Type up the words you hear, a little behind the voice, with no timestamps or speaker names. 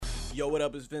Yo, what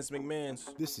up? It's Vince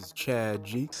McMahons. This is Chad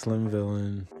G. Slim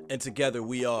Villain. And together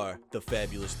we are the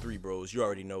Fabulous Three Bros. You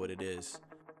already know what it is.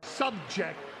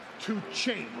 Subject to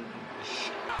change.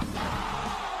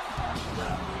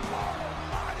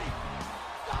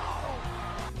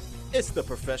 It's the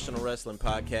Professional Wrestling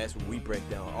Podcast where we break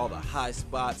down all the high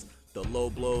spots, the low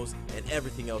blows, and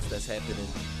everything else that's happening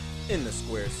in the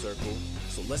square circle.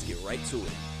 So let's get right to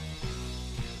it.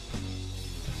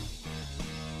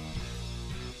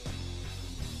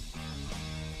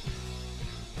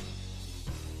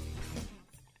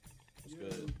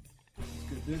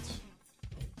 Vince.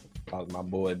 How's my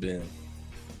boy been?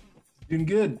 Doing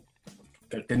good.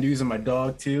 Got the news on my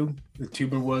dog too. The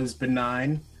tumor was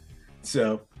benign,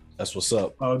 so That's what's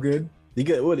up. all good. You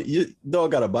get what? Your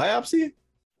dog got a biopsy?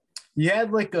 He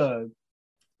had like a,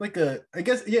 I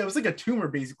guess it was like a tumor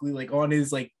basically, like on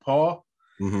his like paw.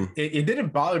 Mm-hmm. It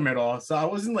didn't bother him at all, so I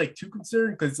wasn't like too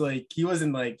concerned because like he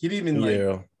didn't even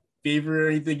like favor or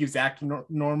anything. He was acting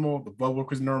normal. The blood work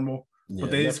was normal. Yeah,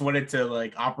 But they just wanted to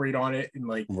like operate on it and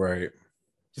like right.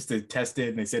 just to test it,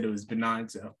 and they said it was benign.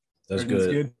 So That's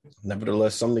good.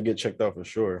 Nevertheless, something to get checked out for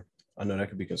sure. I know that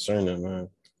could be concerning, man.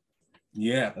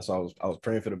 Yeah, That's why I was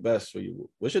praying for the best for you.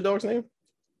 What's your dog's name?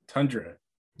 Tundra.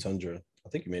 Tundra. I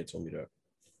think you may have told me that.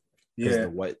 Yeah.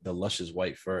 The luscious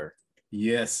white fur.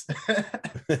 Yes.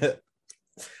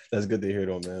 That's good to hear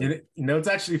though, man. You know, it's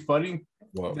actually funny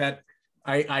Wow. that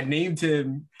I named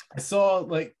him. I saw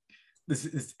like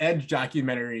this Edge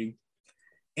documentary,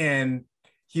 and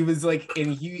he was like,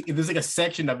 there's like a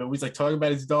section of it where he's like talking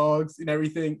about his dogs and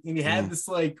everything, and he had this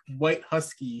like white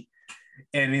husky,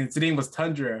 and his name was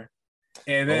Tundra.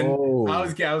 And then I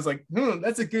was like,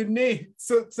 that's a good name.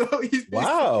 So he's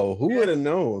Wow, who would have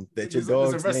known that your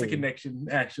dog's There's a wrestling name? connection,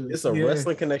 actually. It's a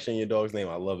wrestling connection in your dog's name.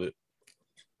 I love it.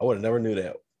 I would have never knew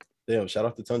that. Damn, shout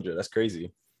out to Tundra. That's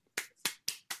crazy.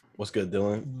 What's good,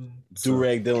 Dylan?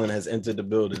 Durag Dylan has entered the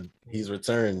building. He's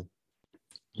returned.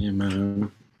 Yeah,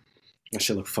 man. That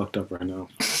shit look fucked up right now.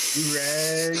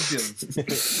 Durag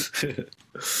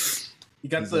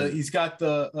Dylan. He's got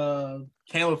the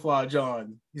camouflage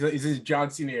on. He's his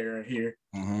John Cena era here.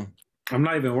 Mm-hmm. I'm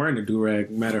not even wearing a do-rag,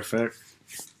 matter of fact.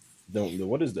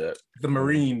 What is that? The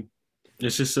Marine.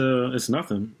 It's just it's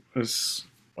nothing. It's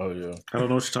Oh yeah. I don't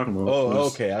know what you're talking about. Oh,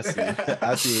 okay. I see. I see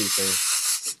what you're saying.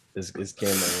 It's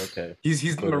camo. Okay. He's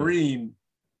the Marine.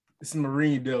 It's the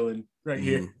Marine Dylan right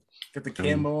here. Got the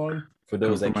camo on. For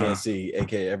those that can't see,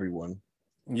 aka everyone.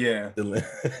 Yeah. Dylan.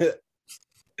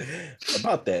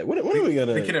 About that. What are we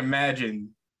gonna? They can imagine.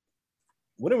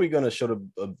 When are we gonna show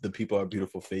the people our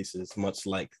beautiful faces? Much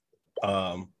like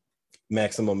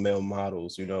maximum male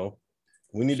models, you know,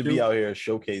 we need to be out here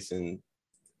showcasing,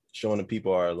 showing the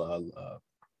people our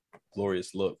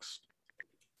glorious looks.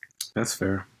 That's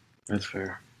fair. That's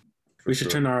fair. We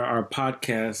should turn our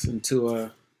podcast into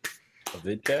a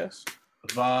vidcast.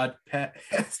 Vodcast.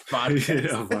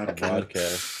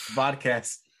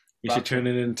 You should turn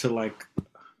it into like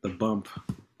the bump.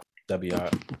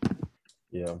 WI.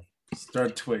 Yeah.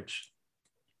 Start Twitch.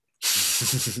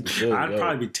 I'd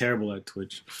probably be terrible at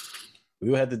Twitch. We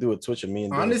would have to do a Twitch of me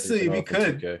and honestly, we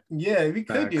could. Yeah, we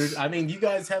could, dude. I mean, you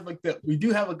guys have we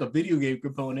do have like a video game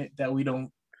component that we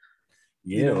don't.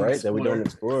 Yeah, right. Explore. That we don't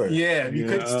explore. Yeah, we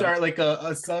could start like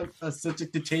a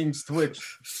subject to change Twitch.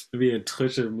 It'd be a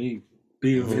Twitch of me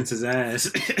beating Vince's ass.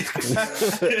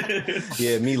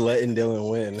 Yeah, me letting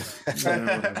Dylan win.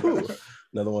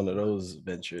 Another one of those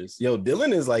ventures. Yo,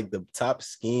 Dylan is like the top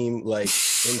scheme, like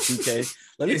in 2K.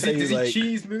 Let me tell you, like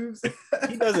cheese moves.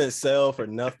 He doesn't sell for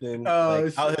nothing.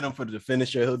 Like, I'll hit him for the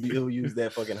finisher. He'll use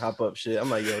that fucking hop up shit. I'm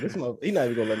like, yo, he's not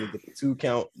even gonna let me get the 2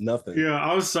 count. Nothing. Yeah,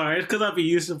 I'm sorry. It's because I be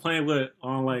used to playing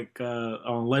on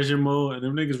legend mode, and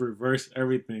them niggas reverse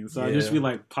everything. So I just be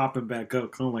like popping back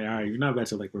up. I'm like, all right, you're not about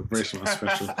to like reverse my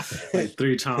special like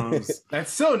 3 times.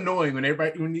 That's so annoying when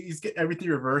you get everything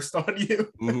reversed on you,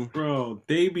 bro.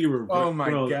 They be reversed. Oh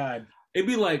my god! There'd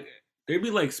be like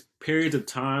periods of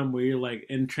time where you're like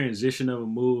in transition of a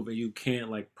move and you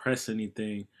can't like press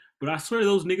anything. But I swear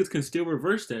those niggas can still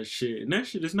reverse that shit, and that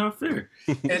shit is not fair.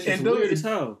 and weird as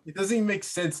hell. It doesn't even make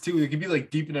sense too. It could be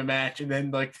like deep in a match, and then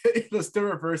like they'll still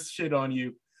reverse shit on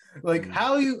you. Like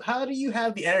how do you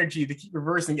have the energy to keep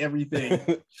reversing everything?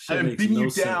 I've been beating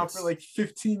you down for like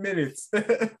 15 minutes.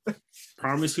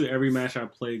 Promise you, every match I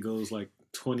play goes like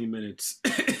 20 minutes.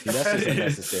 That's just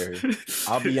unnecessary.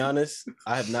 I'll be honest,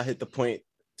 I have not hit the point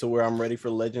to where I'm ready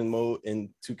for legend mode in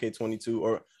 2K22,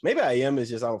 or maybe I am. It's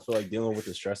just I don't feel like dealing with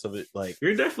the stress of it. Like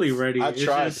you're definitely ready. I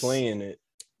tried playing it.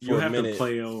 You have to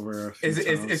play over.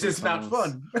 It's just not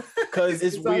fun because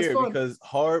it's weird because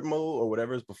hard mode or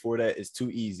whatever is before that is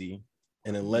too easy.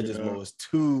 And then Legends mode is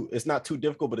it's not too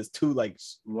difficult, but it's too like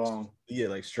long. Yeah,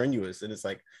 like strenuous. And it's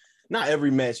like not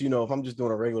every match, if I'm just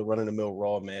doing a regular run-of-the-mill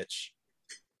Raw match,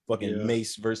 fucking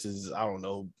Mace versus, I don't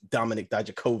know, Dominic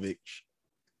Dijakovic.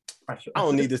 I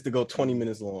don't need this to go 20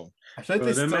 minutes long. I feel like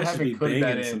they still haven't coded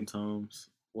that in. Sometimes.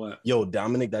 What? Yo,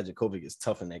 Dominic Dijakovic is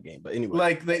tough in that game. But anyway.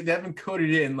 Like, they haven't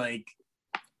coded in, like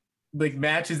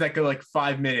matches that go, like,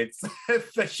 5 minutes.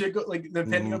 That should go, like,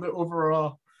 depending on the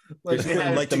overall. Like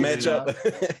the matchup.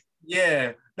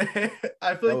 Yeah.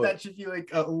 I feel like that should be,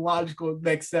 like, a logical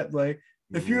next step. Like,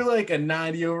 if you're, like, a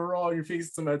 90 overall, you're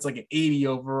facing somebody that's, like, an 80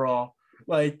 overall,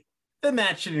 like, the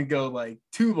match shouldn't go like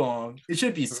too long. It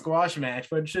should be a squash match,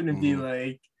 but it shouldn't be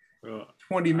like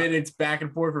 20 minutes back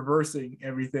and forth reversing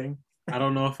everything. I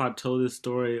don't know if I told this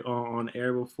story on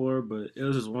air before, but it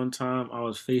was just one time I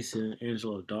was facing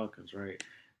Angelo Dawkins, right?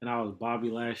 And I was Bobby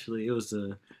Lashley. It was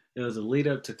a lead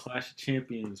up to Clash of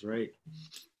Champions, right?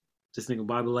 This nigga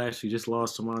Bobby Lashley just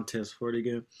lost to Montez Ford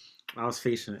again. I was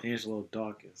facing Angelo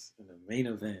Dawkins in the main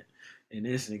event, and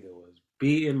this nigga was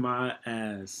beating my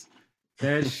ass.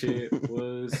 That shit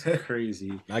was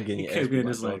crazy. Not getting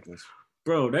this like,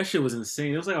 bro, that shit was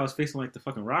insane. It was like I was facing like the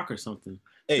fucking Rock or something.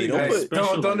 Hey,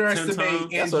 don't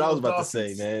underestimate. That's what I was about to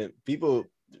say, man. People.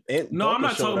 No, I'm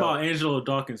not talking about Angelo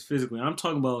Dawkins physically. I'm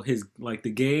talking about his the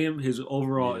game. His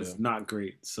overall is not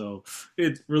great. So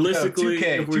it realistically,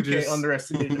 2K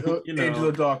underestimated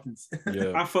Angelo Dawkins.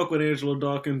 Yeah. I fuck with Angelo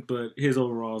Dawkins, but his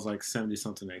overall is like 70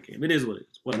 something that game. It is what it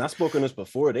is. And I've spoken this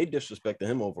before. They disrespected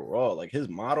him overall. Like his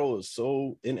model is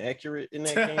so inaccurate in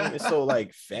that game. It's so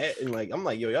like fat and like I'm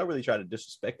like, yo, y'all really try to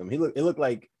disrespect him. It looked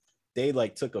like they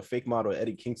like took a fake model of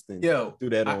Eddie Kingston. Threw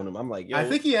that on him. I'm like, yo. I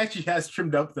think he actually has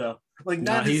trimmed up though. Like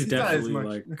he's definitely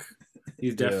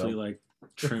like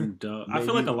trimmed up. Maybe. I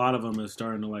feel like a lot of them are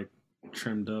starting to like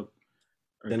trimmed up.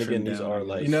 Then again, these are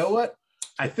like, you know what?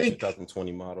 I think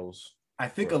 2020 models. I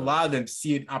think a lot of them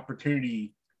see an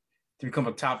opportunity to become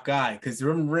a top guy because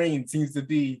Roman Reigns seems to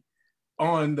be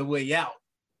on the way out.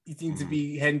 He seems to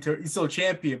be heading to. He's still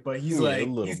champion, but he's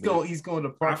he's going to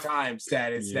part-time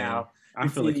status now. I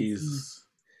feel like he's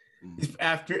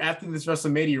after this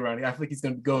WrestleMania run. I feel like he's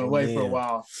going to be going away for a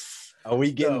while. Are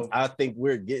we getting? I think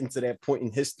we're getting to that point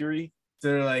in history.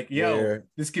 They're like, yo,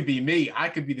 this could be me. I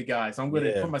could be the guy. So I'm going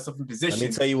to put myself in position. Let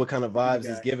me tell you what kind of vibes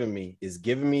it's giving me. It's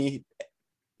giving me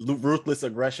ruthless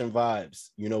aggression vibes.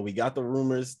 We got the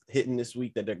rumors hitting this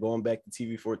week that they're going back to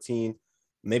TV 14.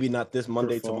 Maybe not this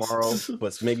Monday, tomorrow,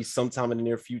 but maybe sometime in the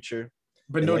near future.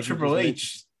 But no Triple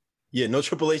H. Yeah, no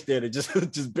Triple H there to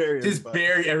just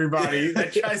bury everybody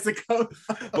that tries to come.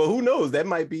 But who knows? That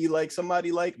might be like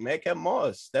somebody like Madcap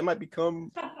Moss. That might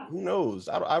become, who knows?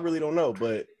 I really don't know.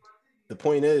 But the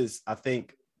point is, I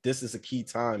think this is a key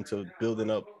time to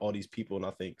building up all these people. And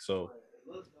I think so.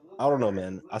 I don't know,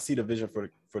 man. I see the vision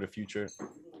for the future.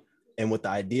 And with the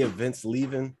idea of Vince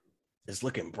leaving, it's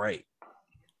looking bright.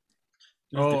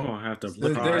 They're gonna have to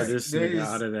pry this nigga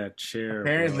out of that chair.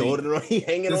 Apparently,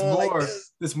 hanging on like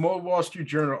this. There's more Wall Street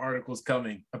Journal articles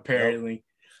coming. Apparently,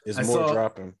 there's more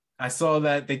dropping. I saw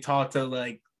that they talked to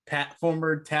like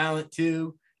former talent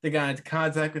too. They got into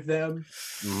contact with them.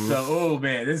 Mm-hmm. So,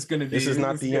 man, this is gonna be. This is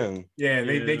not the end. Yeah,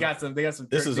 they got some. They got some.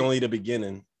 This is only the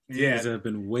beginning. Yeah, have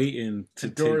been waiting to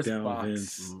take down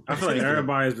Vince. I feel like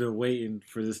everybody's been waiting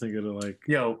for this nigga to like.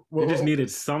 They just needed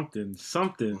something.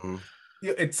 Mm-hmm.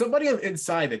 It's somebody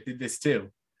inside that did this too.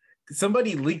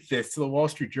 Somebody leaked this to the Wall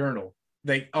Street Journal.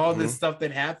 Like all this stuff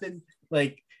that happened,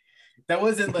 like that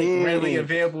wasn't like readily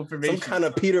available information. Some kind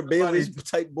of Peter Bailey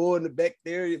type boy in the back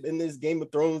there in this Game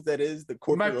of Thrones. That is the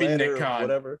corporate ladder or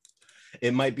whatever.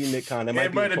 It might be Nick Khan. It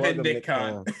might have been Nick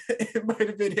Khan. It might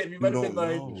have been him. He might have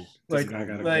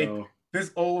been like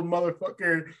this old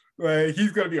motherfucker. Like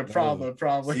he's gonna be a problem.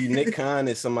 Probably. See, Nick Khan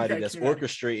is somebody that's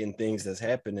orchestrating things that's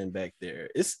happening back there.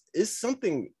 It's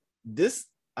something. This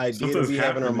idea that we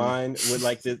have in our mind with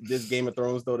like this Game of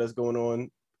Thrones though that's going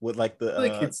on with like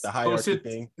the hierarchy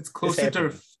thing. It's closer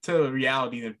to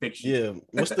reality than fiction. Yeah.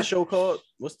 What's the show called?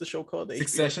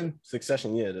 Succession.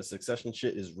 Succession. Yeah, the Succession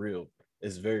shit is real.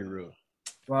 It's very real.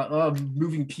 Well,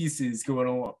 moving pieces going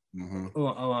on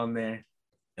along there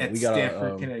at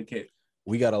Stamford, Connecticut.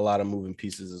 We got a lot of moving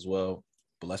pieces as well,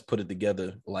 but let's put it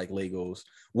together like Legos.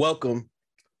 Welcome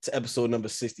to episode number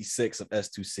 66 of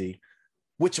S2C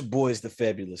with your boys, the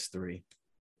Fabulous Three.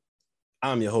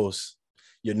 I'm your host,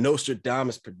 your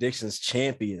Nostradamus predictions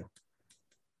champion,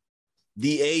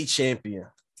 the A champion.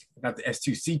 Not the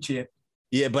S2C champ.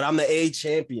 Yeah, but I'm the A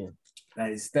champion.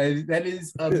 That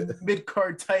is a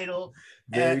mid-card title.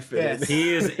 Very fair.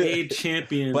 He is A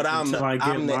champion, but I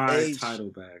get my title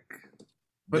back.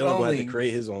 But only have to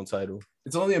create his own title.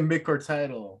 It's only a mid-card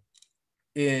title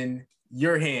in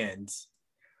your hands.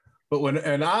 But when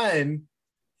I'm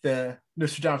the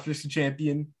Nostradamus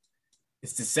champion,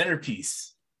 it's the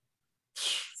centerpiece.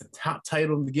 It's the top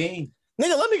title in the game.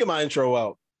 Nigga, let me get my intro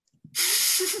out.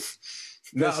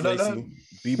 No.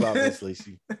 Bebop Vince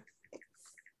Lacey.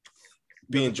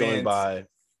 Being joined by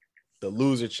the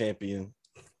loser champion.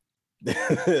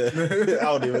 I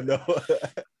don't even know.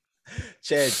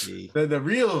 Chad G. The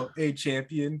real A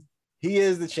champion. He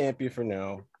is the champion for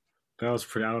now. That was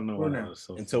pretty. I don't know what that was.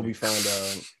 So until we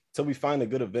find a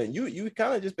good event. You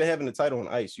kind of just been having the title on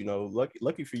ice. You know,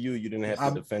 lucky for you, you didn't have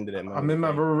to defend it at my. I'm in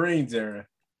my Marines era.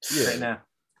 Yeah, right now.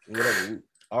 Whatever.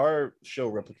 Our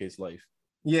show replicates life.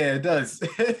 Yeah, it does.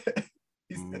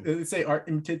 They say art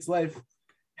imitates life.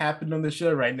 Happened on the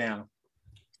show right now.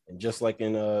 And just like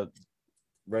in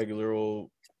regular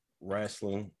old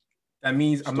wrestling, that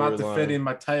means I'm not defending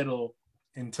my title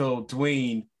until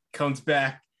Dwayne comes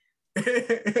back and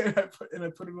I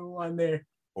put him on the line there.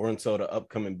 Or until the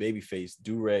upcoming babyface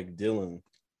Durag Dylan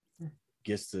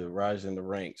gets to rise in the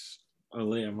ranks.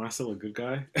 Oh, yeah, am I still a good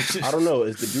guy? I don't know.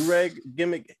 Is the Durag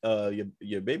gimmick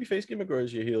your babyface gimmick, or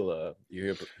is your heel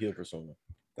persona?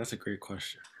 That's a great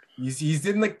question. He's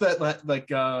in like that, like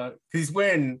he's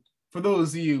wearing, for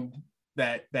those of you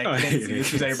that can't see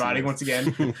this is everybody once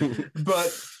again,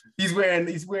 but he's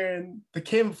wearing the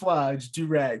camouflage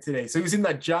Durag today. So he was in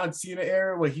that John Cena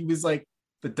era where he was like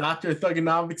the Dr.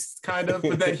 Thuganomics kind of,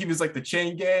 but then he was like the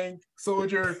chain gang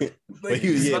soldier. Like, but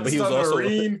he was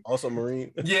also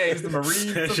Marine. Yeah, he was the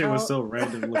Marine. That shit was so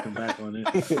random looking back on it.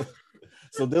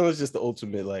 So Dylan's just the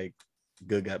ultimate like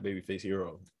good guy babyface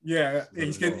hero. Yeah,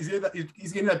 he's getting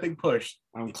that big push.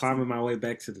 I'm climbing my way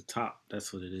back to the top.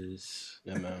 That's what it is.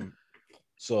 Yeah, man.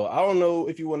 So I don't know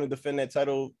if you want to defend that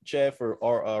title, Chad, for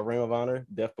our Ring of Honor,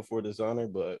 Death Before Dishonor,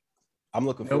 but I'm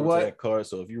looking forward to that card.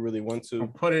 So if you really want to, I'm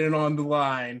putting it on the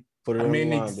line. I made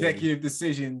an executive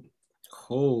decision.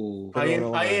 Oh, I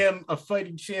am a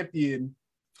fighting champion,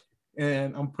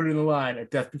 and I'm putting the line at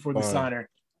Death Before Dishonor.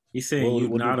 He's saying you're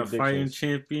not a fighting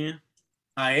champion.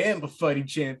 I am a fighting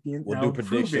champion. We'll do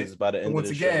predictions by the end of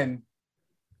the show. Once again,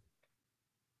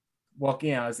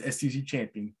 walking out as SEC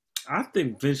champion. I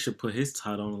think Vince should put his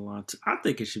title on the line too. I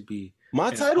think it should be.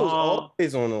 My title's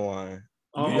always on the line.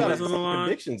 You gotta put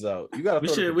predictions out. You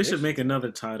gotta. We should make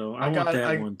another title. I want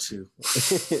that one too.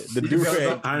 The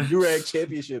Durag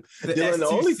Championship. Dylan, the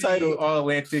only title.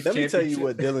 All-Atlantic. Let me tell you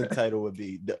what Dylan's title would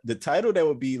be. The title that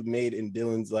would be made in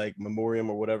Dylan's like memoriam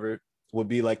or whatever would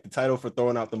be like the title for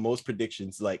throwing out the most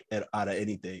predictions like out of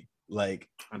anything. Like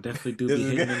I definitely do be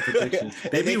hitting them predictions.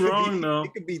 They be wrong though.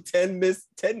 It could be 10 misses.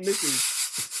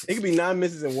 It could be 9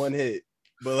 misses and 1 hit.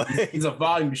 But like, he's a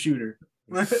volume shooter.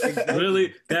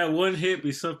 Really, that one hit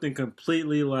be something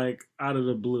completely like out of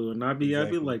the blue, and I'd be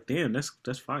like, damn,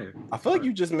 that's fire. I feel like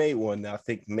you just made one that I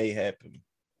think may happen.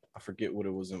 I forget what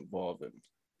it was involved in.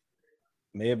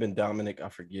 May have been Dominic. I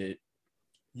forget.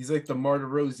 He's like the Marta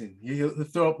Rosen. He'll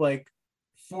throw up like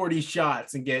 40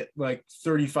 shots and get like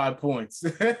 35 points.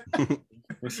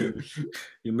 Listen,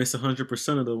 you miss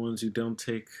 100% of the ones you don't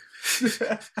take.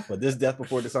 But this Death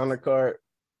Before Dishonor card,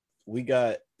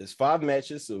 there's 5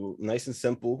 matches, so nice and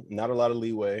simple, not a lot of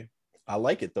leeway. I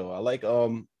like it though. I like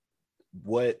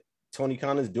what Tony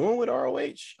Khan is doing with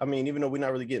ROH. I mean, even though we're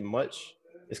not really getting much,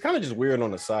 it's kind of just weird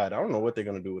on the side. I don't know what they're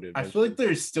gonna do with it eventually. I feel like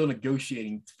they're still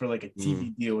negotiating for like a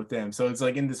TV deal with them, so it's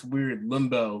like in this weird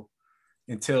limbo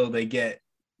until they get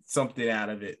something out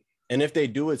of it. And if they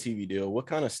do a TV deal, what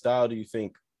kind of style do you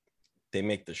think they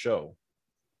make the show,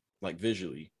 like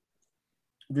visually?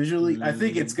 I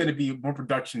think it's going to be more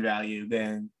production value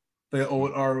than the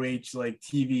old ROH like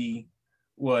TV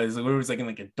was. It was like in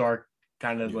like a dark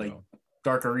kind of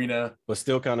dark arena, but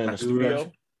still kind of in a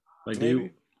studio. Like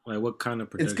what kind of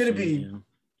production? It's going to be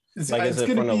is it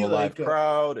in front of a live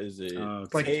crowd? Is it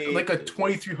like a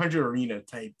 2,300 arena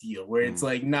type deal where it's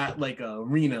like not like a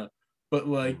arena, but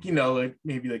like like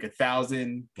maybe like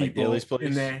 1,000 people like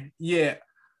in there.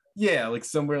 Yeah, like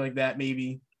somewhere like that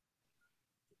maybe.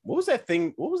 What was that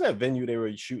thing? What was that venue they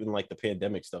were shooting like the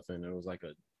pandemic stuff in? It was like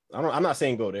I'm not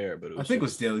saying go there, but I think it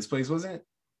was Daly's Place, wasn't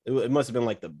it? It must have been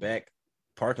like the back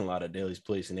parking lot of Daly's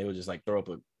Place, and they would just like throw up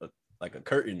a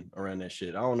curtain around that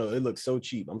shit. I don't know. It looked so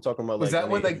cheap. I'm talking about like. Was that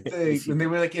when when they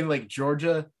were like in like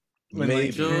Georgia? Maybe.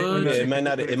 It might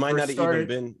not have even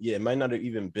been. Yeah, it might not have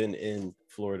even been in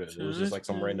Florida. It was just like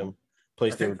some random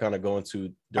place they were kind of going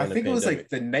to. I think it was like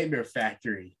the Nightmare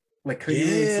Factory. Like,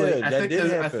 I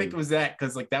think it was that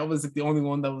because like that was the only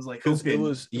one that was like open. It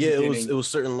was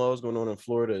certain laws going on in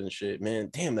Florida and shit.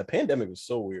 Man, damn, the pandemic was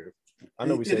so weird. I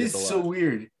know we said it is so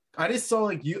weird. I just saw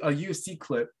like a UFC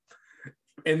clip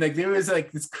and like there was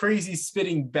like this crazy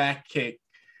spinning back kick,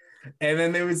 and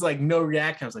then there was like no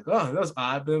reaction. I was like, oh, that was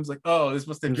odd. But I was like, oh, this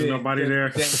must have There's been nobody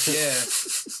there. Yeah.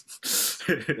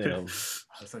 Damn.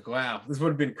 I was like, wow, this would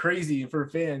have been crazy for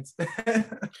fans.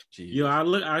 Yo,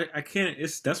 I can't.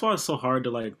 That's why it's so hard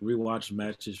to like rewatch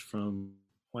matches from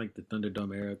like the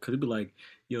Thunderdome era, because it'd be like,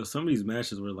 yo, some of these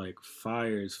matches were like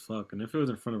fire as fuck, and if it was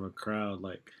in front of a crowd,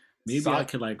 like maybe I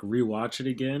could like rewatch it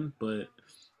again, but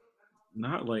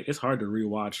not like it's hard to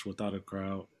rewatch without a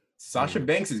crowd. Sasha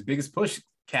Banks' biggest push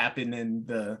happened in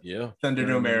the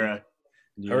Thunderdome era.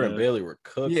 Yeah. Her and Bailey were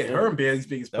cooked. Yeah, her and Bailey's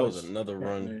biggest push. That was another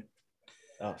run.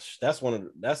 Oh,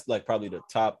 that's like probably the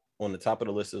top of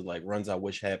the list of like runs I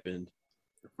wish happened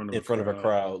in front of a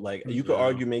crowd. Like you could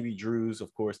argue maybe Drew's,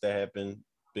 of course, that happened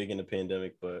big in the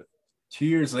pandemic, but 2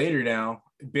 years later now,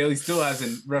 Bailey still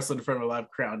hasn't wrestled in front of a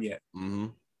live crowd yet. Mm-hmm.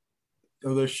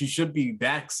 Although she should be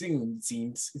back soon, it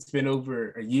seems. It's been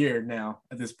over a year now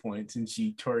at this point since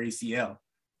she tore ACL.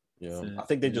 Yeah, I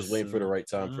think they just waiting for the right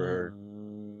time for her.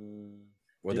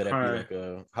 Whether that be like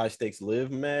a high stakes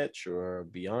live match or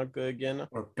Bianca again,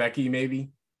 or Becky maybe,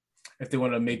 if they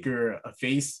want to make her a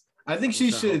face. I think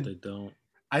she should. They don't.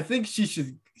 I think she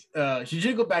should. She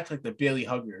should go back to like the Bailey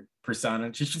Hugger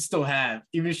persona. She should still have,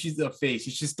 even if she's a face, she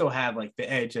should still have like the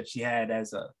edge that she had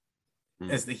as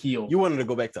the heel. You wanted to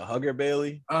go back to Hugger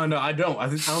Bailey? Oh no, I don't. I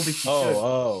don't think she should.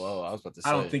 Oh, I was about to say.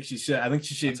 I don't think she should. I think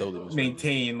she should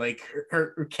maintain like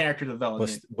her character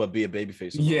development, but be a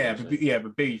babyface. Yeah,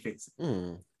 but babyface.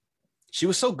 She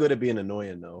was so good at being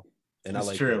annoying though, and That's I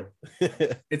like true.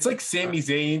 It's like Sami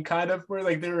Zayn kind of, where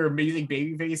like they were amazing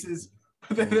baby faces,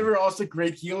 but then they were also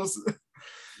great heels.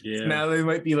 Yeah. So now they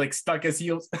might be like stuck as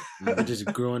heels. They just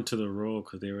grew into the role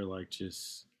because they were like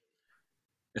just.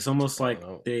 It's almost like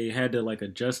they had to like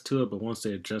adjust to it, but once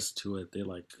they adjust to it, they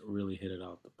like really hit it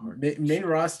out the park. Main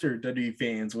roster WWE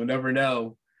fans will never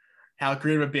know how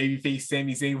great of a babyface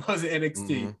Sami Zayn was at NXT.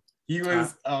 Mm-hmm. He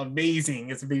was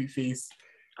amazing as a babyface.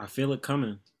 I feel it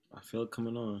coming. I feel it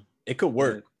coming on. It could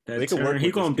work.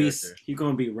 He gonna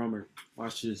beat Rummer.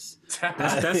 Watch this.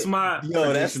 That's my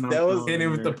that was in it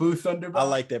with the Blue Thunder. I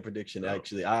like that prediction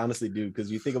actually. I honestly do, because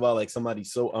you think about like somebody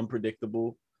so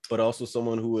unpredictable, but also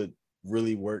someone who would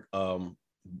really work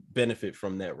benefit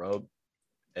from that rub,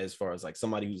 as far as like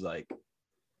somebody who's like,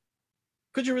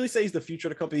 could you really say he's the future of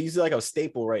the company? He's like a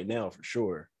staple right now for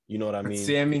sure. You know what I mean?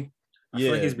 Sammy.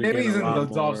 Yeah, like Sammy's in the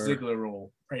Dolph Ziggler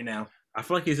role right now. I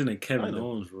feel like he's in a Kevin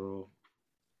Owens role.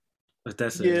 But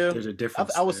there's a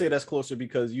difference. I would say that's closer,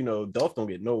 because you know Dolph don't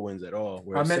get no wins at all.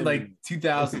 I meant like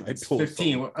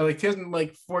 2015, like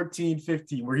 2014,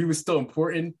 15, where he was still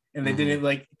important and they didn't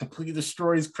like completely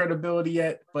destroy his credibility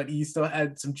yet, but he still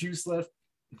had some juice left.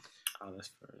 Oh, that's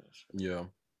fair. Yeah.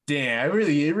 Damn,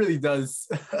 it really does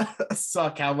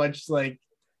suck how much like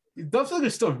Dolph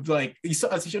Ziggler still like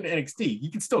as he showed in NXT, he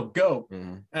can still go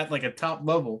at like a top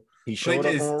level. He showed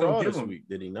up on Raw this week,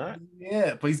 did he not?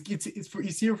 Yeah, but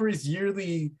he's here for his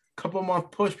yearly couple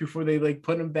month push before they like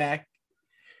put him back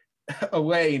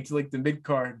away into like the mid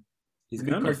card. He's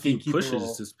gotten a few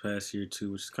pushes this past year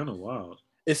too, which is kind of wild.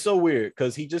 It's so weird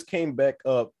because he just came back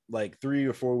up like 3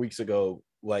 or 4 weeks ago,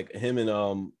 like him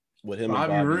and with him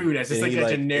Bobby and Bobby Roode as just like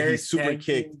a generic super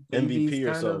kick MVP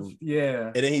or something. Yeah.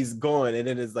 And then he's gone, and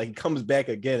then it's like he comes back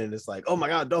again, and it's like, oh my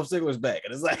God, Dolph Ziggler's back.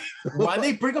 And it's like, why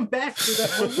they bring him back for that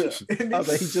one? I was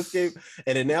like, he just came,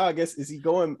 and then now I guess is he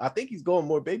going? I think he's going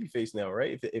more babyface now,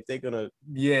 right? If they're gonna,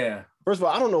 yeah. First of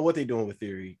all, I don't know what they're doing with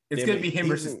Theory. It's gonna be him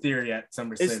versus Theory at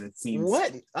SummerSlam. It seems.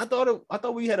 What? I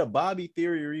thought we had a Bobby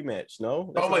Theory rematch.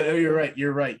 No. You're right.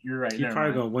 You're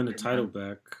probably gonna win the title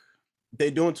back. They're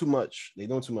doing too much. They're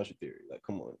doing too much in Theory. Like,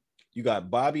 come on. You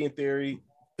got Bobby in Theory,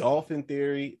 Dolph in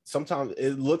Theory. Sometimes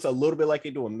it looks a little bit like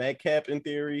they're doing Madcap in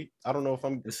Theory. I don't know if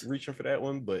I'm reaching for that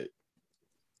one, but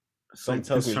some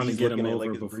tells me he's trying to get him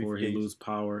over before he loses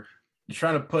power. You're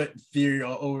trying to put Theory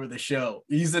all over the show.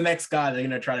 He's the next guy they're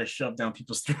gonna try to shove down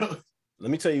people's throats. Let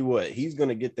me tell you what, he's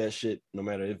gonna get that shit no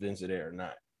matter if Vince is there or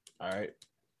not. All right.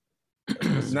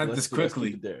 Let's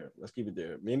quickly. Let's keep it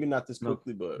there. Maybe not this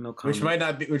quickly, but which might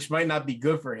not be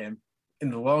good for him in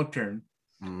the long term.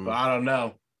 But I don't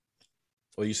know.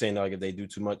 Well, you saying like if they do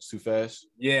too much too fast?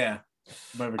 Yeah,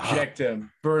 might reject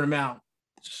him, burn him out.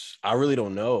 I really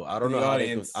don't know. I don't know how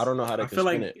they. I don't know how they. I feel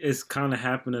like it's kind of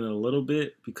happening a little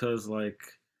bit because like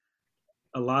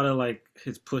a lot of like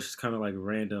his push is kind of like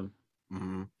random.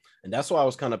 Mm-hmm. And that's why I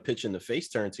was kind of pitching the face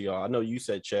turn to y'all. I know you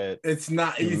said, Chad, it's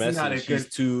not. He's not a good.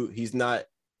 He's not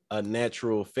a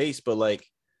natural face, but like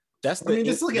That's the, I mean,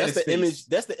 just look at that's his the face. image.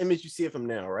 That's the image you see of him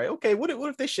now, right? Okay, what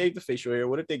if they shave the facial hair?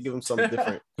 What if they give him something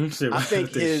different? I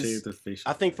think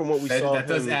I think from what we saw, that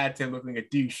does add to him looking like a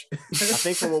douche. I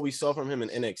think from what we saw from him in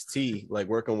NXT, like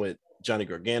working with Johnny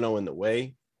Gargano in the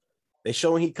way, they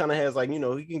showing he kind of has like, you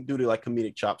know, he can do the like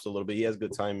comedic chops a little bit. He has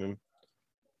good timing.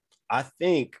 I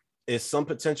think there's some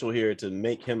potential here to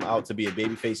make him out to be a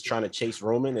babyface trying to chase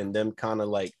Roman and them kind of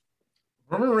like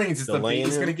Roman Reigns is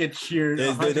he's going to get cheered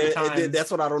 100 times.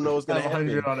 That's what I don't know is going to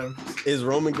happen. On him. Is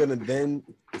Roman going to then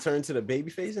turn to the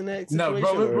babyface in that situation?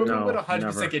 No, Roman No, would 100%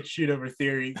 never. get cheered over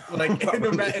Theory. Like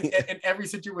in every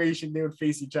situation, they would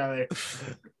face each other.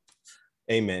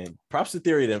 Amen. Props to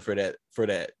Theory then for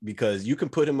that because you can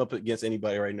put him up against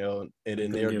anybody right now and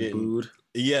then they're getting booed.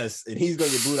 Yes, and he's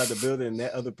going to get booed out the building and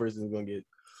that other person is going to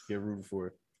get rooted for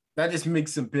it. That just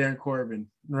makes him Baron Corbin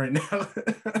right now.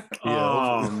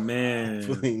 Oh man,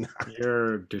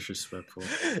 you're disrespectful.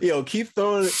 Yo, keep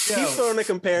throwing the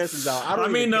comparisons out. I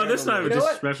mean, no, that's not even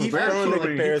disrespectful. Keep Baron throwing the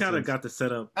Corbin, he comparisons. kind of got the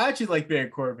setup. I actually like Baron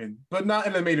Corbin, but not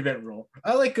in the main event role.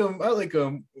 I like him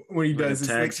when he does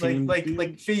this,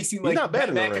 like facing like not bad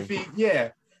in the ring. McAfee.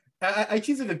 Yeah, I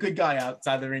seems like a good guy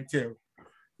outside the ring too.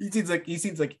 He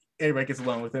seems like everybody gets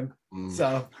along with him.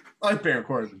 So I like Baron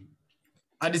Corbin.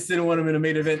 I just didn't want him in a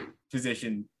main event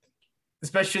position,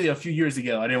 especially a few years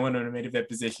ago. I didn't want him in a main event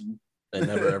position. And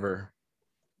never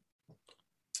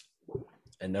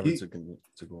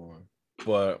to go on.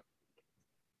 But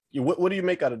what do you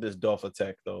make out of this Dolph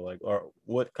attack though? Like, or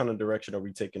what kind of direction are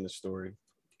we taking the story?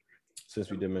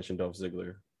 Since we did mention Dolph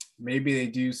Ziggler, maybe they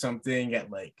do something at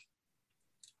like,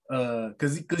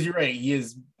 because you're right.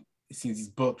 It seems he's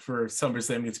booked for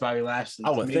SummerSlam against Bobby Lashley. I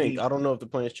would think. I don't know if the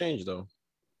plans changed though.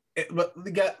 But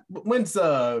when's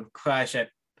Clash at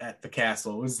the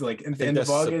Castle? It was like in the end of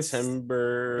August,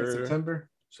 September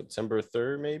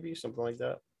 3rd, maybe something like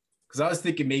that. Because I was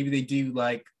thinking maybe they do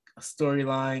like a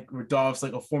storyline where Dolph's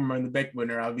like a former in the Beck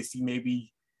winner. Obviously,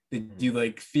 maybe they do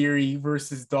like Theory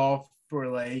versus Dolph for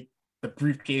like the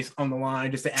briefcase on the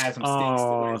line just to add some stakes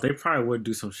to it. They probably would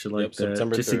do some shit like that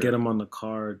September just 3rd. to get him on the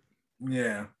card.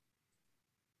 Yeah.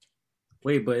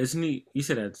 Wait, but isn't he? You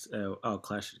said that's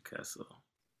Clash at the Castle.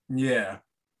 Yeah.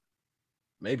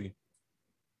 Maybe.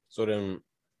 So then,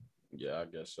 yeah, I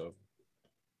guess so.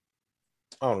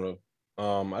 I don't know.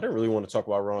 I didn't really want to talk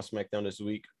about Raw and SmackDown this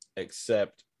week,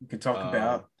 except we can talk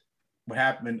about what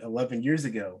happened 11 years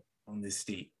ago on this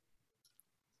state.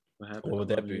 What happened What would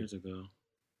that 11 be? years ago?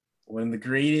 One of the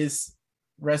greatest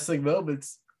wrestling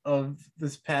moments of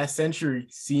this past century,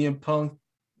 CM Punk,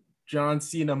 John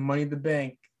Cena, Money in the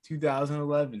Bank,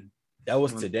 2011. that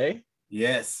was today,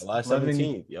 Yes. July 11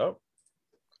 17th. Yup.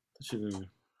 I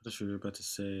thought you were about to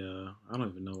say, I don't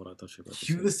even know what I thought you were about to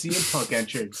Cue the say. CM Punk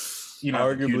entrance. You know,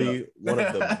 Arguably one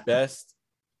of the best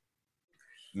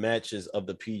matches of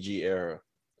the PG era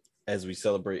as we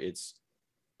celebrate its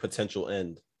potential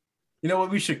end. You know what?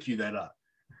 We should cue that up.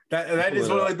 That is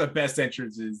one of like the best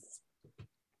entrances.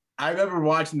 I remember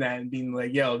watching that and being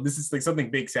like, "Yo, this is like something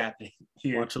big's happening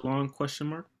here." Watch along? Question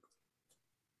mark.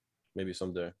 Maybe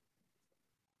someday.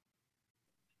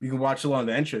 You can watch along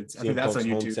the entrance. I think that's on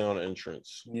YouTube. Hometown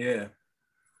entrance. Yeah,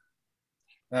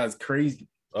 that was crazy.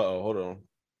 Uh-oh, hold on.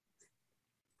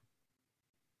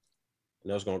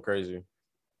 Now it's going crazy.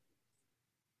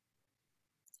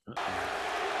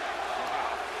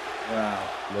 Wow,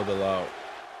 Look loud.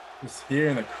 just here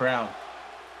in the crowd.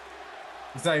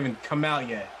 It's not even come out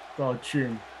yet. It's all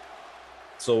cheering.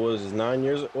 So was this 9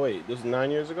 years? Wait, this was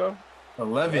 9 years ago?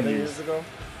 11 years ago?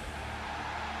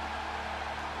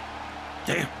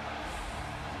 Damn.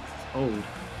 Old.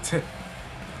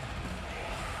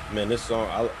 Man, this song,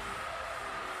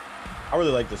 I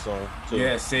really like this song too.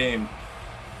 Yeah, same.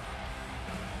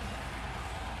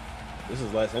 This is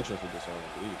his last entrance with this song,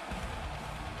 I believe.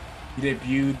 He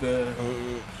debuted the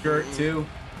shirt too.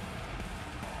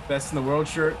 Best in the world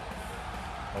shirt.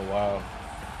 Oh wow.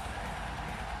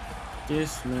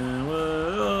 This man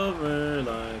was over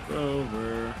like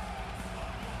Rover.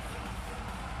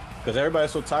 Because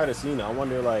everybody's so tired of Cena. I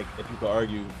wonder, like, if you could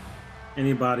argue,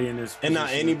 Anybody in this and not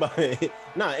position.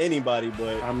 anybody,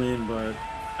 but I mean, but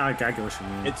I get what you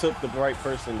mean. it took the right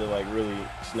person to like really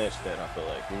snatch that. I feel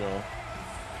like, you know,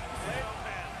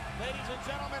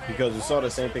 because we saw the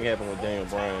same thing happen with Daniel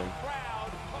Bryan.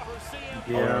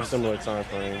 Yeah. Over similar time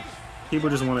frames. People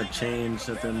just want to change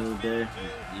at the end of the day.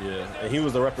 Yeah, and he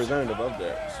was the representative of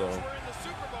that. So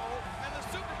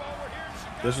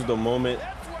this was the moment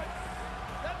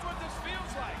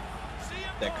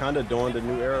that kind of dawned a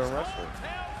new era in wrestling.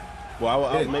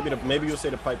 Well, maybe you'll say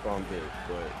the pipe bomb did,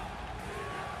 but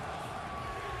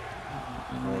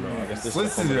I don't know. I guess this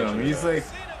Listen is to him. He's like,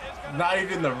 Not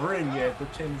even the ring yet. The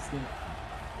chin's Well,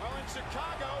 in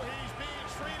Chicago, he's being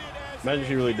treated as. Imagine if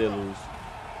he really did lose.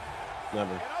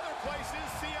 Never. In other places,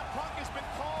 CM Punk has been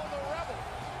called a rebel,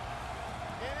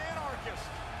 an anarchist,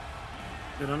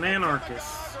 You're an anarchist.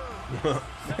 simply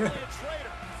a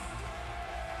traitor.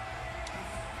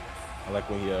 I like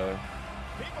when he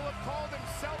People have called him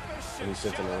selfish when he and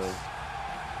sits in the ring.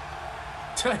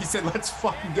 jealous. he said, "Let's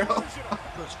fucking go."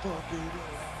 Let's fucking go.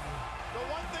 The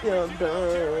one thing Yeah, we do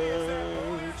know, Jerry, is that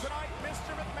earlier tonight,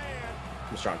 Mr. McMahon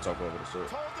I'm just trying to talk over the shit.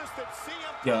 told us that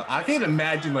CM Yo, I can't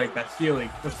imagine like that feeling.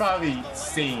 That's probably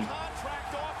insane.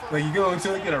 contract offer Like you go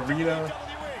into like an arena,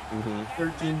 WWE.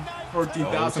 13,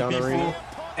 14,000 Oh, people. arena.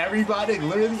 Everybody,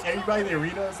 literally everybody in the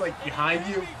arena is like behind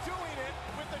you. Doing it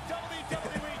with the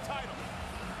WWE title.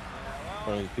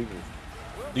 One of these people.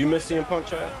 Do you miss CM Punk,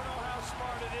 Chad?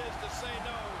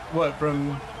 What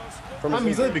from? From I mean,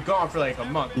 his he's only been gone for like a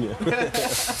month. Yeah.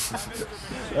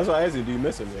 That's why I asked you, do you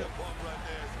miss him yet?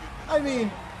 I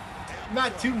mean,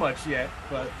 not too much yet,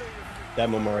 but That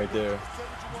moment right there.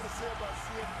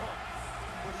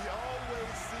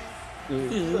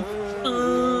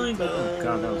 Oh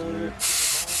god, that was weird.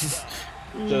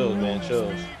 Chills, man,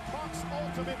 chills.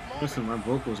 Listen, my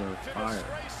vocals are fire.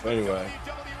 But anyway,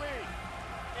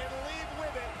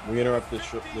 we interrupt this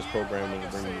program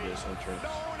and bring you this entrance.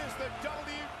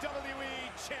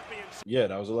 Yeah,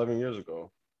 that was 11 years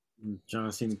ago.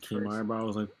 John Cena came out, I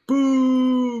was like,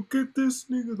 boo! Get this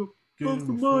nigga off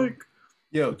the mic.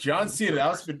 yo, John Cena, that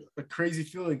was a crazy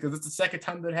feeling because it's the second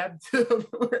time that happened to him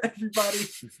where everybody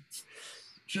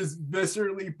just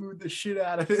viscerally booed the shit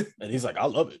out of it. And he's like, I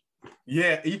love it.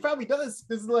 Yeah, he probably does.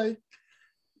 It's like,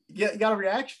 yeah, you got a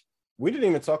reaction. We didn't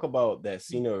even talk about that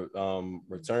Cena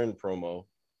return promo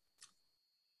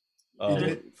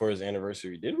for his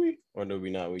anniversary. Did we? Or did we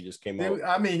not? We just came out.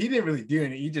 I mean, he didn't really do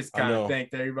anything. He just kind know. of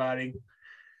thanked everybody.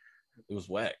 It was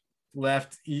whack.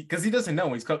 Left because he doesn't know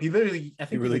when he's coming. He literally, I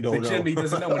think, really don't know. legitimately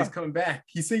doesn't know when he's coming back.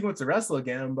 He said he wants to wrestle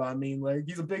again, but I mean, like,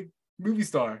 he's a big movie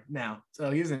star now,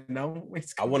 so he doesn't know when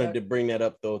he's I coming wanted back. to bring that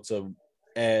up though to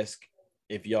ask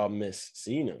if y'all miss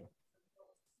Cena.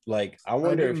 Like, I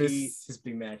wonder if miss his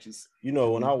big matches. you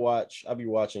know, when I'll be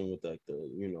watching with like the,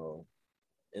 you know,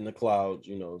 in the clouds,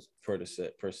 you know, per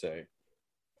se,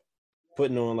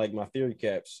 putting on like my theory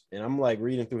caps, and I'm like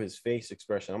reading through his face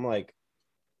expression. I'm like,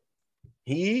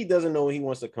 he doesn't know when he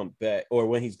wants to come back or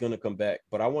when he's gonna come back.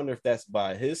 But I wonder if that's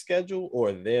by his schedule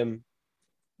or them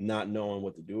not knowing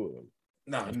what to do with him.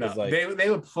 No, It's like- they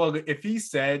would plug it. If he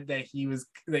said that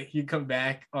he'd come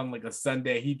back on like a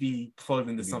Sunday, he'd be plugged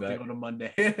into He'd be something back. on a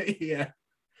Monday. Yeah,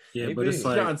 Yeah, but Maybe. it's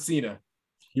like, John Cena.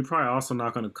 you're probably also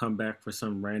not going to come back for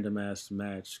some random ass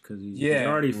match because he's Yeah.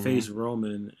 already Mhm. faced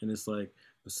Roman, and it's like,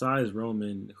 besides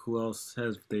Roman, who else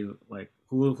has they like?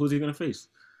 Who's he going to face?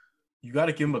 You got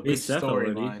to give him a good He's Seth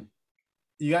already. storyline.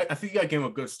 I think you got to give him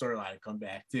a good storyline to come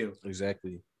back too.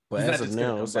 Exactly. But He's not as of just gonna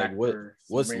now, come it's like back what's for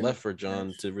some random left for John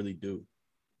match. to really do?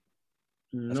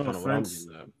 That's No kind of what I'm offense,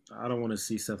 getting at. I don't want to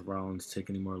see Seth Rollins take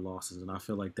any more losses, and I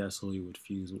feel like that's who he would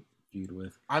feud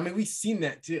with. I mean, we've seen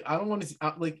that too. I don't want to see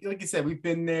like you said, we've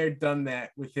been there, done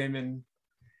that with him and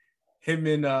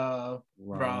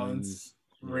Rollins,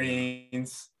 yeah.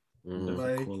 Reigns. Mhm. They're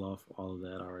Like- cool off all of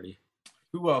that already.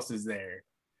 Who else is there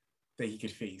that he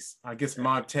could face? I guess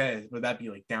Montez, but that'd be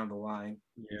like down the line.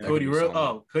 Yeah. That Cody could be Rhodes. something.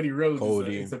 Oh, Cody Rhodes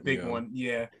Cody, is a big yeah. one.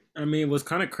 Yeah. I mean, what's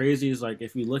kind of crazy is like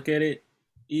if you look at it,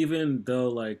 even though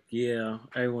like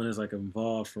everyone is like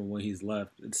involved from when he's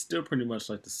left, it's still pretty much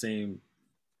like the same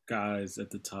guys at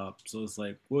the top. So it's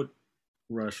like, what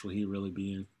rush will he really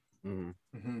be in? Mhm.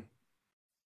 Mm-hmm.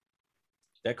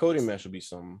 That Cody match would be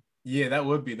something. Yeah, that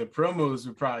would be. The promos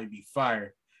would probably be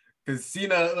fire. Because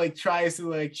Cena like tries to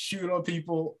like shoot on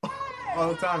people all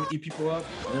the time, eat people up.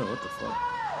 Yeah, what the fuck?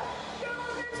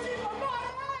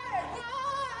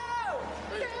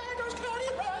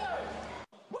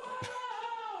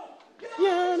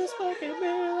 Yeah, this fucking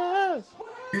man.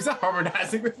 He's not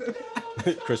harmonizing with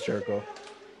him. Chris Jericho.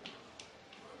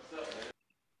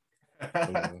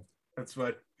 That's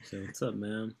what. So what's up,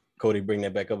 man? Cody bring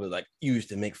that back up. It's like, you used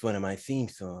to make fun of my theme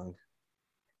song.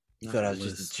 You Not thought I the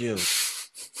was just a list.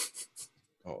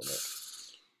 joke.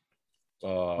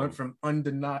 Oh, Went from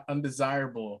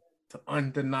undesirable to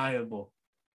undeniable.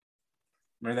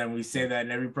 Remember that when we say that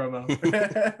in every promo?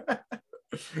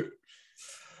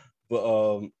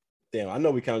 but damn, I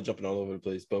know we kind of jumping all over the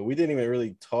place, but we didn't even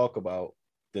really talk about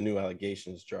the new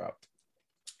allegations dropped.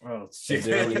 Oh, Is shit.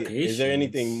 there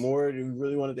anything more you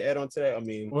really wanted to add on to that? I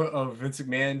mean, What, oh, Vince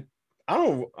McMahon. I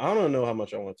don't know how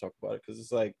much I want to talk about it because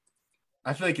it's like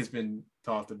I feel like it's been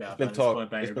talked about. it's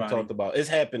been talked about. It's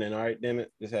happening. All right, damn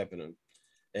it, it's happening.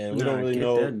 and we don't really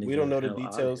know. We don't know the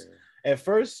details. At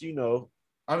first, you know,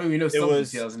 I mean, we know some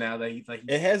details now that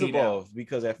it has evolved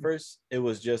because at first it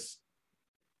was just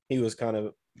he was kind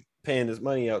of paying his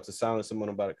money out to silence someone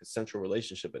about a consensual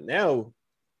relationship, but now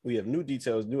we have new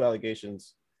details, new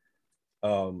allegations,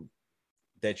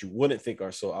 that you wouldn't think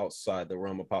are so outside the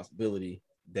realm of possibility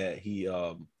that he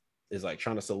is like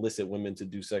trying to solicit women to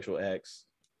do sexual acts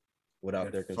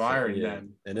without their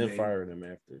consent, and then firing them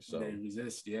after. So they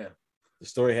resist. Yeah, the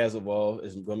story has evolved.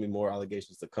 There's going to be more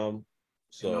allegations to come.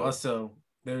 So and also,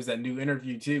 there's that new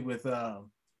interview too with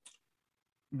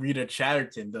Rita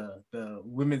Chatterton, the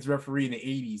women's referee in the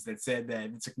 '80s, that said that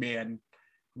Vince McMahon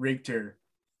raped her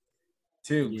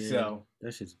too. Yeah, so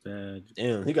that shit's bad.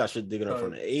 Damn, he got shit digging up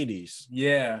from the '80s.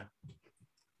 Yeah,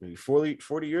 maybe 40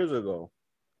 years ago.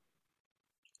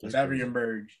 That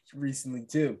re-emerged recently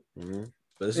too. Mm-hmm.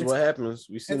 But this is what happens.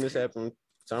 We've seen this happen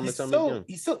time and time again.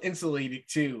 He's so insulated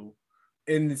too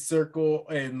in the circle,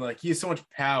 and like he has so much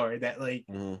power that like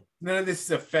none of this is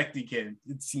affecting him.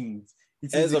 It seems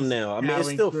as of now. I mean,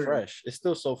 it's still fresh. It's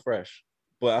still so fresh.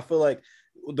 But I feel like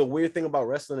the weird thing about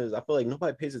wrestling is I feel like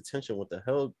nobody pays attention what the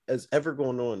hell is ever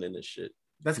going on in this shit.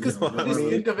 That's because they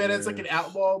think of it as like an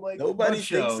outlaw, like nobody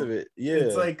thinks of it. Yeah,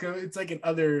 it's like an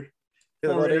other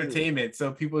form of entertainment.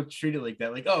 So people treat it like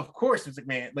that. Like, oh, of course, it's like,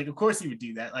 man, like of course he would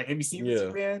do that. Like, have you seen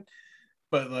this man?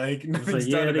 But like nothing's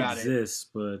done about it. It exists,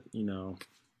 but you know, what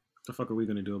the fuck are we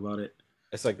gonna do about it?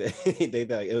 It's like they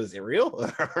like, it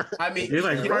real? I mean, it's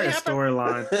like probably a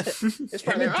storyline. It's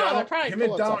probably him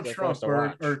and Donald Trump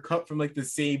are cut from like the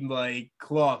same like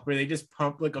cloth, where they just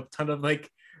pump like a ton of like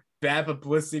bad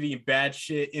publicity and bad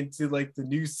shit into like the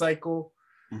news cycle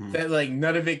that like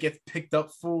none of it gets picked up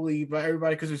fully by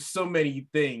everybody because there's so many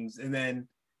things, and then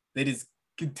they just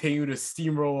continue to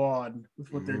steamroll on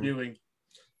with what they're doing.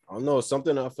 I don't know,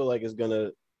 something I feel like is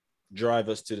gonna drive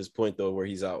us to this point though where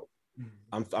he's out.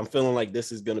 I'm feeling like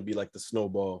this is gonna be like the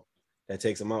snowball that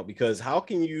takes him out, because how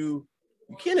can you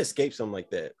can't escape something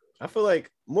like that. I feel like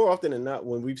more often than not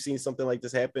when we've seen something like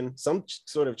this happen, some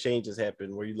sort of changes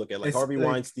happen where you look at like Harvey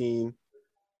Weinstein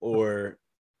or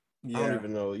I don't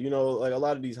even know, you know, like a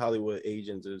lot of these Hollywood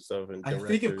agents and stuff. And I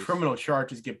think if criminal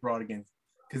charges get brought against,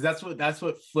 because that's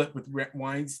what flipped with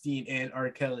Weinstein and R.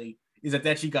 Kelly, is that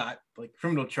they actually got like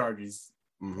criminal charges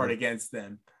brought against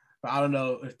them. But I don't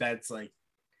know if that's like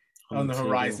on the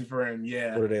horizon for him.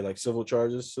 Yeah. What are they, like civil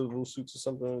charges, civil suits or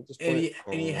something at this point?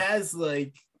 And he has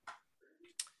like,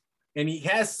 and he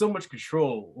has so much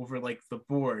control over like the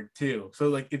board too. So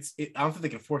like I don't think they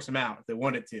can force him out if they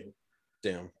wanted to.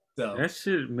 Damn. So that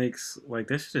shit makes like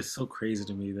that shit is so crazy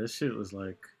to me. That shit was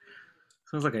like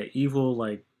sounds like an evil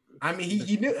like. I mean,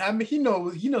 he knew. I mean, he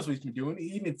knows what he's been doing.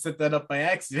 He didn't set that up by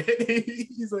accident.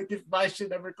 He's like, if my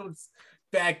shit ever comes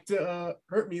back to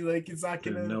hurt me, like it's not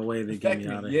gonna. There's no way they get me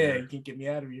out of here. Yeah, you can't get me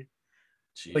out of here.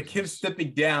 Jesus. Like him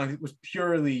stepping down, it was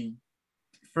purely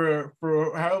for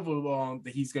however long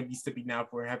that he's gonna be stepping down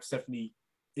for, have Stephanie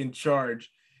in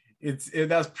charge. That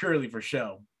was purely for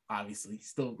show. Obviously,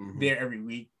 still there every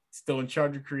week, still in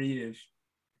charge of creative.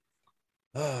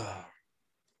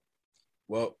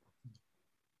 Well.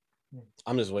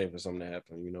 I'm just waiting for something to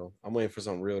happen, you know. I'm waiting for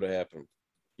something real to happen.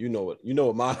 You know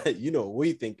what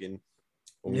we thinking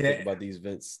when we think about these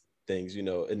Vince things, you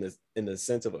know, in the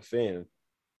sense of a fan.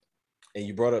 And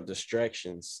you brought up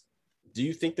distractions. Do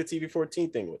you think the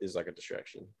TV14 thing is like a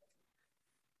distraction?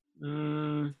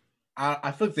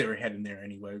 I feel like they were heading there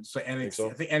anyway. So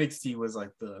NXT, I think NXT was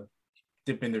like the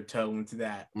dipping their toe into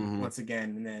that once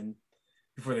again, and then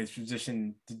before they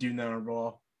transitioned to do that on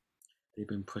Raw. They've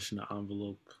been pushing the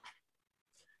envelope.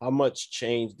 How much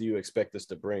change do you expect us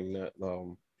to bring that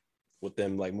with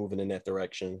them like moving in that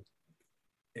direction?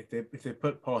 If they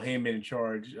put Paul Heyman in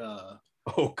charge, oh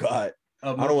God,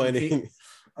 I don't want any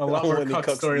cuck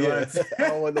storylines. I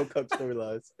don't want no cuck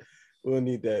storylines. We'll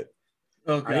need that.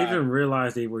 Oh, God. I even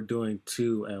realized they were doing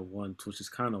 2 at once, which is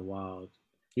kind of wild.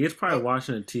 He was probably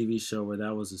watching a TV show where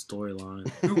that was the storyline.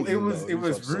 It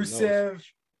was Rusev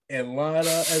and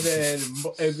Lana,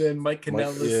 and then Mike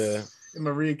Kanellis, and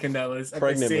Maria Kanellis,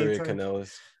 pregnant Maria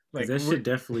Kanellis. Like that shit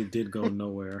definitely did go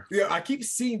nowhere. Yeah, I keep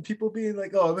seeing people being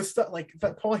like, "Oh, this stuff like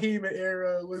that Paul Heyman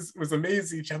era was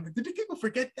amazing." I'm like, did people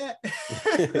forget that?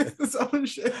 This other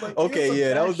shit. Like, okay,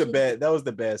 yeah, that was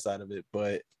the bad side of it,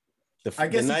 but I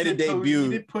guess the night of debut, he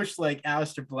did push like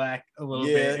Aleister Black a little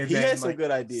bit. Yeah, and he then, had some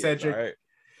good ideas. Cedric, right?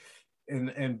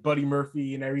 and Buddy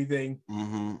Murphy and everything.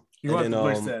 He wanted to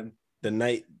push them.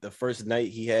 The first night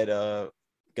he had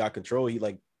got control, he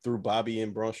like threw Bobby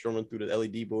and Braun Strowman through the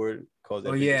LED board.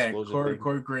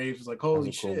 Corey Graves was like,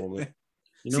 holy shit. Cool.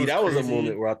 See, that was a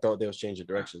moment where I thought they was changing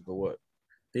directions, but what?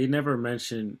 They never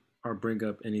mentioned or bring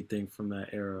up anything from that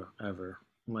era ever.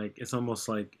 Like it's almost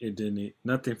like it didn't.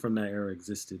 Nothing from that era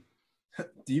existed.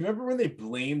 Do you remember when they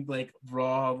blamed like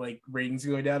Raw like ratings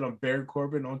going down on Baron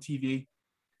Corbin on TV?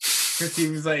 Because he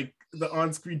was like the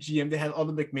on-screen GM. They had all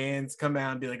the McMahons come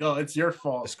out and be like, "Oh, it's your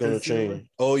fault. It's gonna change."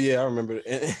 Oh yeah, I remember.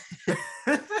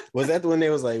 Was that when they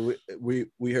was like,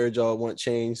 "We heard y'all want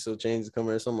change, so change is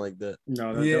coming" or something like that?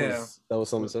 No, that was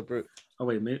something separate. Oh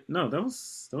wait, no, that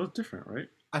was different, right?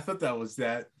 I thought that was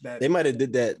that. They might have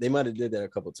did that. They might have did that a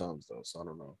couple times though, so I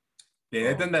don't know. Yeah,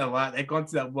 they've done that a lot. They've gone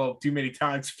to that well too many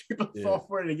times. People fall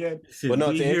for it again. But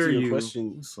no, to answer your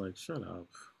question, it's like shut up.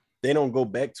 They don't go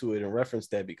back to it and reference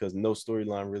that because no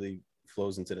storyline really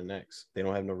flows into the next. They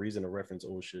don't have no reason to reference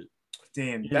old shit.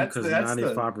 Damn, that's because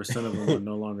 95% of them are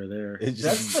no longer there.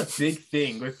 That's the big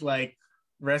thing with like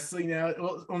wrestling now.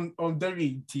 Well, on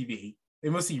WTV,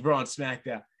 it must be Raw and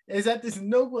SmackDown. Is that there's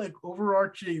no like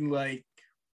overarching like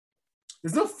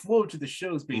there's no flow to the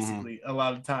shows basically a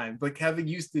lot of times like how they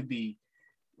used to be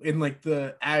in like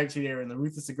the Attitude Era and the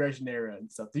Ruthless Aggression Era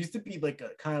and stuff. There used to be like a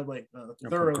kind of like a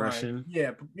thorough line.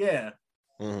 Yeah.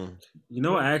 You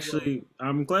know, actually,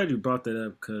 I'm glad you brought that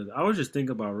up because I was just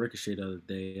thinking about Ricochet the other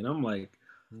day, and I'm like,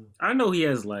 I know he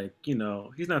has like, you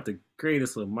know, he's not the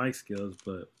greatest with mic skills,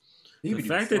 but the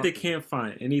fact that they can't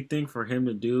find anything for him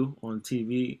to do on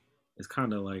TV is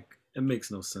kind of like it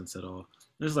makes no sense at all.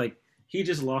 It's like he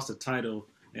just lost a title.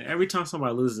 And every time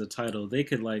somebody loses a title, they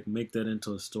could like make that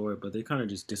into a story, but they kind of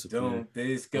just disappear. They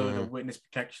just go into witness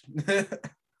protection.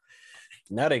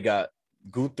 Now they got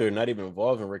Gunther not even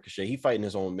involved in Ricochet. He fighting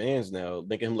his own mans now,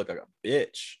 making him look like a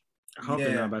bitch. I hope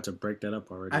they're not about to break that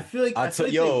up already. I feel like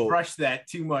they rushed that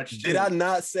too much. Did I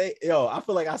not say, I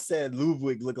feel like I said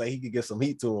Ludwig looked like he could get some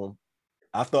heat to him.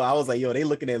 I was like, they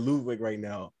looking at Ludwig right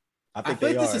now. I think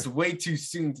like this is way too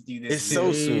soon to do this. It's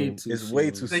so soon. It's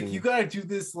way too soon. Like you gotta do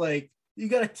this like you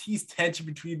gotta tease tension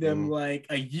between them like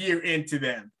a year into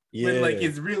them. Yeah. When like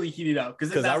it's really heated up.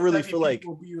 Because I really feel like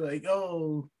people be like,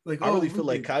 I really feel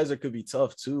like Kaiser could be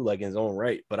tough too, like in his own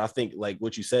right. But I think like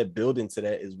what you said, building to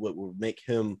that is what will make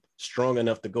him strong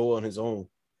enough to go on his own.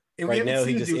 And right now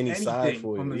he just any side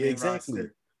for you. Yeah, exactly.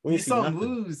 We saw him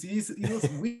lose. He looks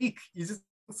weak. He just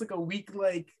looks like a weak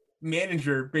like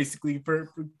manager basically for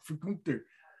Gunther.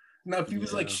 Now if he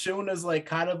was like showing us like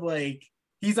kind of like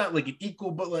he's not like an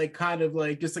equal, but like kind of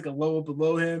like just like a level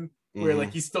below him, where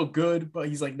like he's still good, but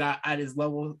he's like not at his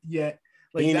level yet.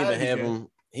 Like he didn't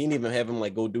even have him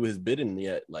like go do his bidding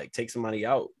yet. Like take somebody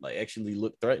out, like actually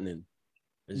look threatening.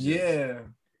 You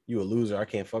a loser. I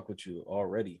can't fuck with you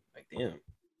already. Like damn. I feel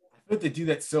like they do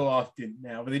that so often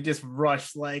now, but they just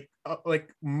rush like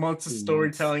months of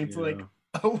storytelling to like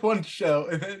one show,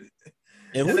 and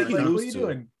who did he lose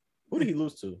to? Who did he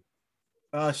lose to?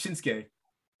 Shinsuke.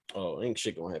 Oh, ain't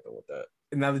shit gonna happen with that.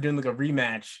 And now they're doing like a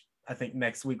rematch, I think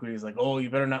next week, where he's like, "Oh, you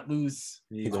better not lose."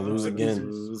 He's gonna lose again.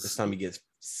 This time he gets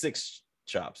 6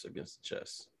 chops against the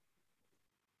chest.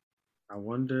 I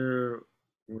wonder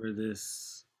where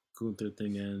this Gunther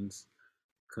thing ends.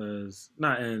 Cause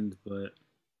not end, but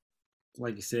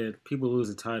like you said, people lose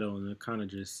a title and it kind of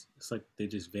just it's like they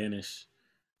just vanish.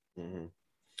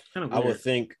 Kind of. I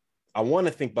want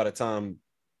to think by the time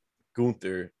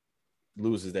Gunther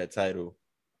loses that title,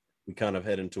 we kind of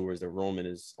heading towards the Roman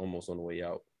is almost on the way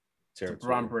out territory.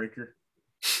 Braun breaker.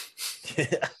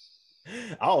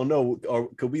 I don't know. Or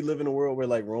could we live in a world where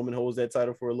like Roman holds that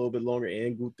title for a little bit longer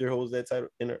and Gunther holds that title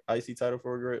in IC title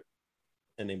for a grip,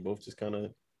 and they both just kind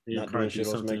of not doing shit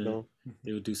on SmackDown?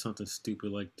 They would do something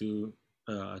stupid like do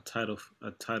a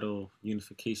title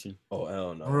unification. Oh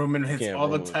hell no! Roman hits all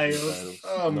the titles.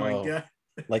 Oh my god!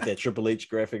 Like that Triple H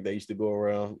graphic that used to go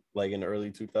around like in the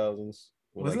early 2000s.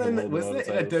 Wasn't it in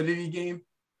a WWE game?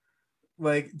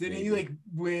 Like, did he like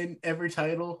win every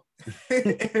title?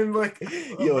 And like,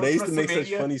 they used to make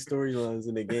such funny storylines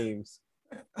in the games.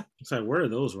 It's like, where are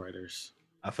those writers?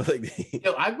 I feel like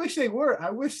I wish they were.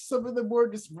 I wish some of them were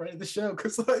just writing the show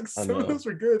because like some of those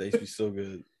were good. They should be so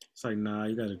good. It's like, nah,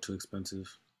 you guys are too expensive.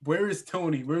 Where is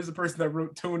Tony? Where's the person that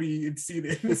wrote Tony and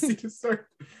Cena in the Cena story?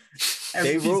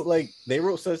 They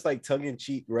wrote such like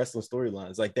tongue-in-cheek wrestling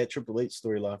storylines, like that Triple H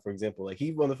storyline, for example. Like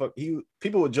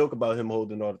people would joke about him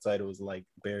holding all the titles and like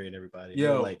burying everybody.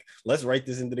 Like, let's write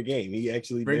this into the game. He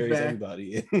actually buries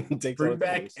everybody and takes bring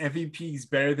back MVPs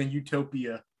better than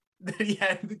Utopia that he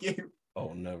had in the game.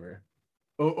 Oh, never.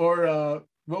 Or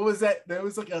what was that? There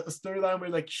was like a storyline where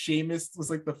like Sheamus was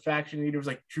like the faction leader. It was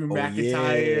like Drew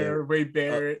McIntyre, Ray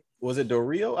Barrett. Was it Del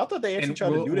Rio? I thought they actually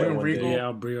tried to do that one day. Yeah,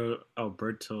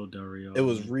 Alberto Del Rio. It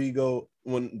was Regal.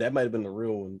 That might have been the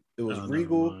real one. It was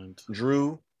Regal,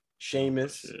 Drew,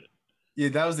 Sheamus, Yeah,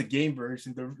 that was the game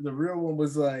version. The real one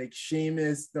was like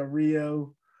Sheamus, Del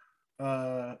Rio.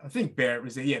 I think Barrett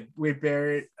was it. Yeah, Wade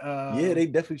Barrett. Yeah, they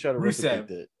definitely try to replicate Rusev.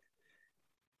 that.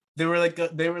 They were like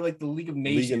the League of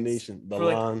Nations. League of Nations, the for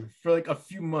like, line. for like a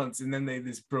few months, and then they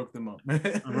just broke them up.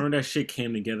 I remember that shit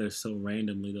came together so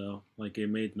randomly though. Like it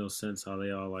made no sense how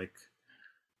they all like.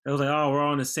 It was like, oh, we're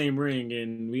all in the same ring,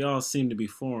 and we all seem to be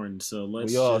foreign. So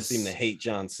We all seem to hate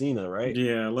John Cena, right?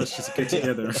 Yeah, let's just get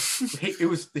together. It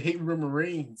was the hate Roman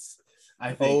Reigns.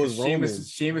 I think Oh, it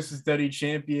was Sheamus was WWE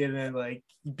champion, and like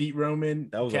he beat Roman.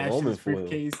 That was a cashed Roman his foil.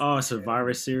 briefcase. Oh,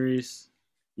 Survivor Series.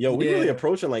 Yo, we Yeah. really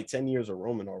approaching like 10 years of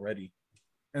Roman already.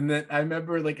 And then I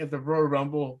remember like at the Royal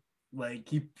Rumble, like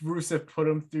Rusev put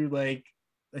him through like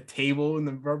a table in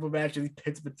the Rumble match, and he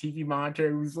picks up a TV monitor.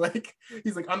 And he's like,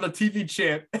 I'm the TV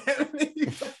champ.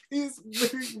 And he's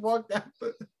literally walked out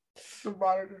the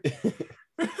monitor.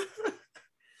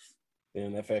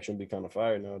 And that faction be kind of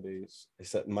fire nowadays,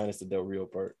 except minus the Del Rio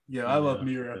part. Yeah, I love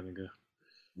Miro. that nigga.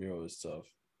 Miro is tough.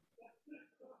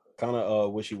 Kind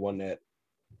of wish he won that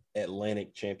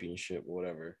Atlantic Championship or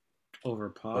whatever. Over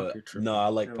Pac. But You're tripping. no, I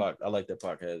like Pac. I like that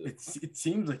Pac has it. It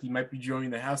seems like he might be joining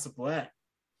the House of Black.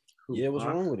 Who, Yeah, what's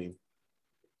Pac? wrong with him?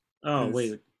 Oh His-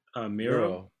 wait,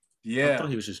 Miro. I Yeah. thought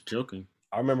he was just joking.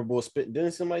 I remember Bull spit.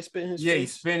 Didn't somebody spit in his Yeah, he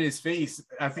face? spit in his face.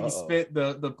 I think he spit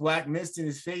the black mist in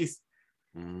his face.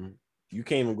 Mhm. You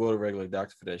can't even go to a regular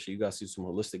doctor for that shit. You got to see some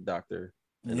holistic doctor.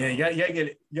 And, Yeah, you gotta get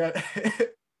it. Yeah.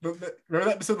 Remember that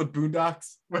episode of the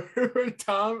Boondocks where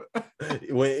Tom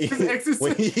when, his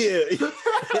exorcism?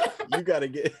 you gotta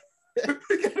get.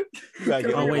 You gotta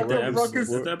get Oh wait, the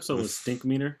Ruckus. episode was Stink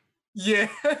Meaner. Yeah.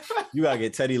 You gotta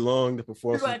get Teddy Long to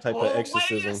perform He's some like, type "Oh, of what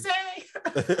do you exorcism.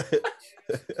 say?"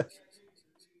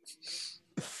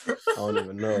 I don't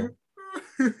even know.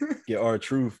 Get our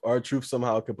truth. Our truth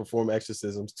somehow can perform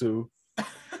exorcisms too.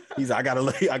 He's I got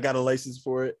a license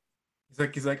for it.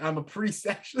 He's like, I'm a priest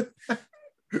actually.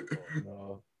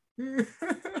 No.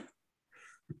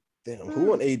 Damn,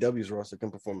 who on AEW's roster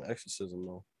can perform an exorcism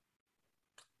though?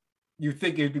 You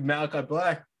think it'd be Malachi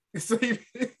Black? So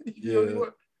Yeah.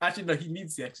 Actually, no, he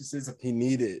needs the exorcism. He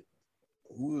needed.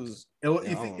 Who was? It I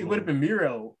don't would have know. been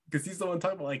Miro because he's the one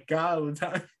talking about like God all the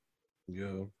time.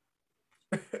 Yeah,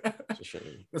 it's a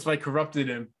shame. That's why I corrupted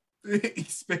him. He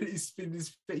spit in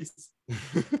his face.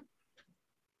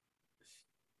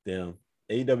 Damn.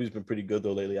 AEW's been pretty good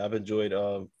though lately. I've enjoyed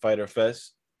Fighter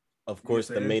Fest. Of course,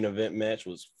 Yes, the sir. main event match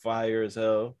was fire as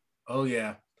hell. Oh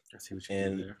yeah. I see what you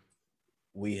And did there.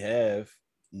 we have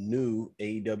new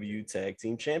AEW tag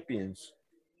team champions.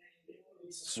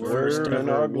 Swerve First and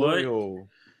ever our what? glory hole.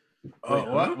 Oh, Wait,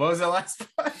 what? huh? What was that last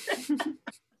part?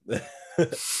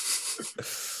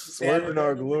 Swerve and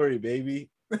our glory, baby.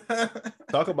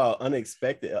 Talk about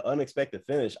unexpected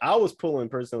finish. I was pulling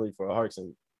personally for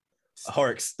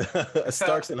Starks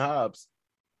and Hobbs.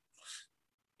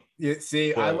 Yeah, see,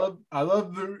 Yeah. I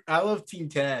love Team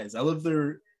Taz. I love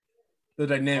the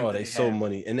dynamic. Oh, they so have.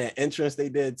 money. And that entrance they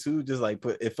did too, just like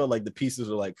it felt like the pieces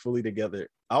were like fully together.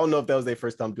 I don't know if that was their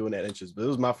first time doing that entrance, but it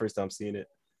was my first time seeing it.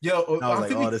 Yo, And I was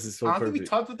like, oh, this is so I don't think we perfect.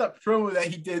 talked about that promo that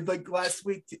he did like last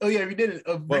week. Oh yeah, we did it.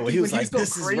 Well, he was like, going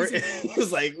this is real. He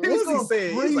was like, what was was he going saying?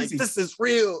 He was like, crazy. this is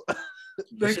real. That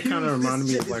Like, shit he kind of was- reminded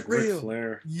me shit of is like Ric real.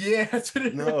 Flair. Yeah, that's what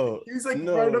it No, he was like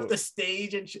no. right up the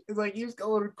stage and shit. It's like he was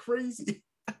going crazy.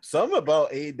 Something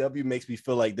about AEW makes me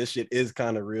feel like this shit is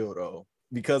kind of real though.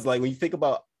 Because like when you think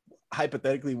about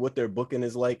hypothetically what their booking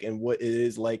is like and what it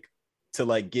is like to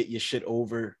like get your shit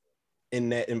over in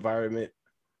that environment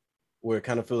where it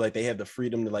kind of feel like they have the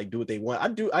freedom to like do what they want. I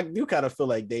do kind of feel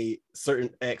like certain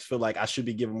acts feel like I should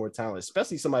be given more talent,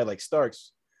 especially somebody like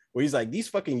Starks, where he's like, these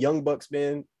fucking young bucks,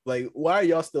 man, like, why are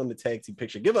y'all still in the tag team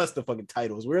picture? Give us the fucking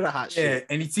titles. We're the hot Yeah, shit.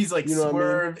 and he sees like You know what I mean?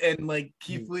 Swerve and like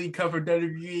Keith Lee cover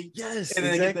WWE. Yes, And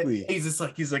then exactly.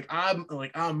 he's like I'm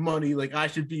money, like I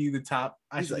should be the top.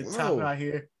 I He's should be like, the top no. out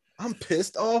here. I'm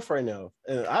pissed off right now.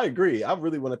 And I agree. I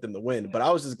really wanted them to win, but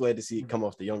I was just glad to see it come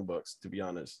off the Young Bucks, to be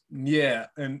honest. Yeah,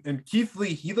 and Keith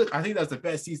Lee, I think that's the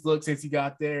best he's looked since he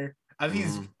got there. I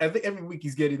think every week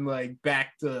he's getting like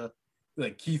back to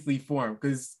like Keith Lee form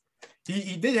because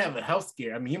he did have a health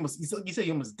scare. I mean, he said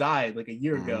he almost died like a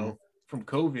year ago from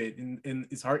COVID and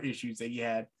his heart issues that he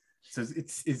had. So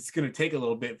it's gonna take a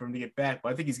little bit for him to get back,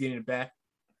 but I think he's getting it back.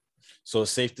 So it's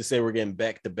safe to say we're getting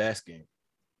back to basking.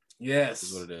 Yes.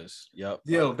 Is what it is. Yep.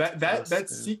 Yo, that Yeah.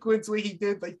 sequence where he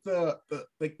did like the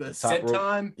top set rope.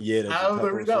 time Yeah, that's out of the the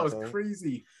top that rope was sometime.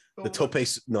 crazy. The tope.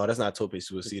 No, that's not tope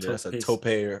suicida. That's a tope-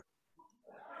 tope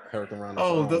Hurricane Rana.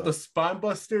 Oh, the spine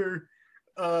buster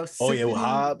with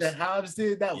Hobbs. That Hobbs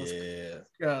did. That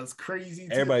was crazy.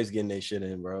 Too. Everybody's getting their shit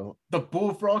in, bro. The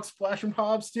bullfrog splash from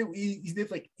Hobbs too. He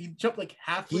did like he jumped like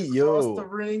halfway across the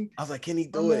ring. I was like, can he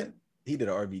do it? He did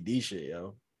an RVD shit,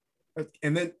 yo.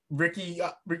 And then Ricky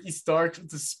Starks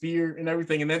with the spear and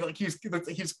everything, and then like he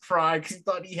was crying because he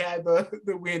thought he had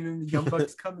the win, and the Young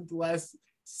Bucks coming to last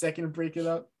second to break it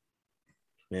up.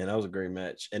 Man, that was a great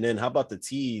match. And then how about the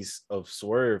tease of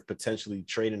Swerve potentially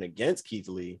trading against Keith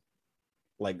Lee?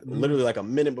 Like literally like a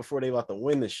minute before they about to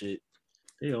win the shit.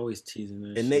 They always teasing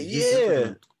that. And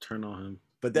they turn on him.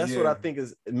 But that's what I think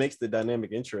it makes the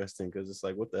dynamic interesting, because it's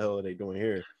like, what the hell are they doing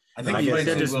here? I think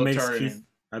that just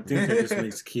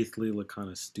makes Keith Lee look kind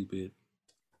of stupid.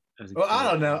 Well, I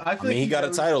don't know. I mean, he got a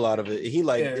title out of it. He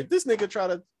like, if this nigga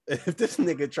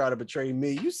try to betray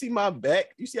me, you see my back?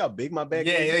 You see how big my back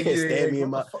is? You can't stab me in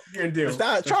my. You're gonna do.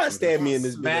 Stop trying to stab me in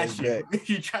this back.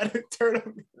 You try to turn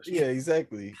on me. Yeah,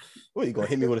 exactly. What, you gonna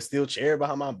hit me with a steel chair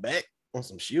behind my back on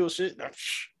some shield shit?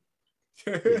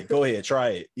 Yeah, go ahead, try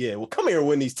it. Yeah, well, come here and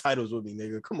win these titles with me,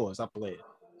 nigga. Come on, stop playing.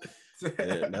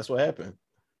 And that's what happened.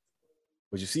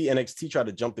 But you see, NXT tried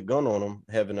to jump the gun on him,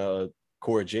 having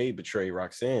Cora Jade betray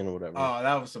Roxanne or whatever. Oh,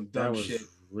 that was some dumb shit.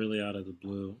 Really out of the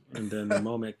blue. And then the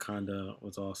moment kinda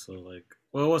was also like,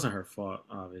 well, it wasn't her fault,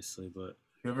 obviously, but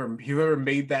whoever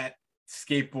made that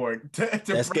skateboard that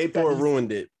skateboard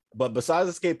ruined it. But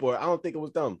besides the skateboard, I don't think it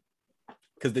was dumb.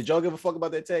 Because did y'all give a fuck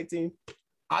about that tag team?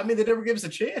 I mean, they never gave us a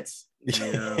chance.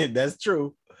 Yeah. That's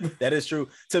true. That is true.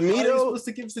 To me, though, supposed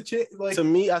to give us a chance. Like, to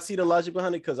me, I see the logic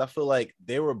behind it, because I feel like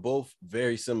they were both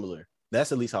very similar.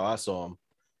 That's at least how I saw them.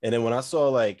 And then when I saw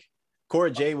like Cora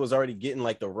Jade was already getting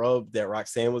like the rub that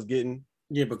Roxanne was getting.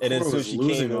 Yeah, but and then soon she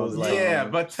came, it was like, yeah,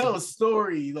 but tell a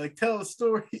story. Like, tell a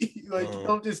story. Like,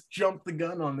 don't just jump the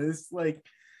gun on this. Like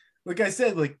I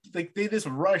said, like they just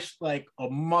rushed like a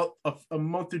month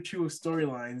or two of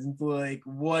storylines into like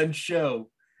one show,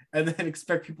 and then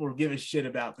expect people to give a shit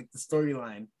about like the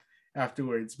storyline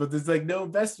afterwards. But there's like no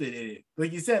investment in it.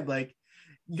 Like you said, like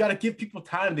you got to give people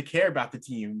time to care about the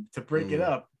team to break it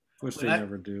up, which they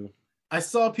never do. I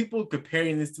saw people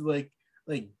comparing this to like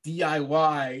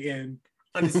DIY and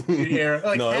Undisputed Era.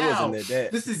 Like, no, how? It wasn't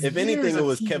that. This is if anything, it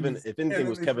was teams. Kevin. If anything, it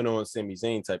was Kevin Owens, Sami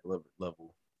Zayn type of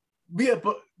level. Yeah,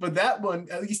 but that one,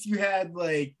 at least you had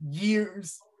like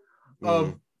years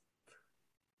of,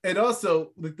 and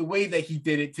also like the way that he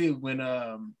did it too. When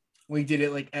he did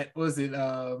it like at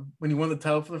when he won the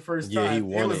title for the first time, he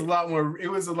won it was a lot more. It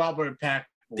was a lot more impactful.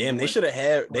 Damn, they should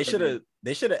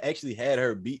have actually had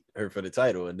her beat her for the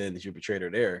title, and then she betrayed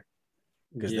her there.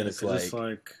 Because then it's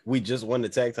like we just won the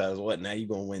tag titles. What, now you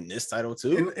gonna win this title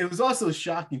too? It was also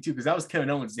shocking too, because that was Kevin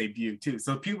Owens' debut too.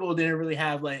 So people didn't really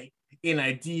have like an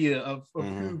idea of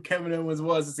who Kevin Owens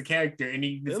was as a character,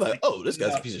 and they're like, oh, this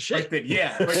guy's a piece of shit. Right there,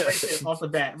 right there, off the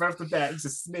bat, he's a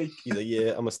snake. He's like,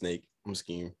 yeah, I'm a snake. I'm a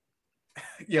scheme.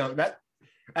 Yo,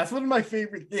 that's one of my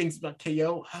favorite things about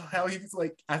KO. How he's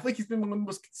like, I think he's been one of the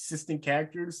most consistent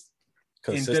characters.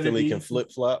 Consistently can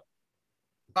flip flop.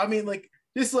 I mean, like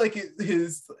just like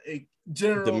his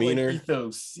general demeanor, like,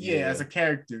 ethos, as a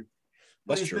character.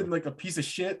 But he's been like a piece of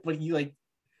shit, but he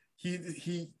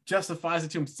justifies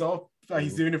it to himself.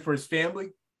 He's doing it for his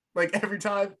family. Like every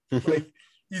time, like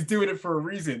he's doing it for a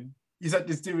reason. He's not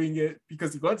just doing it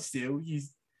because he wants to.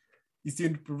 He's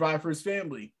doing it to provide for his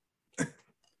family.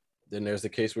 Then there's the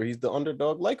case where he's the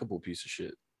underdog, likable piece of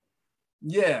shit.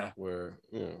 Yeah. Where,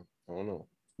 I don't know.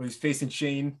 When he's facing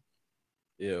Shane.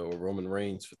 Yeah, or Roman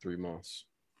Reigns for 3 months.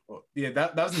 Well, yeah,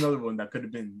 that was another one that could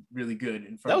have been really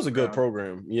good. That was a good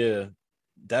program. Yeah.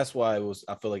 That's why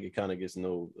I feel like it kind of gets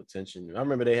no attention. I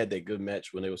remember they had that good match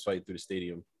when they was fighting through the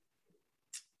stadium.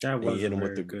 That was he hit him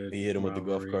with the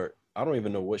golf cart. I don't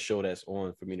even know what show that's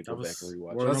on for me to go back and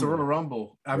rewatch. That's a Royal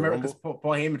Rumble. I remember because Paul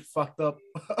Heyman fucked up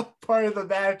part of the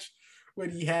match when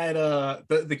he had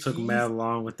the took keys. mad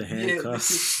long with the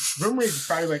handcuffs. Roman Reigns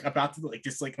probably like about to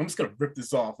I'm just gonna rip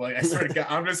this off. Like I swear to God,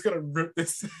 I'm just gonna rip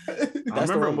this. That's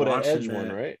the Rumble that Edge one,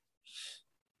 right?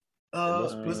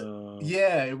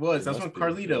 It was. That's when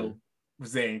Carlito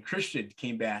was there and Christian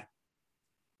came back.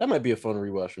 That might be a fun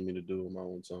rewatch for me to do on my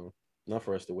own time. Not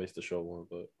for us to waste the show on,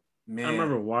 but man, I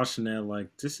remember watching that. Like,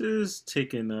 this is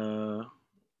taking kind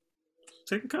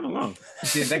of long.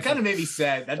 Yeah, that kind of made me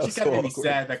sad. That just kind of made me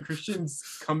sad that Christian's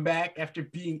come back after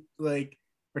being like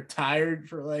retired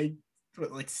for like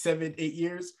 7-8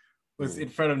 years was in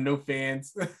front of no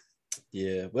fans.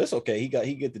 Yeah, but it's okay. He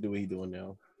get to do what he's doing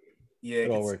now. Yeah,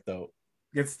 it all worked out.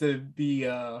 Gets to be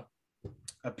a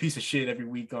piece of shit every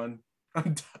week on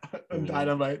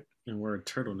Dynamite. And wear a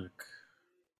turtleneck.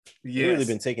 Yeah, really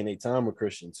been taking their time with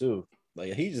Christian too.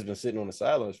 Like he's just been sitting on the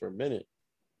sidelines for a minute.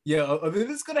 Yeah, they're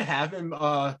just gonna have him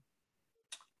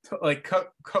like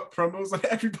cut promos on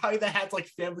everybody that has like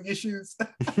family issues.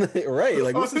 Right?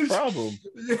 Like, what's his problem?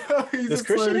 Yeah, Does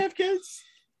Christian like, have kids?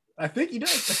 I think he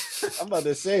does. I'm about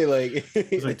to say, like,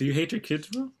 He's like, do you hate your kids,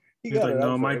 bro? He's like,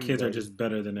 no, my kids are just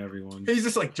better than everyone. He's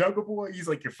just like, Jungle Boy. He's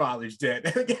like, your father's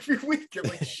dead. Like, every week, you're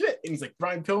like, shit. And he's like,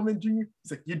 Brian Pillman Jr.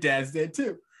 He's like, your dad's dead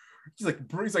too. He's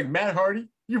like Matt Hardy.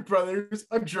 Your brother's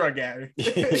a drug addict.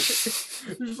 He's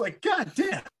just like, God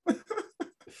damn.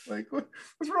 Like,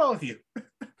 what's wrong with you?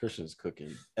 Christian's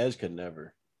cooking. Edge could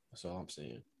never. That's all I'm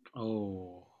saying.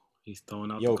 Oh, he's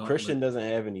throwing out. Yo, Christian doesn't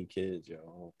have any kids, yo.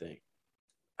 I don't think.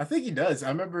 I think he does. I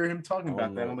remember him talking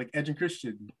about that on like Edge and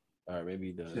Christian. All right, maybe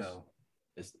he does. So.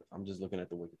 I'm just looking at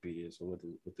the Wikipedia. So what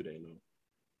do they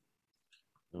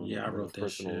know? Yeah, I wrote that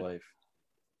personal shit. Life.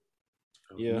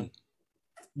 Yeah.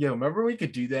 Yo, remember we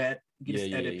could do that? You could Yeah,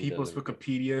 just edit people's does.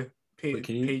 Wikipedia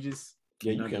pages.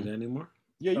 Yeah, Can you can do that anymore.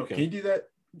 Yeah, you Can you do that?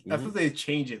 I thought they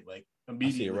change it like I see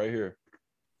immediately. it right here.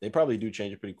 They probably do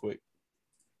change it pretty quick.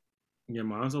 Yeah,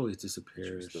 mine's always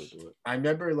disappears. Still do it. I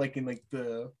remember like in like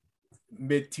the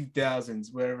mid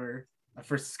 2000s, wherever I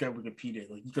first discovered Wikipedia,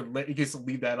 like you could just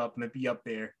leave that up and it'd be up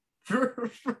there for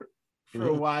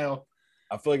a while.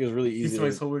 I feel like it's really easy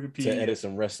to edit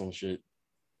some wrestling shit.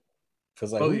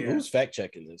 Cause like who's fact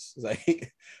checking this? It's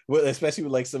like, well, especially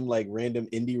with like some like random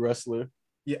indie wrestler.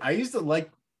 Yeah, I used to like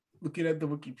looking at the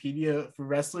Wikipedia for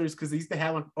wrestlers because they used to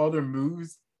have like all their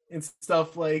moves and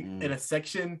stuff like in a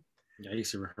section. Yeah, I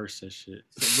used to rehearse that shit.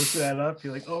 So look that up.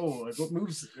 You're like, oh, like what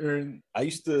moves are I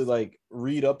used to like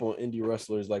read up on indie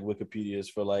wrestlers like Wikipedias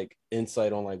for like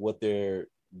insight on like what their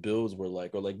builds were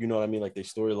like, or like, you know what I mean, like their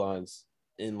storylines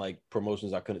in like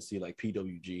promotions I couldn't see, like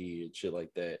PWG and shit like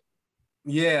that.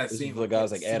 Yeah, this is for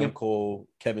guys like Adam Cole,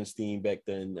 Kevin Steen back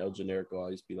then, El Generico. I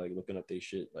used to be like looking up their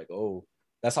shit, like, oh,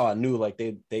 that's how I knew like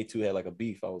they two had like a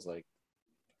beef. I was like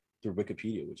through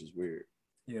Wikipedia, which is weird.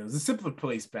 Yeah, it was a simpler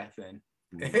place back then.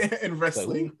 In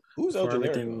wrestling. Like, who's El Generico?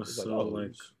 Everything was so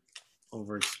like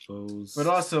overexposed. But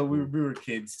also we were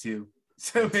kids too.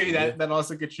 So maybe that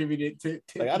also contributed to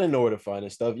like I didn't know where to find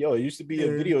this stuff. Yo, it used to be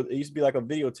a video, it used to be like a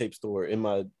videotape store in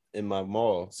my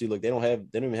mall. See, look, they don't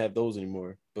even have those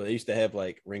anymore. But they used to have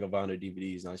like Ring of Honor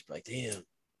DVDs, and I used to be like, damn,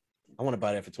 I want to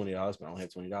buy that for $20, but I don't have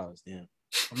 $20. Damn.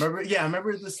 I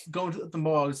remember this going to the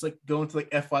mall, just like going to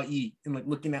like FYE and like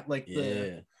looking at like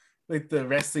the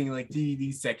wrestling like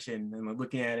DVD section and like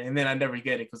looking at it, and then I never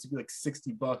get it because it'd be like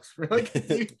 $60 for like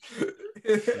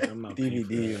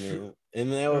DVD, man. And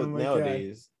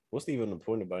nowadays, what's even the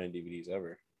point of buying DVDs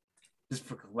ever? Just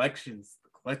for collections,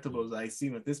 collectibles. I see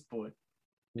at this point.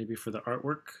 Maybe for the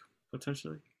artwork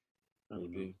potentially.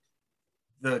 Maybe.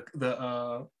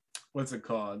 The what's it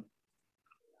called?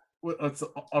 What's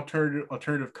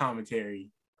alternative commentary,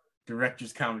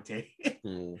 director's commentary.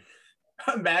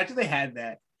 Imagine they had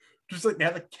that. Just like they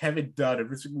had like Kevin Dunn and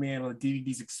Vince McMahon on the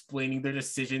DVDs explaining their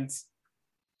decisions.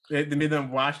 They made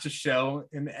them watch the show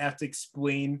and they have to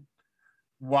explain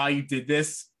why you did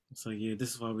this. It's like, yeah,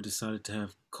 this is why we decided to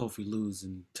have Kofi lose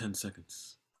in 10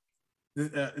 seconds.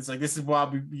 It's like, this is why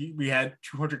we had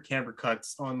 200 camera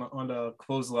cuts on the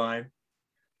clothesline.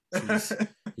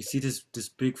 You see this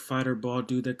big fighter ball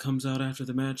dude that comes out after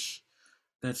the match?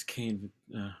 That's Cain.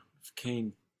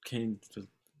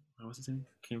 What's his name?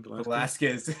 Cain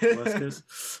Velasquez.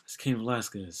 It's Cain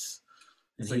Velasquez,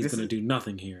 and he's gonna do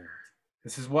nothing here.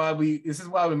 This is why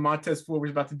when Montez Ford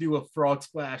was about to do a frog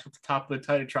splash at the top of the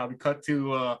Titantron, we cut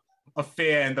to a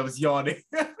fan that was yawning.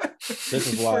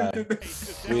 This is why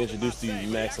we introduced you to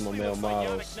Maximum Male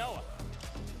Models.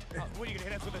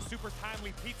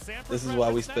 This is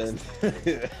why we spend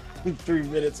 3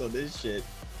 minutes on this shit.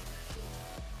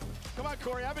 Come on,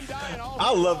 Corey, I've been dying all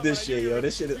I love this shit, yo.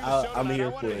 This shit is, I'm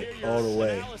here for it all the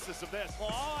way.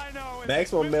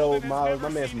 Maximum Male Models, my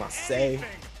man's Marseille,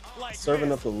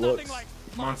 serving up the looks.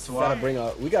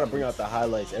 We gotta bring out the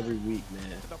highlights every week,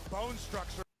 man.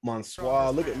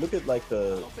 Monsoir, look at like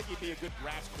the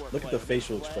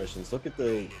facial expressions. Look at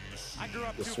the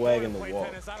swag in the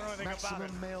walk.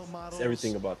 It's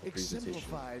everything about the presentation.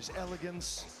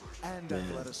 Elegance and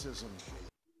athleticism.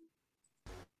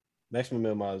 Maximum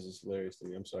Male Models is hilarious to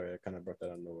me. I'm sorry, I kind of brought that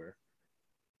out of nowhere.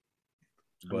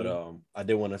 But I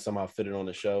did want to somehow fit it on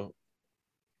the show,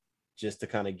 just to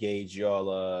kind of gauge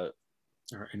y'all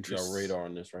radar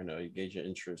on this right now. You gauge your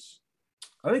interest.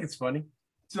 I think it's funny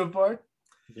so far.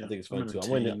 Yeah, I think it's funny too.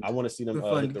 I want to see them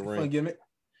hit the ring. Gimmick.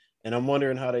 And I'm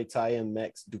wondering how they tie in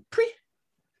Max Dupree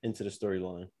into the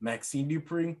storyline. Maxine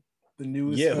Dupree, the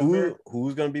newest. Yeah,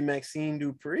 who's gonna be Maxine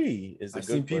Dupree? I've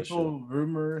seen people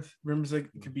rumors like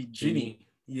it could be Ginny.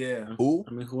 Yeah. Who?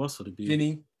 I mean, who else would it be?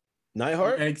 Ginny.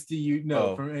 Neidhart?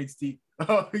 NXT, from NXT.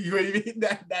 Oh, you mean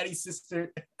that Natty's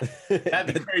sister?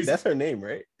 That'd be crazy. That's her name,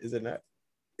 right? Is it not?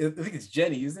 I think it's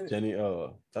Jenny, isn't it? Jenny.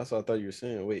 Oh, that's what I thought you were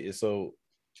saying. Wait, so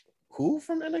who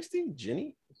from NXT?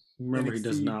 Jenny? Remember, NXT he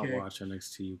does not UK. watch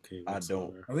NXT UK. I don't.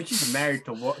 whatsoever. I think she's married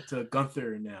to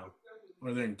Gunther now,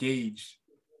 or they're engaged.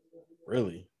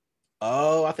 Really?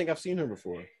 Oh, I think I've seen her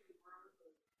before.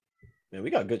 Man, we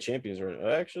got good champions right now.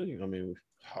 Actually, I mean,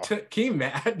 Can you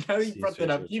imagine? Now that you brought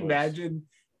that up, can you imagine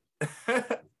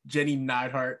Jenny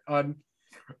Neidhart on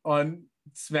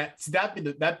Smack? See,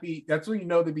 that's when you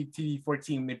know they be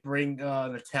TV14. They bring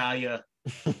Natalia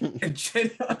and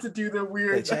Jenny out to do the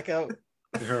weird. Hey, check out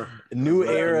new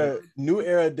era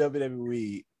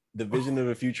WWE. The vision of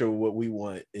the future. What we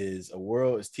want is a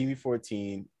world. It's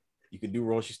TV14. You can do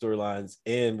raunchy storylines,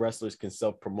 and wrestlers can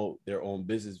self-promote their own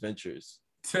business ventures.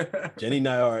 Jenny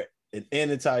Neidhart and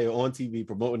Natalia on TV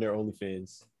promoting their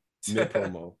OnlyFans mid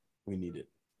promo. We need it.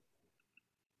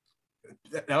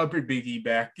 That would bring Big E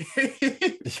back.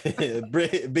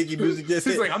 Biggie music just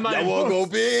He's hit. like, I'm not Y'all want to go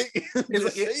big? It's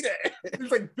like, say that.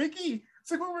 It's like, Big E.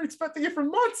 It's like, we were expecting it for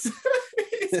months.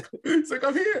 It's like,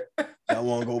 I'm here. Y'all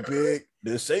want to go big?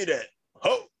 Then say that.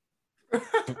 Ho!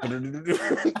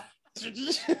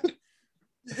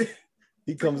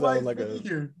 He comes out like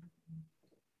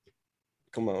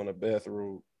come on a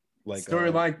bathrobe like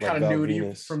storyline continuity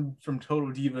Val Venus. from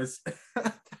Total Divas.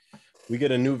 We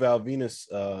get a new Val Venus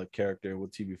character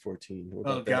with TV14.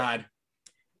 Oh God,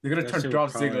 they're gonna turn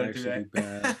Dolph Ziggler into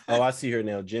that. Oh, I see her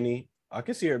now, Jenny. I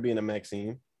can see her being a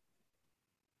Maxine.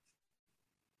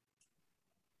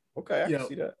 Okay, I can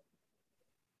see that.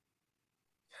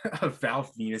 A Val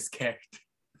Venus character.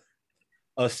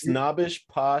 A snobbish,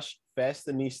 posh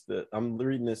fashionista. I'm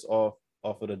reading this off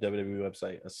of the WWE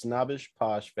website. A snobbish,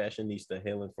 posh fashionista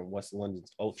hailing from West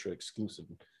London's ultra-exclusive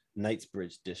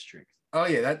Knightsbridge district. Oh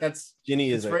yeah, that's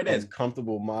Ginny is as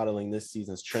comfortable modeling this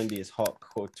season's trendiest haute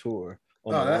couture.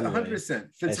 Oh, that 100%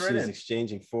 fits right in.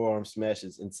 Exchanging forearm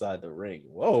smashes inside the ring.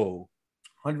 Whoa,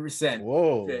 100%.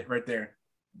 Whoa, fit right there.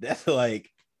 That's like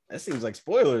that seems like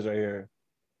spoilers right here.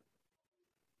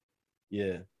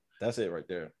 Yeah, that's it right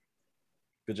there.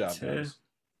 Good job, guys.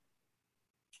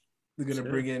 They're gonna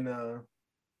bring in.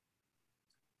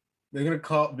 They're gonna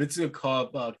call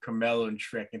up Carmelo and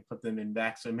Trick and put them in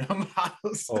Maxwell Male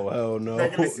Models. Oh hell no,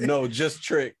 no, just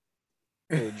Trick.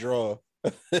 Draw.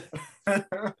 I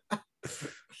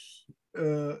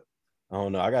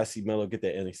don't know. I gotta see Melo get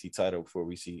that NXT title before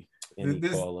we see any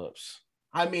call-ups.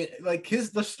 I mean, like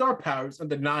the star power is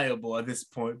undeniable at this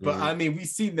point, but I mean, we've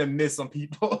seen them miss on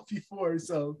people before,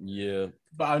 so yeah.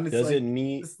 But I'm just does it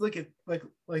need? Just look at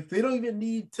like they don't even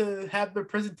need to have their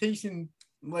presentation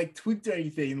like tweaked or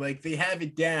anything. Like they have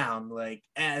it down like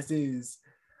as is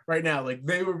right now. Like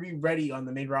they will be ready on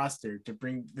the main roster to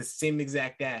bring the same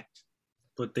exact act.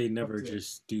 But they never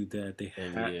just do that. They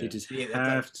just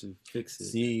have to fix it.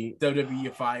 See,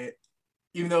 WWEify it,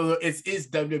 even though it is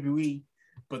WWE,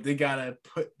 but they gotta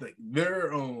put like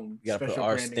their own. You gotta put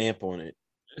our stamp on it.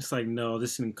 It's like, no,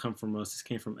 this didn't come from us. This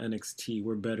came from NXT.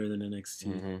 We're better than NXT.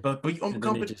 Mm-hmm. But and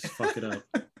then they just fuck it up.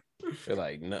 They're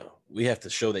like, no, we have to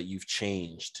show that you've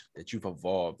changed, that you've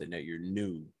evolved, and that you're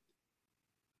new.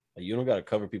 Like, you don't gotta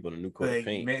cover people in a new coat of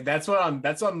paint. Man, that's what I'm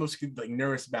most like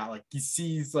nervous about. Like he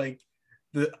sees like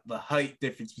the height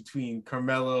difference between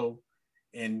Carmelo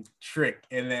and Trick,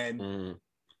 and then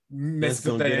mess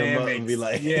with the dynamics and be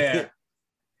like, yeah.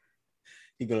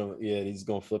 He's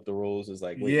gonna flip the roles. It's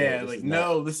like, wait,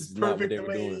 this is perfect the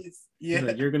way it is. Yeah,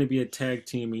 like, you're gonna be a tag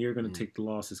team and you're gonna take the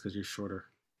losses because you're shorter.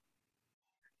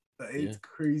 It's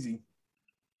crazy.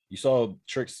 You saw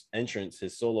Trick's entrance,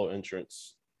 his solo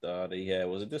entrance that he had.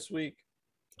 Was it this week?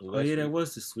 That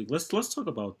was this week. Let's talk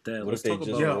about that. Let's talk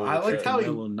about. I liked how he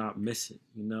will not miss it.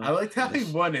 You know, I liked how he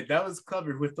won it. That was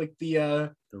covered with like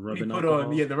the rubbing he put alcohol.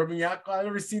 On the rubbing alcohol. I've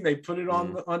never seen they put it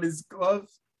on his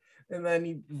gloves. And then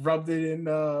he rubbed it in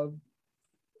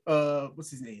what's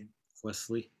his name?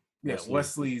 Wesley. Yeah,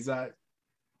 Wesley's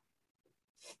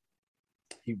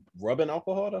he rubbing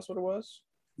alcohol, that's what it was?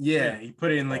 Yeah, he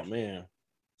put it in like, oh man.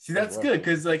 See, that's good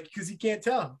because he can't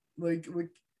tell. Like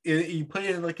he put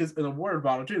it in like in a water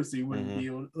bottle too, so he wouldn't be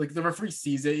able like the referee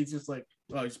sees it, he's just like,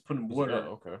 oh, he's putting water.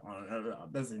 Okay.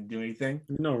 Doesn't do anything.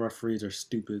 No, referees are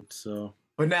stupid, so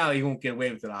but now he won't get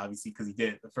away with it, obviously, because he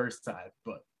did it the first time.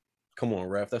 But come on,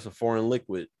 ref. That's a foreign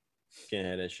liquid. Can't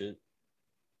have that shit.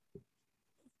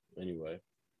 Anyway,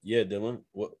 yeah, Dylan.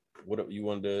 What you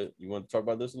want to talk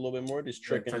about this a little bit more? This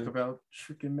Trick and about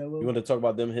Trick and Melo. You want to talk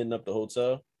about them hitting up the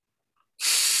hotel?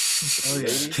 Oh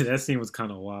yeah, that scene was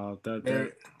kind of wild.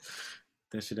 That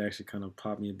shit actually kind of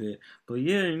popped me a bit. But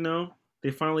yeah, you know,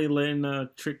 They finally letting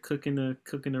Trick cook in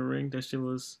the ring. That shit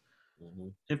was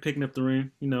and picking up the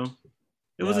ring. You know,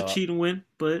 it was a cheating win,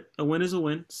 but a win is a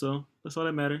win. So that's all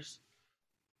that matters.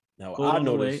 Now I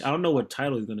don't know what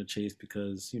title he's gonna chase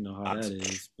because you know how that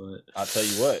is. But I'll tell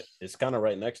you what, it's kind of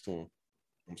right next to him.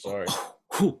 I'm sorry.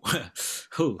 I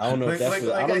don't know if that's.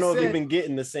 I don't know if you've been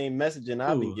getting the same messaging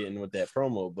I've been getting with that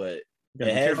promo, but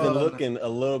it has been looking a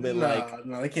little bit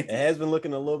it has been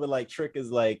looking a little bit like Trick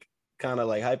is like kind of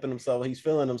like hyping himself. He's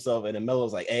feeling himself, and then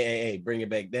Melo's like, hey, bring it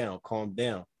back down, calm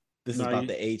down. This is about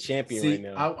the A champion right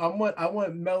now. I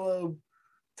want Melo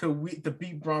to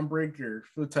beat Braun Breaker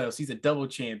for the title. So he's a double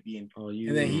champion,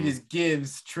 and then he just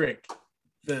gives Trick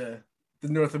the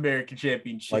North American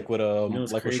Championship, like what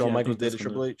Shawn Michaels did to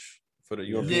Triple H for the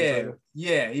European title.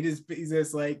 Yeah. He's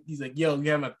just like, yo,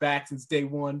 you have my back since day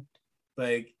one.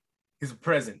 Like, he's a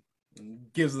present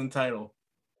and gives them the title.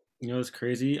 You know, it's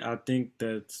crazy. I think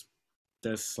that's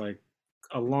like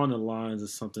along the lines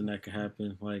of something that could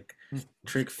happen. Like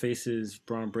Trick faces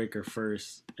Braun Breaker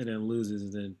first and then loses,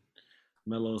 and then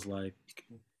Melo's like,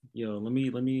 yo, let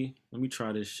me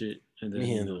try this shit, and then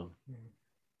you know.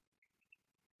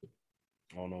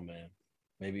 I don't know, man.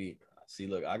 Maybe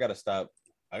look, I gotta stop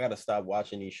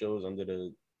watching these shows under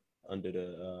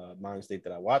the mind state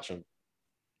that I watch them,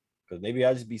 because maybe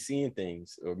I just be seeing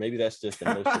things, or maybe that's just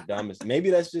the Nostradamus. Maybe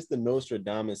that's just the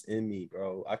Nostradamus in me,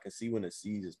 bro. I can see when the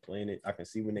seeds is playing it. I can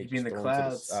see when they just throw them to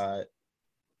the side.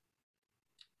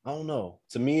 I don't know.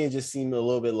 To me, it just seemed a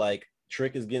little bit like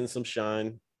Trick is getting some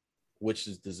shine, which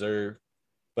is deserved.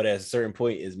 But at a certain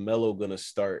point, is Melo gonna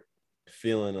start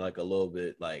feeling like a little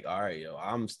bit like, all right, yo,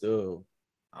 I'm still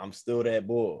that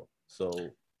bull. So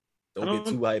don't get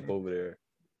too hype over there.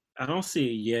 I don't see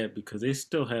it yet because they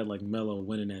still had like Melo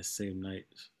winning that same night.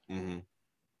 Mm-hmm.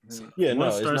 So yeah, no,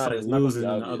 it's not. It's not losing,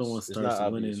 and the other one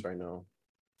starts winning right now.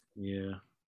 Yeah,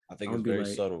 I think it's very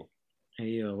subtle. Hey,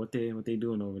 yo, what they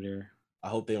doing over there? I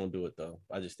hope they don't do it though.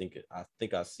 I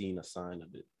think I've seen a sign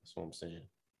of it. That's what I'm saying.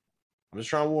 I'm just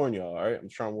trying to warn y'all. All right, I'm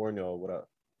trying to warn y'all what up.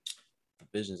 The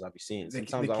visions I be seeing.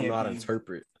 Sometimes I don't know how to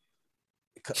interpret.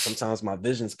 Sometimes my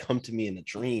visions come to me in a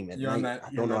dream, and I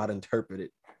don't know how to interpret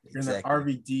it. You're exactly. On that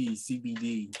RVD,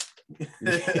 CBD.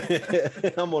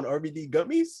 I'm on RVD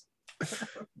gummies?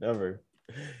 Never.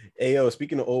 Hey, yo,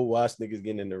 speaking of old watch niggas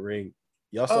getting in the ring,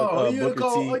 y'all saw Booker T.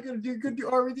 I'm gonna do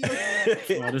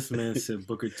RVD. Oh, this man said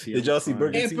Booker T. Did y'all see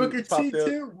Booker T? And Booker T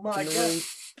too? My God.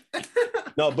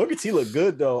 No, Booker T look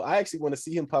good, though. I actually want to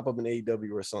see him pop up in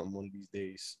AEW or something one of these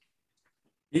days.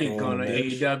 He ain't going to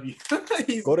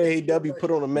AEW. Go to AEW,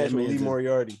 put on a match with Lee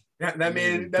Moriarty. That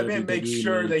man makes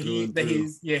sure that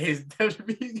his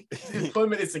WWE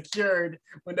employment is secured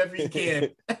whenever he can.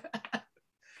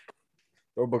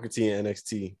 Throw Booker T in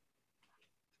NXT.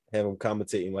 Have him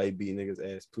commentating while he beating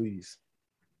niggas' ass, please.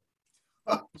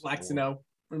 Black Snow.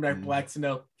 Bring back Black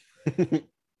Snow.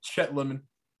 Chet Lemon.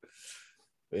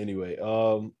 Anyway,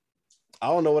 I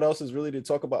don't know what else is really to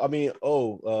talk about. I mean,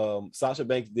 Sasha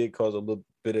Banks did cause a little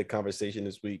bit of conversation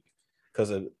this week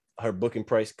because of her booking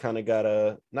price kind of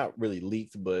got not really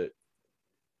leaked, but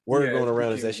word going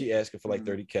around is that she asking for like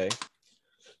 $30K.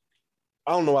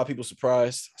 I don't know why people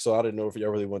surprised, so I didn't know if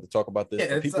y'all really wanted to talk about this.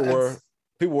 Yeah,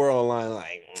 people were online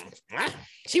like,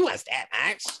 she wants that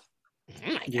much.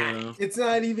 Oh my God. It's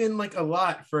not even like a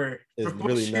lot for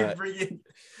really not.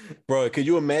 Bro, could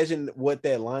you imagine what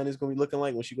that line is going to be looking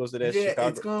like when she goes to that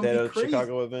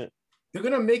Chicago event? They're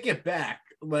going to make it back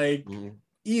like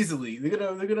easily. They're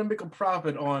going to make a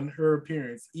profit on her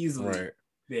appearance easily. Right.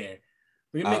 There.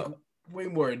 They're going to make way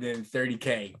more than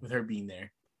 $30K with her being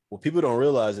there. What people don't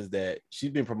realize is that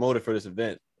she's been promoted for this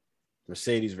event,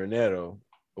 Mercedes Varnado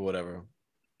or whatever,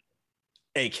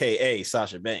 aka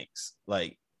Sasha Banks.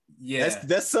 Like, yeah,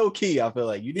 that's so key. I feel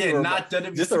like you need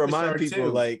just to remind people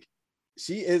too. Like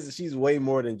she's way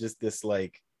more than just this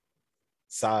like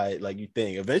side like you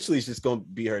think. Eventually, it's just gonna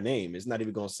be her name. It's not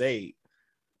even gonna say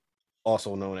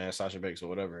also known as Sasha Banks or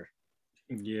whatever.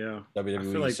 Yeah,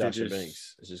 WWE like Sasha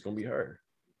Banks. It's just gonna be her.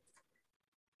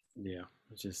 Yeah,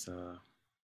 it's just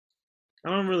I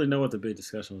don't really know what the big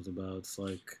discussion was about. It's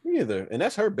like me either, and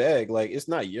that's her bag. Like it's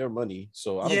not your money,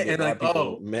 so I don't get why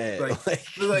people mad.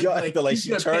 Y'all feel like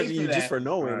she's charging you just for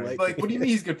knowing. Right. Like, what do you mean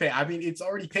he's gonna pay? I mean, it's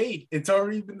already paid. It's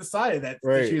already been decided that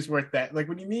she was worth that. Like,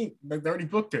 what do you mean? Like, they already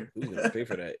booked her. Who's gonna pay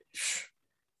for that?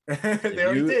 They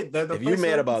already did. If you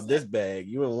mad about this bag,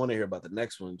 you wouldn't want to hear about the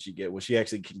next one she get when she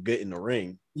actually can get in the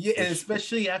ring. Yeah, and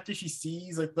especially after she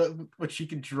sees like what she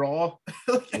can draw.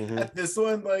 At this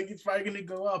one, like it's probably gonna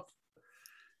go up.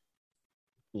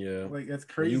 Yeah, like that's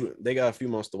crazy. They got a few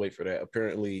months to wait for that.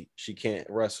 Apparently, she can't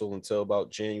wrestle until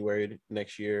about January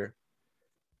next year.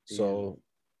 So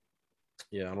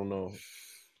Yeah, I don't know.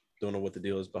 Don't know what the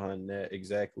deal is behind that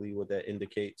exactly, what that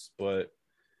indicates. But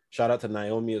shout out to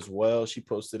Naomi as well. She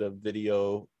posted a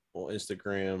video on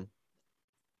Instagram.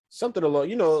 Something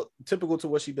along, typical to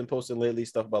what she's been posting lately,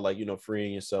 stuff about like,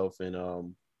 freeing yourself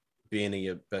and being in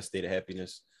your best state of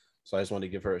happiness. So I just wanted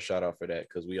to give her a shout out for that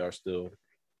because we are still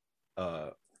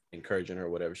encouraging her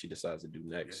whatever she decides to do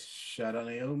next. Shout out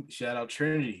Naomi. Shout out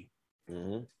Trinity.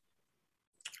 Mm-hmm.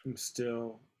 I'm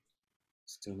still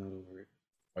not over it.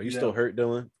 Are you still hurt,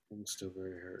 Dylan? I'm still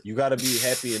very hurt. You got to be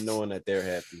happy and knowing that they're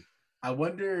happy. I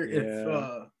wonder if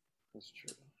that's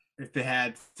true. If they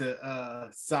had to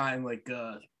sign like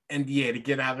NDA to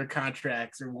get out of their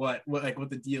contracts or what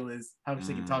the deal is, how much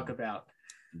they can talk about.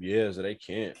 Yeah, so they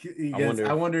can't.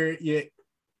 I wonder if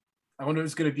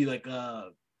it's gonna be like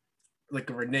a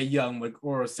Renee Young like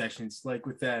oral sessions like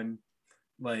with them,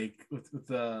 like with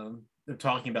they're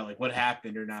talking about like what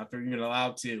happened or not. They're even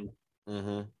allowed to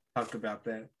talk about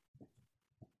that.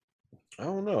 I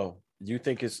don't know. Do you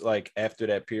think it's like after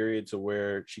that period to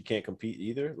where she can't compete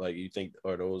either? Like, you think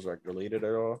are those like related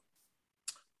at all?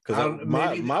 Because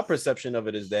my perception of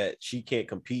it is that she can't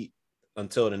compete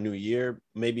until the new year.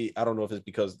 Maybe I don't know if it's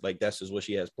because like that's just what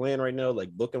she has planned right now,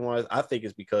 like booking wise. I think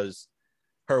it's because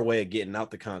her way of getting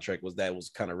out the contract was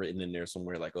kind of written in there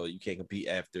somewhere, like, oh, you can't compete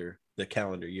after the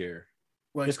calendar year.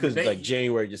 Like, just because like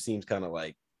January just seems kind of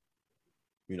like,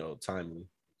 timely.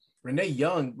 Renee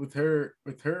Young with her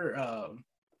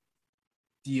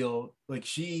deal, like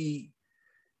she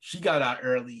got out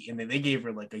early and then they gave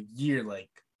her like a year, like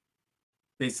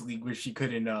basically where she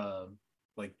couldn't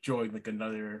like join like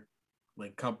another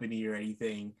like company or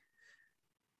anything,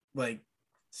 like,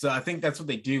 so I think that's what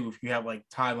they do. If you have like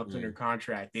time left in your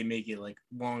contract, they make it like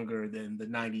longer than the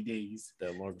 90 days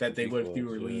that they would if you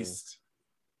were released.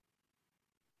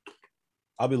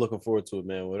 I'll be looking forward to it,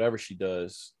 man. Whatever she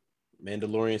does,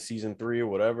 Mandalorian season 3 or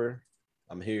whatever,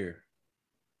 I'm here.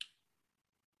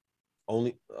 I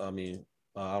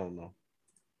don't know.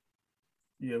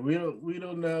 Yeah, we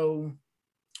don't know.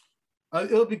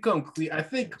 It'll become clear. I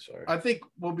think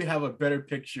we'll have a better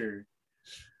picture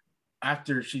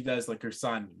after she does like her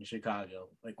signing in Chicago,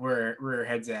 like where her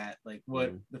head's at, like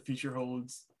what the future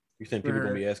holds. You think people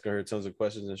gonna be asking her tons of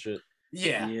questions and shit?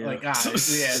 Yeah. Like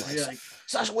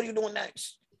Sasha, what are you doing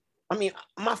next? I mean,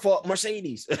 my fault,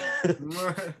 Mercedes.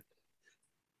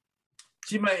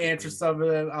 She might answer some of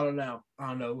them. I don't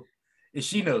know. If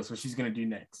she knows what she's gonna do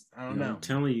next, I don't know. I'm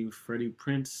telling you, Freddie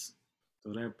Prince,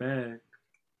 throw that bag.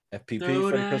 FPP,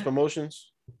 Freddie Prince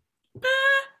Promotions.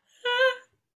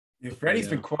 Yeah, Freddie's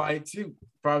been quiet too.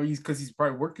 Probably because he's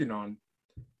probably working on.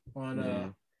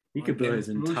 He could build his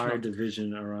entire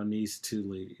division around these two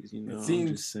ladies. I'm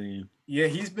just saying. Yeah,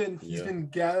 he's been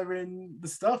gathering the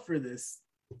stuff for this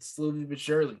slowly but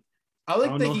surely. I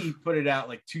like that he put it out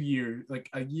like 2 years, like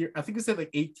a year. I think it said like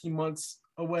 18 months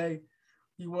away.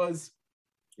 He was.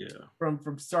 Yeah.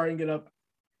 From starting it up,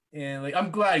 and like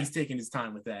I'm glad he's taking his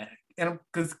time with that, and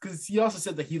because he also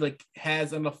said that he like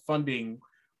has enough funding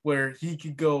where he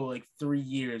could go like 3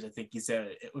 years. I think he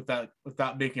said without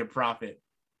making a profit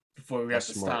before we have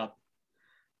to stop.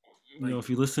 If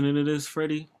you're listening to this,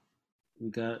 Freddie, we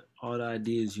got all the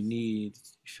ideas you need.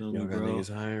 You feel me, bro?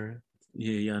 Niggas hiring.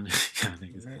 Yeah, y'all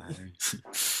niggas hiring.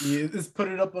 Yeah, just put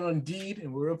it up on Indeed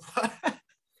and we're applying.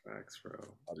 Facts, bro.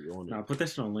 I'll be on it. Nah, put that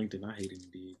shit on LinkedIn. I hate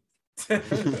Indeed.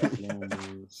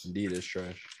 Indeed is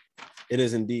trash. It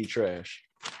is indeed trash.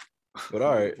 But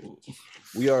all right,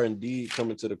 we are indeed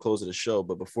coming to the close of the show.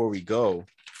 But before we go,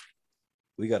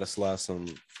 we got to slide some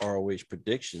ROH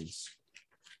predictions.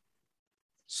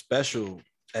 Special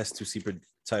S2C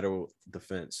title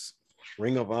defense.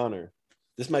 Ring of Honor.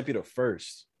 This might be the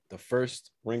first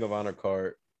Ring of Honor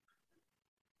card.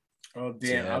 Oh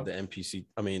damn! To have the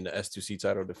S2C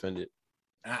title defended.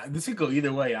 This could go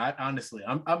either way. Honestly,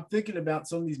 I'm thinking about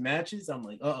some of these matches. I'm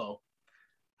like,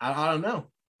 I don't know.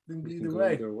 It can go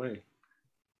either way.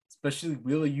 Especially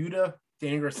Wheeler Yuta,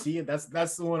 Daniel Garcia.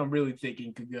 That's the one I'm really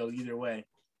thinking could go either way.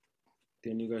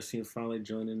 Daniel Garcia finally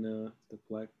joining the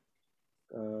Black.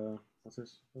 What's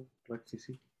this? Black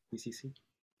BCC.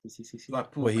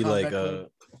 Blackpool. Well, he like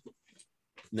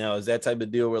now is that type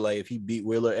of deal where like if he beat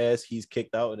Wheeler ass, he's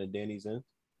kicked out and then Danny's in?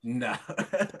 Nah.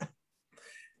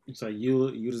 It's like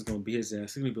you just gonna beat his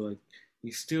ass. He's gonna be like,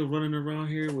 you still running around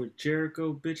here with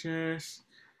Jericho, bitch ass.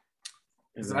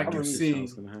 I can see.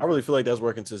 I really feel like that's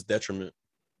working to his detriment.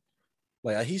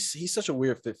 Like he's such a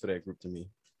weird fit for that group to me.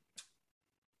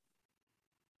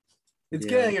 It's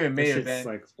getting him a main event. It's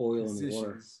like oil in the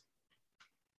water.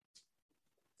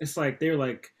 It's like they're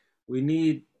like, we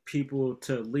need people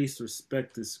to at least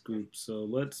respect this group. So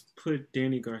let's put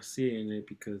Danny Garcia in it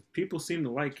because people seem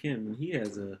to like him, and he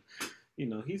has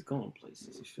he's going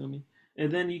places. You feel me?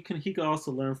 And then he could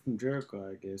also learn from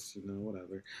Jericho, I guess.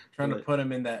 Whatever. Trying to put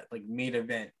him in that like main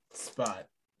event spot.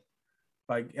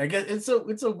 Like I guess it's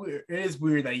a weird. It is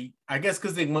weird that I guess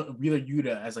because they want Wheeler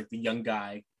Yuta as like the young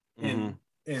guy in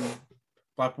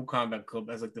Blackpool Combat Club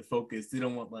as like the focus. They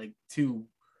don't want like two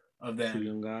of them. Two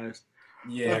young guys.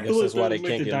 Yeah, I guess that's why they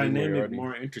can't the get dynamic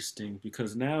more interesting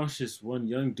because now it's just one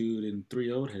young dude and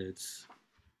three old heads.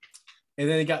 And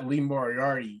then they got Lee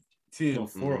Moriarty too. Oh,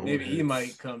 four old maybe he heads.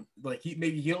 might come. Like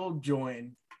maybe he'll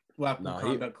join Blackpool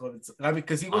Combat Club.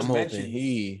 Because he I'm was hoping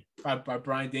mentioned by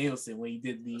Bryan Danielson when he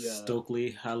did the Stokely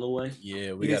Holloway.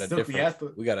 Yeah, we got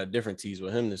a different tease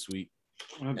with him this week.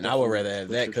 And I would rather have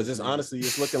that because it's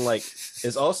looking like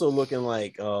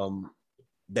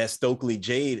that Stokely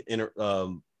Jade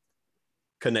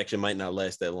connection might not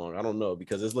last that long. I don't know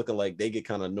because it's looking like they get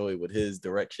kind of annoyed with his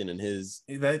direction and his.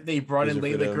 They brought in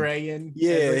Layla Gray in.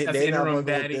 Yeah, as they not interim with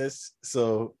this.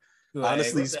 So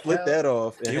honestly, split that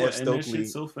off and have Stokely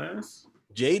so fast.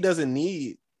 Jay doesn't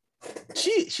need.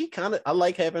 She kind of. I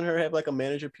like having her have like a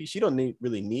manager piece. She don't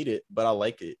really need it, but I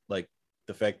like it. Like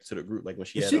the fact to the group, like when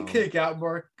she had kick out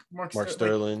Mark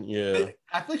Sterling. Yeah,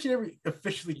 I feel like she never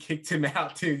officially kicked him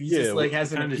out too. He just like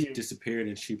hasn't kind of disappeared,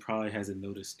 and she probably hasn't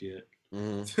noticed yet.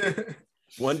 Mm-hmm.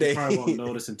 One day, she probably won't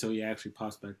notice until he actually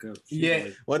pops back up.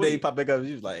 One day he popped back up.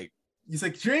 He was like. He's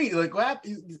like, Jay, like, what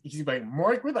happened? He's like,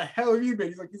 Mark, where the hell have you been?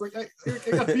 He's like, I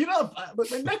got beat up.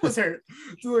 My neck was hurt.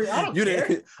 So like, I don't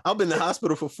care. I've been in the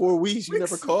hospital for 4 weeks. You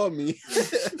never called me.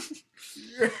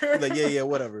 Like, yeah,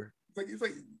 whatever. He's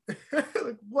like,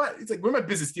 like, what? He's like, where are my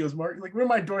business deals, Mark? He's like, where are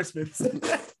my endorsements?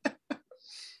 It's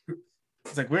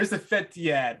like, where's the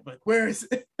Fenty ad? Like, where is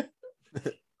it?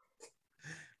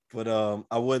 But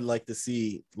I would like to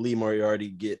see Lee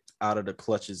Moriarty get out of the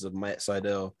clutches of Matt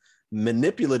Sydal.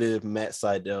 Manipulative Matt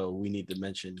Sydal, we need to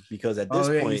mention, because at this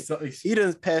point, he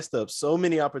done passed up so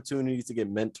many opportunities to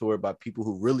get mentored by people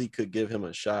who really could give him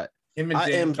a shot. Him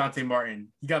and Dante Martin.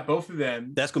 He got both of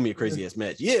them. That's going to be a crazy-ass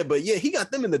match. Yeah, but yeah, he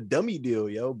got them in the dummy deal,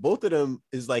 yo. Both of them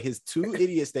is like his two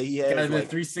idiots that he has. Got like, a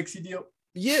 360 deal?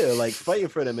 Yeah, like fighting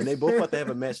for them. And they both about to have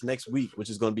a match next week, which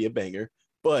is going to be a banger.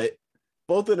 But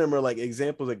both of them are like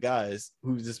examples of guys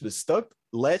who've just been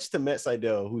latched to Matt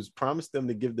Sydal, who's promised them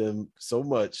to give them so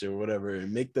much or whatever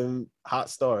and make them hot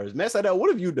stars. Matt Sydal, what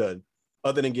have you done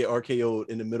other than get RKO'd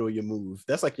in the middle of your move?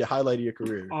 That's like your highlight of your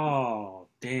career. Oh,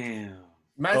 damn.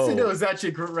 Matt Sydal is actually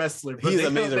a good wrestler. He's an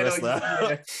amazing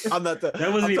wrestler. I'm not.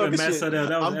 That wasn't even Matt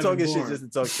Sydal. I'm talking shit just to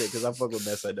talk shit because I fuck with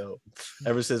Matt Sydal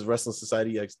ever since Wrestling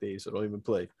Society X days, so don't even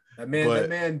play. That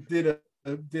man did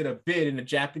a bid in a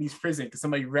Japanese prison because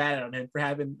somebody ratted on him for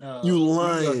having. You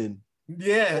lying?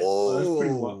 Yeah.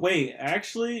 Oh, wait.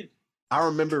 Actually, I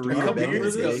remember reading back in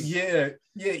the day.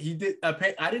 Yeah, he did.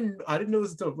 I didn't know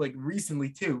this until like recently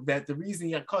too. That the reason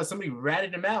he got caught, somebody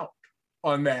ratted him out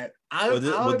on that.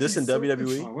 Was this in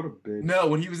WWE? Oh, what a bitch. No,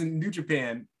 when he was in New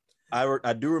Japan.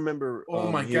 I do remember.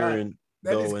 Oh my god,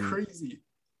 that is crazy.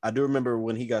 I do remember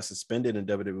when he got suspended in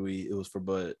WWE. It was for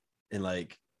Bud, and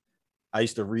like I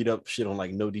used to read up shit on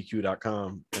like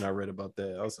NoDQ.com, and I read about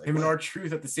that. I was like, him and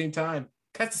R-Truth at the same time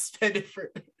got suspended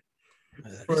for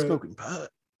smoking pot.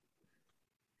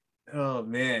 Oh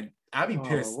man, I'd be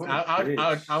pissed.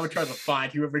 I would try to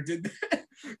find whoever did that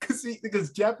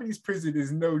because Japanese prison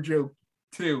is no joke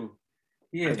too.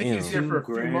 Yeah, I think he's here for a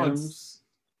few months.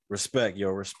 Respect, yo,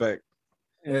 respect.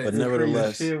 Yeah, but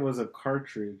nevertheless, shit was a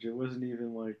cartridge. It wasn't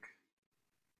even like.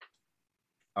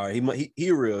 All right,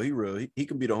 he real. He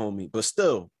can be the homie, but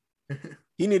still,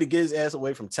 he need to get his ass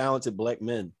away from talented black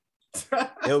men.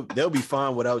 They'll be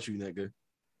fine without you, nigga.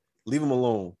 Leave him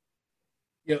alone.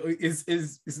 Yo,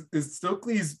 is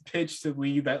Stokely's pitch to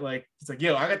Lee that like he's like,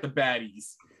 yo, I got the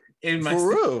baddies in my for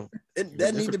real.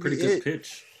 That need to be be it.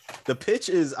 Pitch. The pitch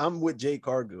is I'm with Jay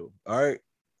Cargill. All right,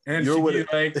 and you're with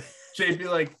Jay be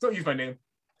like, don't use my name.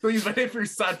 Don't use my name for your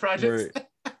side projects. Right.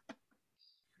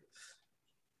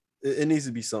 It needs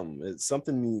to be something.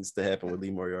 Something needs to happen with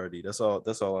Lee Moriarty. That's all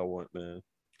I want, man.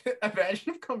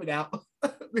 Imagine him coming out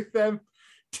with them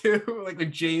too, like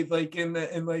with Jade, like in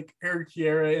like Eric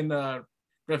Kiera and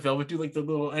Red Velvet do like the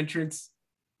little entrance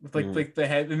with like the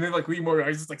head, and then like Lee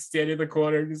Moriarty's just like standing in the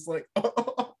corner, just like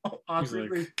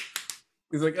awkwardly.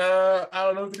 He's like, I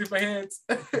don't know what to do with my hands.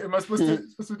 Am I supposed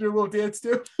to do a little dance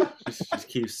too? just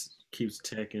keeps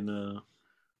taking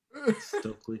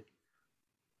Stokely.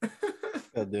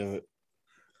 God damn it.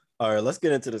 All right, let's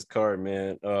get into this card,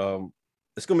 man.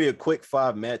 It's gonna be a quick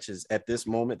 5 matches at this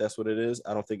moment. That's what it is.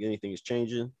 I don't think anything is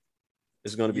changing.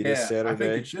 It's gonna be this Saturday. I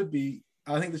think it should be.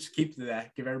 I think they should keep to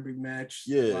that. Give every big match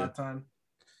a Yeah. lot of time.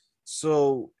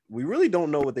 So we really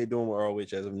don't know what they're doing with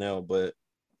ROH as of now, but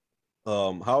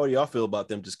how do y'all feel about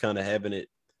them just kind of having it?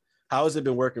 How has it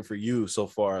been working for you so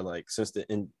far? Like since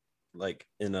what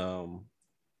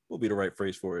would be the right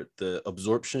phrase for it? The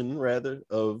absorption rather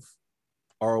of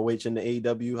ROH and the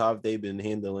AEW. How have they been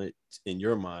handling it in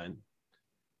your mind?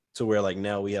 To where like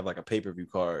now we have like a pay-per-view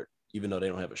card, even though they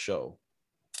don't have a show.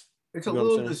 It's You a know what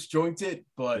I'm little saying? disjointed,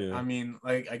 but Yeah. I mean,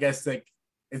 like I guess like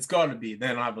it's gotta be. They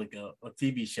don't have like a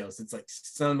TV show. So it's like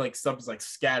some like stuff is like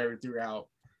scattered throughout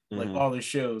like Mhm. all the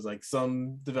shows. Like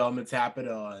some developments happen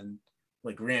on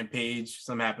like Rampage,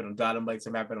 some happen on Dynamite,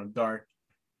 some happen on Dark.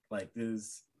 Like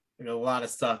there's like a lot of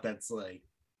stuff that's like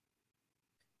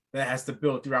that has to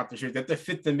build throughout the show. They have to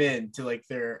fit them in to like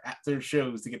their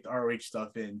shows to get the ROH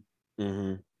stuff in.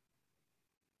 Mm-hmm.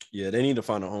 Yeah, they need to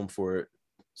find a home for it.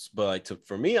 But like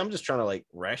for me, I'm just trying to like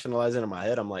rationalize it in my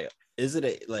head. I'm like, is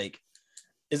it like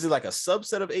a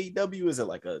subset of AEW? Is it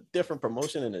like a different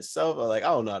promotion in itself? Or like, I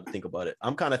don't know how to think about it.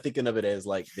 I'm kind of thinking of it as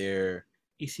like their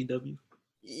ECW.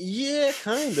 Yeah,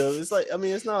 kind of. It's like, I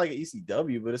mean, it's not like an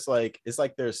ECW, but it's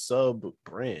like their sub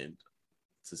brand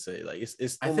to say. Like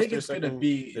it's I almost think it's gonna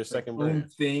be their second own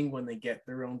brand. thing when they get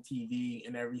their own TV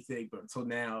and everything. But until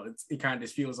now, it kind of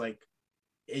just feels like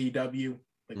AEW,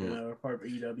 like another part of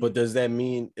AEW. But does that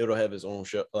mean it'll have its own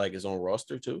show, like its own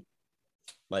roster too?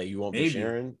 Like you won't be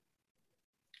sharing?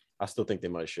 I still think they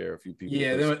might share a few people.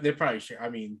 Yeah, they probably share. I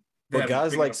mean, but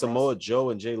guys like Samoa Joe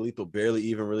and Jay Lethal barely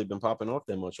even really been popping off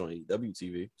that much on AEW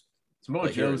TV. Samoa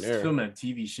Joe's filming a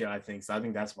TV show, I think. So I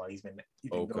think that's why he's been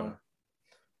going.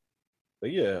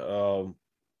 But yeah,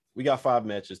 we got 5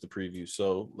 matches to preview,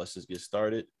 so let's just get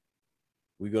started.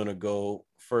 We're gonna go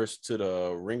first to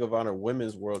the Ring of Honor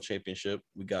Women's World Championship.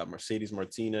 We got Mercedes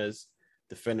Martinez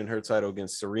defending her title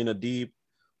against Serena Deeb,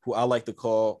 who I like to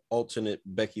call alternate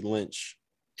Becky Lynch.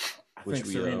 I think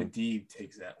Serena Deeb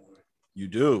takes that one. You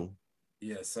do?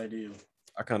 Yes, I do.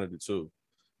 I kind of do too.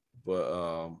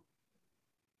 But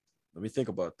let me think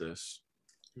about this.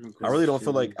 I really don't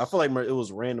feel like it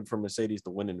was random for Mercedes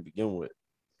to win in to begin with.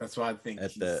 That's why I think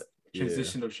at she's that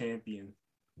transitional champion.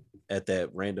 At that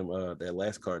random that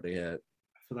last card they had.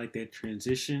 I feel like that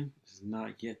transition is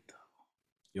not yet though.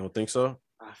 You don't think so?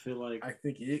 I feel like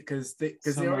because they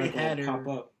already had her pop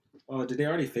up. Oh, did they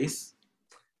already face?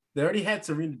 They already had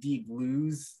Serena Deeb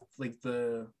lose like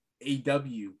the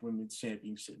AEW Women's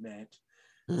Championship match.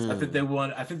 So I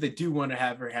think they do want to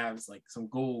have her have like some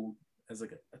gold as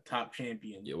like a top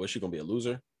champion. Yeah, was she gonna be a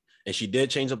loser? And she did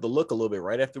change up the look a little bit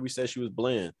right after we said she was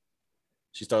bland.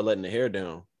 She started letting the hair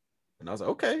down, and I was like,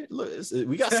 okay, look,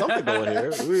 we got something going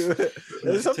here.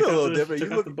 It's something a little different. You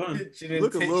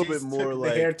look a little bit more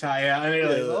like hair tie out.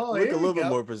 And look a little bit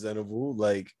more presentable.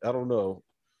 Like I don't know,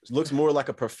 it looks more like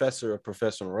a professor of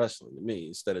professional wrestling to me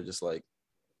instead of just like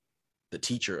the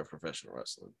teacher of professional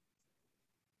wrestling.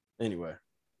 Anyway,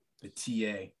 the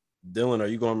TA. Dylan, are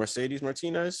you going Mercedes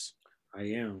Martinez? I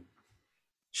am.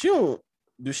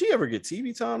 Do she ever get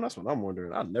TV time? That's what I'm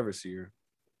wondering. I never see her.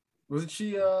 Wasn't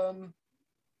she was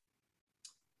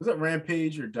it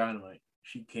Rampage or Dynamite?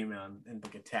 She came out and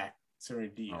like attacked Serena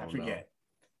Deeb. I forget.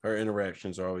 Her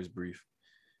interactions are always brief.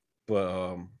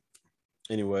 But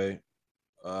anyway,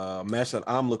 match that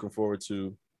I'm looking forward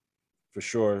to for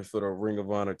sure for the Ring of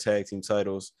Honor tag team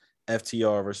titles.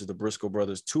 FTR versus the Briscoe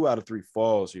brothers. 2 out of 3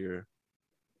 falls here.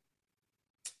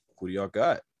 Who do y'all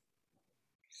got?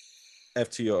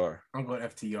 FTR. I'm going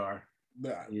FTR.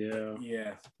 Yeah.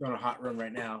 They're on a hot run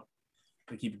right now.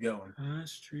 They keep it going.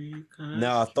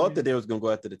 Now I thought that they was gonna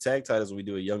go after the tag titles when we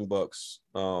do a Young Bucks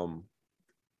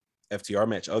FTR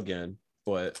match again,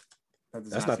 but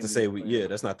that's not to say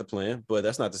that's not the plan. But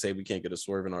that's not to say we can't get a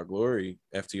Swerve in Our Glory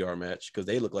FTR match because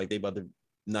they look like they about to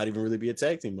not even really be a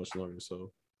tag team much longer.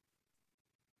 So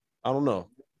I don't know.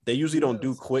 They usually don't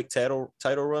do quick title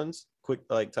runs,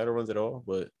 title runs at all.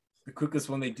 But the quickest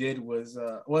one they did was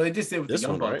they just did with this the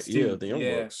Young one, Bucks right? too. Yeah, the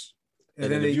Young Bucks.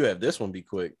 And then if you have this one be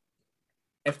quick.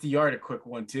 FDR a quick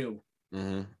one too.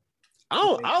 Mm-hmm.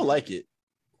 I don't like it.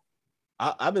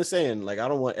 I've been saying like I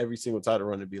don't want every single title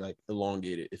run to be like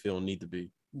elongated if it don't need to be.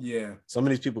 Yeah. Some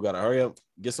of these people gotta hurry up,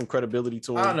 get some credibility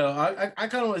to them. I don't know. I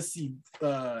kind of want to see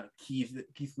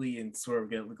Keith Lee and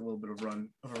Swerve get like a little bit of a run.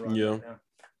 Yeah. Right now.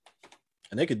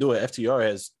 And they could do it. FTR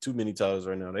has too many titles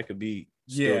right now. They could be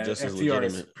still just as FTR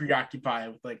legitimate. is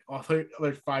preoccupied with like all their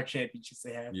other 5 championships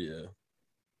they have. Yeah.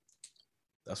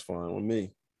 That's fine with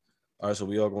me. All right, so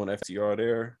we all going FTR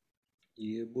there.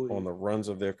 Yeah, boy. On the runs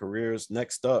of their careers.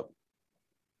 Next up.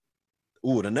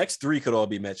 Ooh, the next 3 could all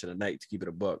be match of the night to keep it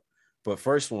a buck. But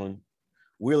first one,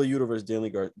 Wheeler Yuta versus Danny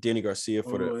Garcia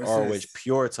for the ROH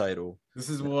Pure title. This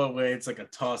is one way it's like a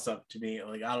toss up to me.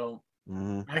 Like I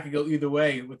could go either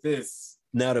way with this.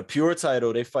 Now the Pure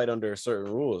title, they fight under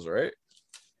certain rules, right?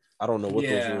 I don't know what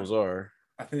those rules are.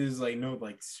 I think there's like no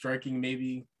like striking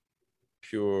maybe.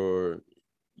 Pure,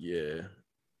 yeah.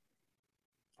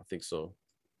 I think so.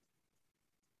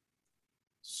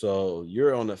 So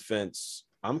you're on the fence.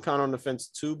 I'm kind of on the fence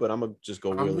too, but I'm gonna just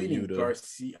go Wheeler Yuta.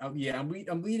 Garcia. I'm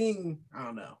leaning. I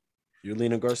don't know. You're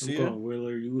leaning Garcia. I'm going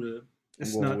Wheeler Yuta.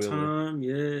 It's not Wheeler. Time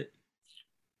yet.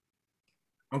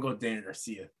 I'm going Danny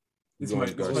Garcia. This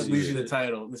might lose you the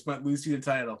title. This might lose you the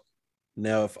title.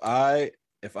 Now, if I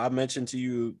mention to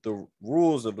you the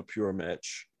rules of the Pure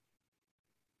match,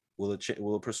 will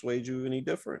it persuade you any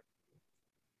different?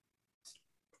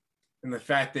 And the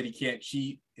fact that he can't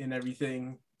cheat and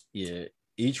everything. Yeah.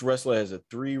 Each wrestler has a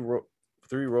three rope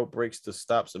breaks to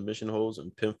stop submission holds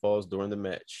and pinfalls during the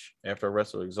match. After a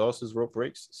wrestler exhausts his rope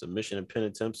breaks, submission and pin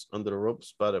attempts under the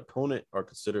ropes by the opponent are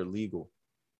considered legal.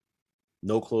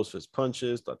 No close fist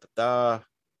punches,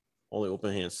 only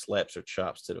open hand slaps or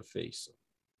chops to the face.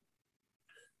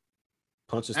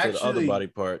 Punches to the other body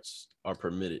parts are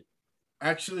permitted.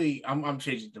 Actually, I'm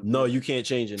changing the rules. No, you can't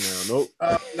change it now. Nope.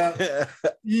 No.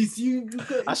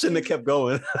 I shouldn't have kept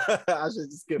going. I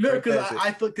should just kept. No,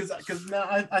 because now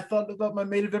I thought about my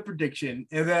main event prediction,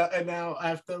 and now I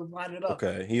have to line it up.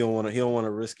 Okay, he don't want to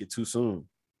risk it too soon.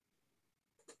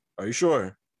 Are you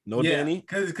sure? No, Danny.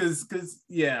 Because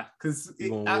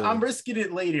I'm risking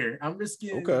it later. I'm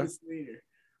risking this later.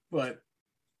 But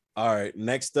all right,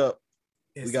 next up,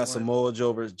 we got Samoa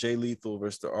Joe versus Jay Lethal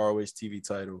versus the ROH TV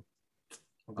title.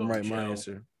 I'm writing my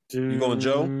answer. You going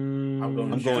Joe? I'm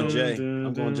going Jay.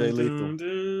 I'm going Jay Lethal.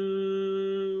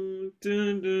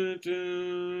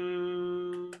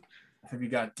 Have you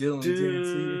got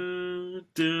Dylan?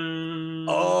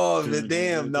 Oh,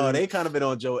 damn. No, they kind of been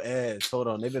on Joe ass. Hold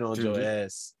on. They've been on Joe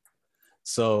ass.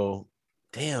 So,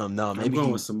 damn. No, maybe I'm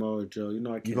going with Samoa Joe. You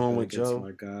know I can't going with Joe?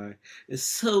 My guy.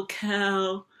 It's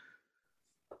SoCal.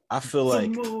 I feel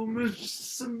like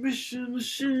submission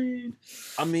machine.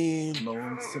 I mean,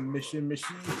 submission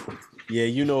machine. Yeah,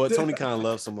 you know what? Tony Khan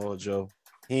loves Samoa Joe.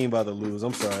 He ain't about to lose.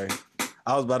 I'm sorry.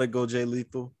 I was about to go Jay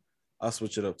Lethal. I'll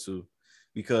switch it up too,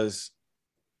 because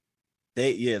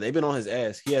they've been on his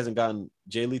ass. Jay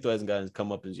Lethal hasn't gotten his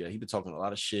comeuppance yet. He's been talking a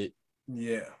lot of shit.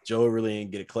 Yeah, Joe really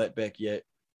ain't get a clap back yet.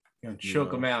 He's gonna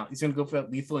choke him out. He's gonna go for that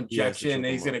lethal injection, and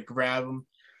he's gonna grab him.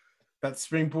 That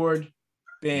springboard,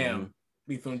 bam. Mm-hmm.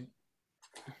 Lethal.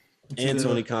 And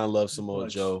Tony Khan loves Samoa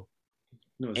Joe.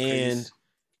 No, and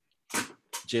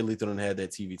Jay Lethal done had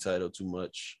that TV title too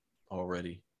much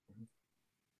already.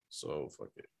 So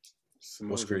fuck it.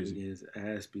 What's crazy? Is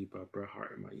ass beat by Bret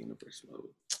Hart in my universe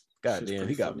mode. God damn,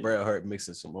 he got Bret Hart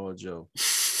mixing Samoa Joe.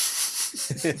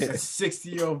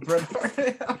 60-year-old Bret Hart.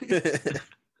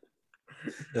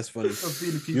 That's funny.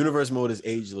 Universe mode is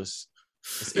ageless.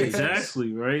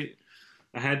 Exactly, right?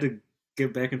 I had to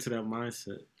get back into that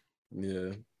mindset.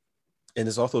 Yeah. And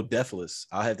it's also deathless.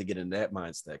 I had to get in that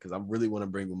mindset because I really want to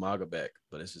bring Umaga back,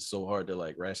 but it's just so hard to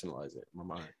like rationalize it in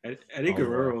my mind. Eddie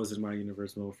Guerrero was in my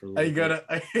universe mode for a little bit.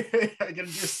 I gotta do a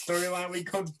storyline when he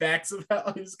comes back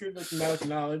somehow. He's gonna like now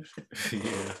acknowledge.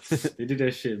 Yeah. They did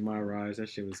that shit in My Rise. That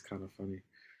shit was kind of funny.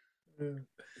 I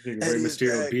think Rey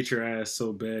Mysterio beat your ass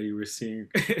so bad you were seeing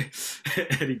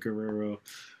Eddie Guerrero.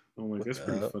 I'm like, that's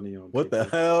pretty funny. What the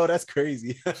hell? That's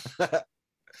crazy.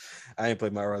 I ain't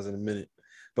played My Rise in a minute.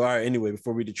 But all right, anyway,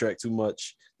 before we detract too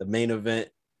much, the main event,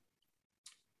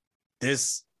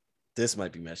 this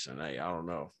might be match tonight. I don't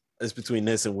know. It's between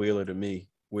this and Wheeler to me,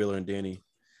 Wheeler and Danny.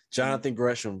 Jonathan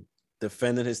Gresham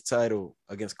defended his title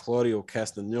against Claudio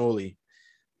Castagnoli.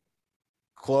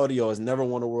 Claudio has never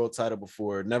won a world title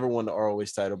before, never won the ROH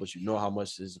title, but you know how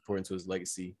much this is important to his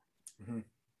legacy. Mm-hmm.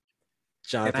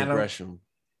 Jonathan Gresham.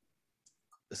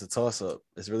 It's a toss-up.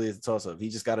 It's really a toss-up. He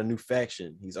just got a new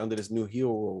faction. He's under this new heel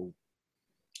role.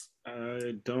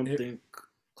 I don't think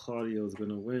Claudio's going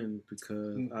to win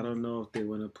because I don't know if they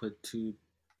want to put two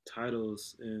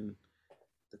titles in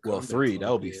the Well, three. That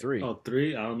would be three. Oh,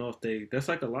 three? I don't know if that's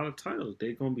like a lot of titles.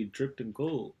 They're going to be dripped in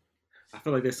gold. I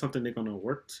feel like there's something they're going to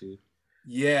work to.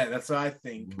 Yeah, that's what I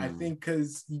think. I think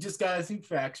because you just got a new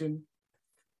faction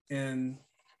and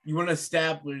you want to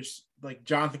establish like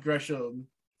Jonathan Gresham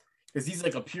because he's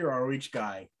like a pure ROH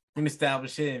guy. You want to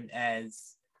establish him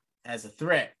as a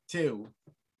threat too.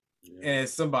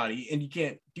 As somebody, and you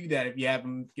can't do that if you have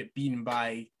him get beaten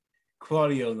by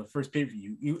Claudio in the first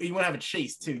pay-per-view. You want to have a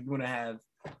chase too. You want to have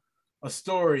a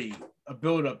story, a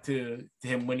build-up to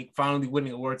him finally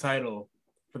winning a world title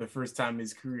for the first time in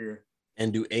his career.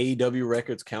 And do AEW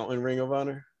records count in Ring of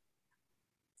Honor?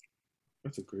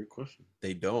 That's a great question.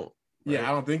 They don't. Yeah, right?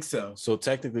 I don't think so. So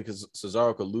technically, because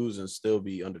Cesaro could lose and still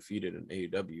be undefeated in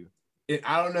AEW.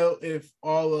 I don't know if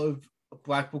all of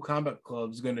Blackpool Combat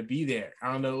Club is going to be there.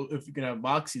 I don't know if you're going to have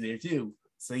Moxie there too.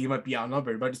 So you might be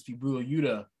outnumbered. It might just be Wheeler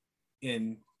Yuta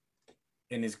in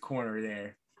his corner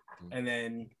there. And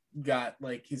then you got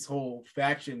like his whole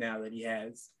faction now that he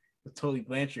has with Tully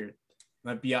Blanchard.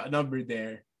 Might be outnumbered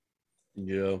there.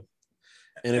 Yeah.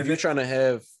 And if you're trying to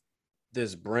have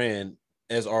this brand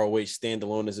as ROH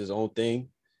standalone as his own thing,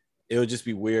 it would just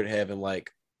be weird having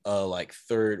like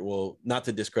third, well, not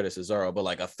to discredit Cesaro, but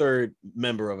like a third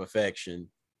member of a faction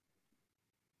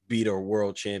beat a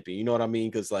world champion. You know what I mean?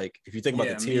 Because like if you think about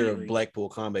the tier of Blackpool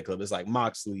Combat Club, it's like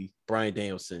Moxley, Bryan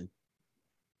Danielson,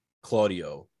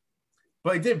 Claudio.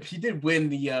 But he did win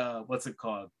the what's it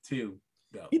called too?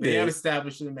 Though. They have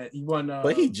established him that he won.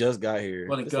 But he just got here.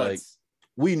 It's like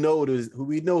we know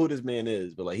who this man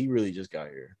is, but like he really just got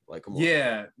here. Like, come on.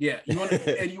 Yeah. You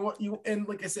want and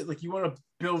like I said, like you want to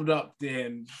build up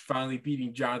then finally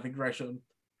beating Jonathan Gresham.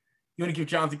 You want to give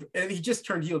Jonathan, and he just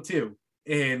turned heel too,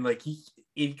 and like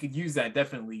he could use that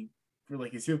definitely for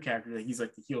like his heel character. That he's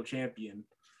like the heel champion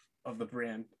of the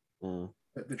brand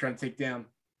that they're trying to take down.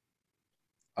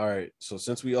 All right, so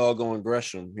since we all going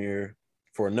Gresham here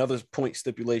for another point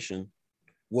stipulation,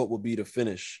 what would be the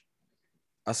finish?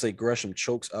 I say Gresham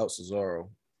chokes out Cesaro,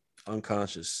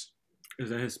 unconscious. Is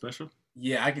that his special?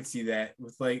 Yeah, I could see that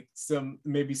with like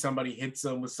maybe somebody hits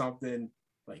him with something,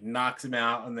 like knocks him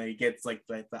out, and then he gets like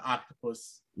the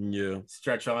octopus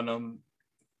stretch on him.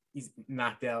 He's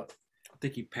knocked out. I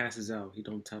think he passes out. He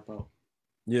don't tap out.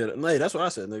 Yeah, hey, that's what I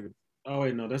said, nigga. Oh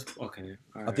wait, no, that's okay.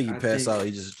 All right. I think he passed out.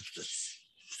 He just.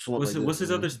 What's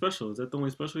his other special? Is that the only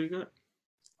special you got?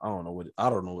 I don't know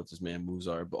what this man moves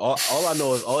are, but all I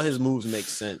know is all his moves make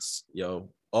sense, yo.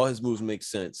 All his moves make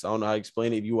sense. I don't know how to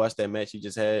explain it. If you watch that match he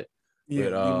just had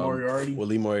with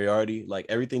Lee Moriarty, like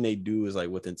everything they do is like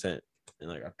with intent, and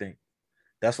like I think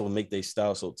that's what make their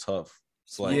style so tough.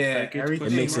 It's like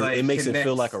it makes it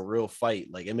feel like a real fight.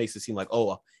 Like it makes it seem like,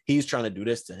 oh, he's trying to do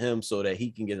this to him so that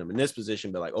he can get him in this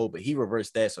position, but like, oh, but he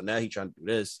reversed that, so now he's trying to do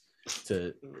this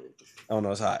to, I don't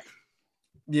know, it's hot.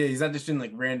 Yeah, he's not just doing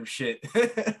like random shit.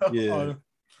 Yeah,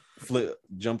 flip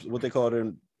jumps. What they call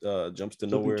them? Jumps to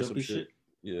nowhere or some shit.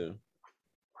 Yeah.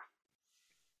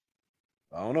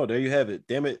 I don't know. There you have it.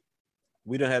 Damn it,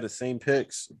 we don't have the same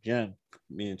picks again.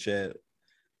 Me and Chad.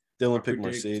 Dylan picked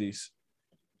Mercedes.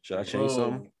 Should I change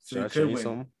something? Should I change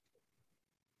something?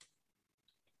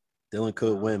 Dylan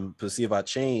could win, but see if I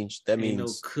change, that means no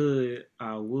could,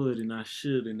 I would, and I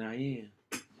should, and I am.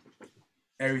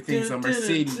 Everything's on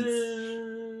Mercedes.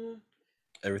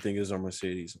 Everything is on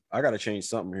Mercedes. I gotta change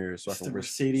something here so I can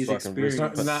risk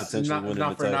potentially winning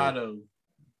the title.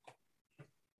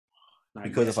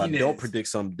 Because if I don't predict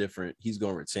something different, he's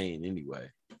gonna retain anyway.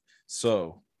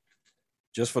 So,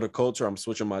 just for the culture, I'm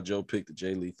switching my Joe pick to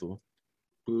Jay Lethal.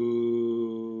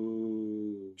 Ooh.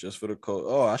 Just for the culture.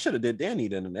 Oh, I should have did Danny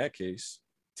then in that case.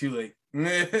 Too late.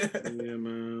 Yeah,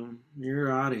 man,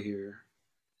 you're out of here.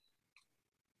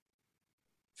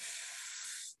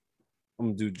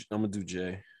 I'm gonna do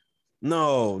Jay.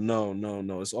 No.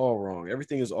 It's all wrong.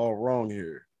 Everything is all wrong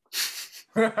here.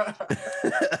 I'm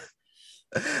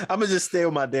gonna just stay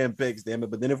with my damn picks, damn it.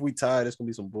 But then if we tie, it's gonna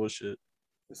be some bullshit.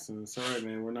 Listen, it's all right,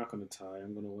 man. We're not gonna tie.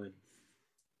 I'm gonna win.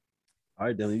 All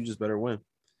right, Dylan, you just better win.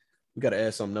 We gotta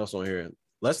add something else on here.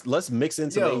 Let's mix in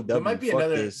some AEW. There might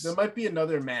be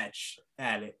another match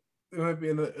at it. There might be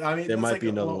another. I mean, there might be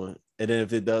another one. And then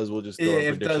if it does, we'll just throw a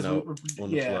prediction out on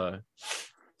the fly.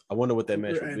 I wonder what that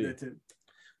match would be.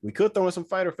 We could throw in some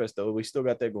Fighter Fest though. We still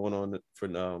got that going on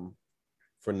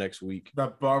for next week. The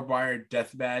barbed wire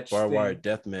death match. Barbed wire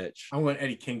death match. I want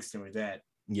Eddie Kingston with that.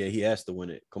 Yeah, he has to win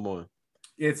it. Come on.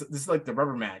 This is like the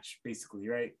rubber match, basically,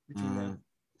 right? Between them.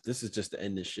 This is just to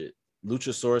end this shit.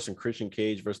 Luchasaurus and Christian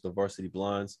Cage versus the Varsity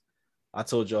Blondes. I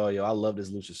told y'all, yo, I love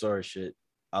this Luchasaurus shit.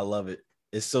 I love it.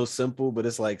 It's so simple, but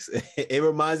it's like it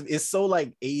reminds me. It's so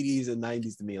like 80s and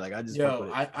 90s to me. Like I just.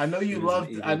 I know you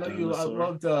loved. I know you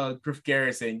loved Griff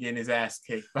Garrison getting his ass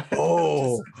kicked.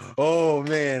 Oh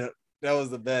man, that was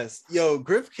the best. Yo,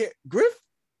 Griff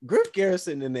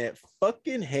Garrison in that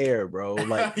fucking hair, bro.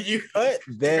 Like you cut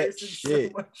that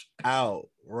shit out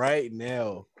right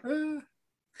now.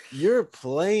 You're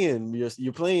playing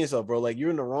yourself, bro. Like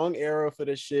you're in the wrong era for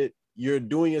this shit. You're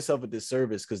doing yourself a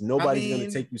disservice because nobody's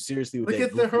gonna take you seriously with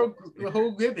look that. Look at the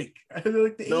whole gimmick.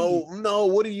 Like no.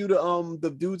 What are you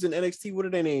the dudes in NXT? What are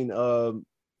they named?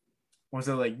 Was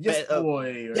it like Yes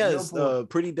Boy? Or yes, no Boy?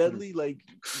 Pretty Deadly. Like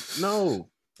no,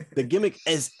 the gimmick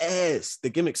is ass. The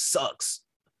gimmick sucks.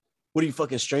 What are you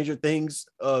fucking Stranger Things?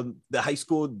 The high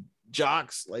school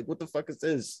jocks. Like, what the fuck is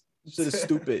this? This shit is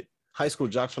stupid. High school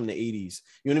jocks from the 80s.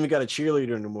 You don't even got a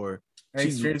cheerleader anymore.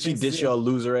 She ditched y'all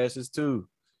loser asses too.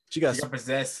 She got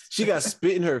possessed. She got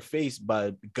spit in her face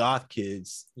by goth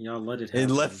kids. Y'all let it happen.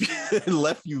 And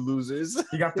left you losers.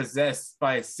 He got possessed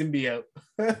by a symbiote.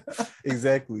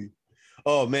 Exactly.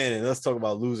 Oh man, and let's talk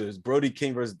about losers. Brody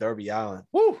King versus Darby Allin.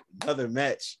 Woo! Another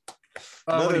match.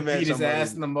 Another match. Beat his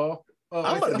ass in the mall.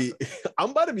 I'm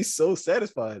about to be so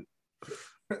satisfied.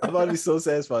 I'm about to be so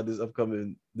satisfied this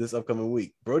upcoming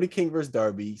week. Brody King versus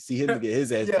Darby. See him get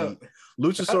his ass beat.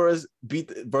 Luchasaurus beat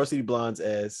the Varsity Blonde's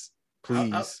ass.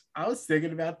 Please. I was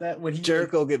thinking about that when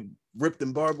Jericho get ripped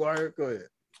in barbed wire. Go ahead.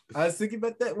 I was thinking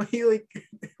about that when he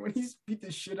beat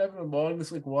the shit out of the mall and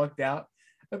just like walked out.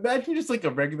 Imagine just like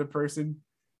a regular person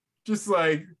just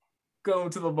like going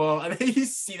to the mall and then you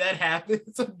see that happen.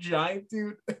 Some giant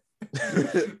dude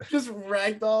just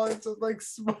ragdoll into like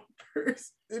small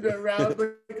person around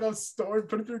like a store and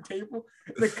put it through a table.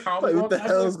 And the like, what the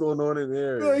hell is going on in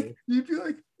there? Like you'd be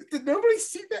like, did nobody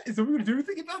see that? Is nobody gonna do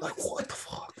anything about like, this? What the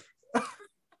fuck?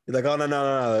 You're like, oh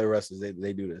no, they're wrestlers.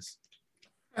 They do this.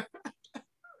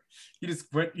 You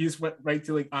just went right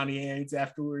to like Auntie Anne's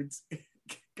afterwards.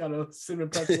 Got a cinnamon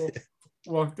pretzel,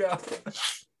 walked out.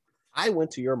 I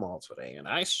went to your mall today and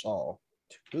I saw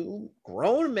 2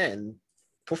 grown men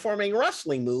performing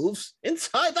wrestling moves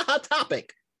inside the Hot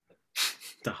Topic.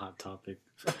 The Hot Topic.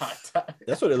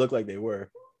 That's what it looked like they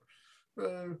were.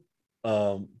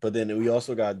 But then we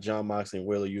also got John Moxley and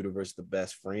Wheeler Yuta versus the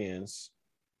Best Friends.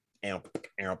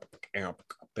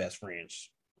 Best Friends.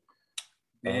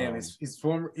 Damn,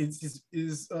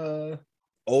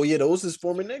 oh yeah, those is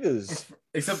former niggas.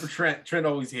 Except for Trent. Trent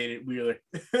always hated Wheeler.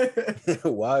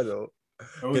 Why though?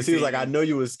 Because he was like, I know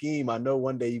you a scheme. I know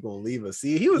one day you're gonna leave us.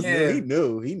 See, he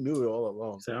knew it all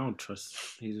along. So I don't trust.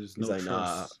 He's like,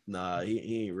 nah,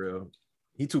 he ain't real.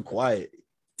 He too quiet.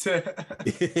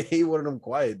 He one of them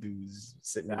quiet dudes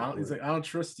sitting. He's like, I don't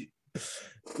trust you.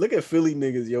 Look at Philly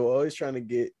niggas, yo, always trying to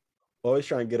get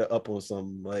her up on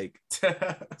something. Like,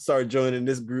 start joining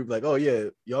this group. Like, oh yeah,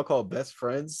 y'all call best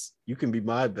friends. You can be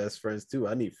my best friends too.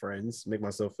 I need friends. Make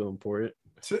myself feel important.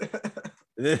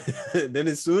 then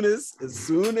as soon as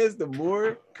the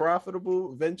more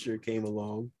profitable venture came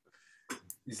along,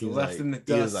 he's left in the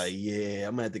dust. He was like, yeah,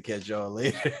 I'm gonna have to catch y'all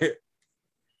later.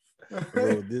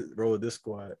 roll this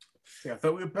squad. Yeah, I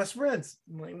thought we were best friends.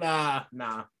 I'm like, nah.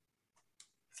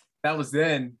 That was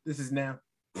then. This is now.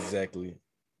 Exactly.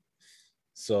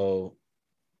 So,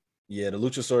 yeah, the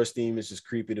Luchasaurus theme is just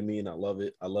creepy to me, and I love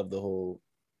it. I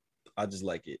just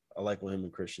like it. I like what him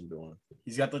and Christian doing.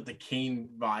 He's got like the Kane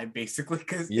vibe, basically,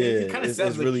 because it kind of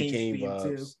sounds like really Kane vibes.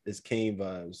 Too. It's Kane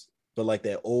vibes, but like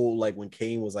that old, like when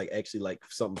Kane was like actually like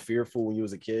something fearful when you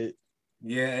was a kid.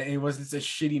 Yeah, he wasn't such a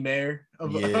shitty mayor.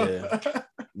 Yeah.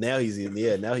 Now he's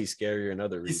scarier in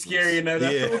other reasons. He's scary in other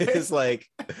ways. It's like,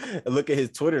 look at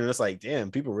his Twitter and it's like,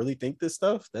 damn, people really think this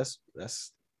stuff. That's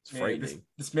frightening.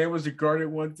 This man was regarded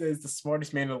once as the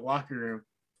smartest man in the locker room.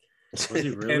 Was he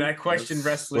really? And I question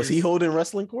wrestlers. Was he holding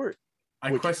wrestling court?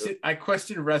 I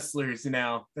question wrestlers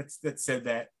now that said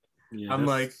that. Yeah, I'm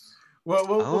like, what I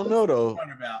don't know though.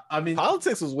 About? I mean,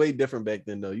 politics was way different back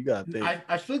then though. You gotta think.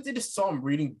 I feel like they just saw him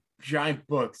reading giant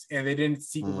books and they didn't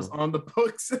see what was on the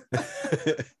books.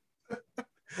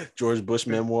 George Bush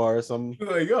memoir or something.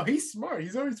 Like, oh, he's smart.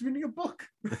 He's always reading a book.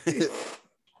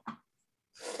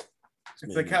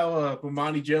 It's like how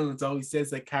Bomani Jones always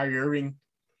says that Kyrie Irving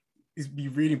is be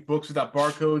reading books without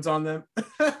barcodes on them.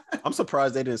 I'm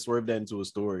surprised they didn't swerve that into a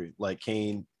story. Like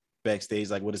Kane backstage,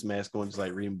 like with his mask on, just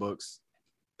like reading books.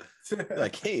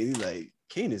 Like Kane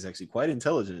is actually quite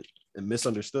intelligent and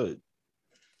misunderstood.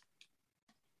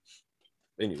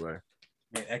 Anyway,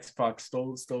 man, X-Pac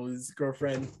stole his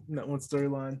girlfriend in that one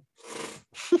storyline.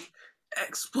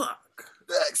 X-Pac.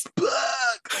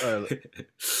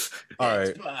 All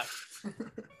right.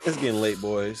 It's getting late,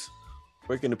 boys.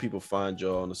 Where can the people find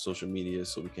y'all on the social media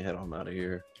so we can head on out of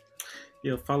here?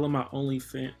 Yo, follow my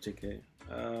OnlyFans, JK.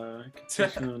 I can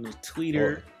check you on the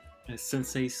Twitter at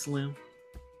Sensei Slim.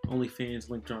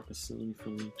 OnlyFans link dropping soon. You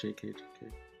feel me? JK,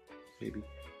 baby.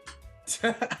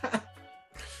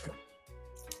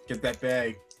 Get that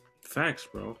bag. Facts,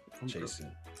 bro.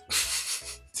 Jason.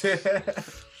 You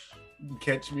can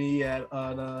catch me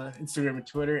on Instagram and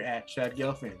Twitter at Chad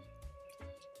Gelfand.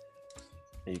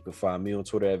 And you can find me on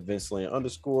Twitter at VinceLane_,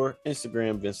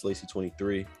 Instagram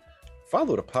VinceLacy23.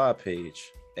 Follow the pod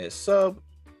page at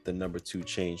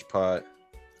 @2change pod,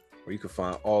 where you can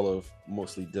find all of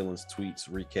mostly Dylan's tweets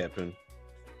recapping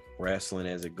wrestling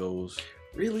as it goes.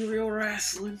 Really real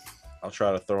wrestling. I'll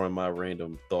try to throw in my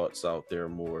random thoughts out there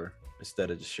more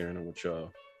instead of just sharing them with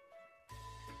y'all.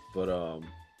 But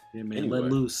Yeah, man, Anyway.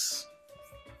 let loose.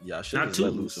 yeah, I should Not just too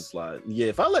let loose and loose. fly. Yeah,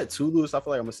 if I let too loose, I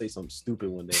feel like I'm gonna say something stupid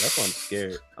one day. That's why I'm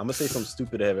scared. I'm gonna say something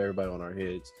stupid to have everybody on our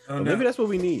heads. Oh, But no. maybe that's what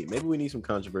we need. Maybe we need some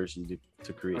controversy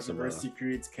to create some. Controversy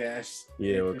creates cash.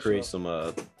 Yeah, or for create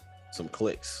sure. some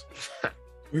clicks.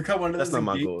 We come one of That's those not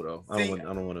my engage- goal though. I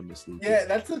don't want to mislead. Yeah, you.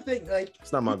 that's the thing. Like,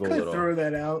 It's not my you goal could at all. throw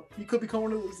that out. You could become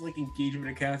one of those like engagement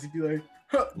accounts. You'd be like,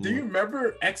 huh, "Do you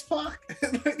remember X Pac?"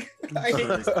 Like, I hate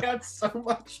this account so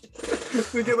much.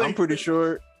 We get, I'm pretty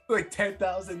sure. like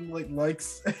 10,000 like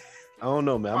likes. I don't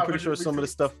know, man. I'm pretty 500 sure some of the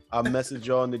retweets. stuff I message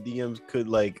y'all in the DMs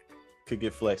could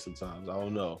get flexed sometimes. I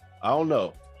don't know.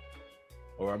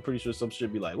 Or I'm pretty sure some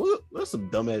shit be like, "What? That's some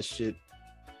dumbass shit."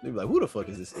 They be like, "Who the fuck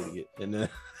is this idiot?" And then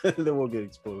then we'll get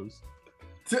exposed.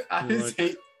 I just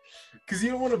hate because you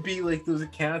don't want to be like those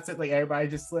accounts that like everybody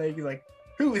just like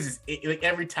who is this like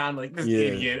every time like this Yeah.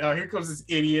 idiot, oh here comes this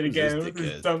idiot Who's this again with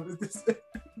this dickhead? dumb this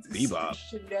Bebop.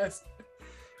 shitty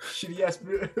ass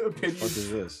opinion. What is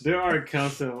this? There are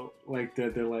accounts that like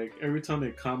that. They're like every time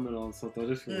they comment on something, I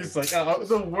just feel You're just like, like, oh,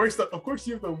 the worst. Of course,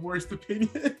 you have the worst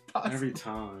opinion possible. every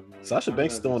time. Like, Sasha I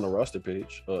Banks know still on the this- roster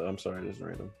page. Oh, I'm sorry, this is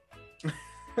random.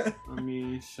 I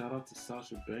mean, shout out to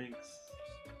Sasha Banks.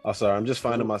 I'm sorry, I'm just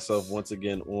finding Oops. myself once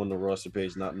again on the roster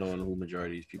page, not knowing who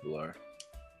majority of these people are.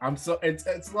 I'm so it's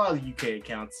a lot of UK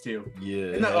accounts too. Yeah,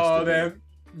 it And not has all to of be.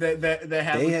 them that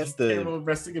have They like, have these to- terrible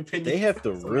wrestling opinions. They have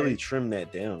to It's really like, trim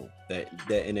that down, that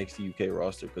NXT UK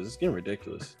roster, because it's getting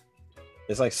ridiculous.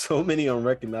 It's like so many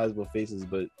unrecognizable faces,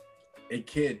 but a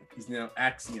kid is now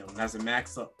Axiom has a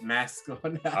mask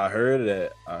on now. I heard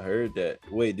that.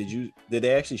 Wait, did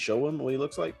they actually show him what he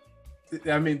looks like?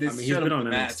 I mean, this he's been on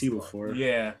NXT before.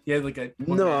 Yeah, he had like a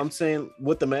No, I'm saying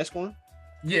with the mask on.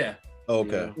 yeah Oh,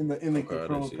 okay. in the Okay, I didn't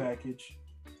promo see it. package.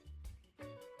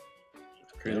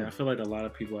 Crazy. Yeah. I feel like a lot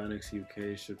of people at NXT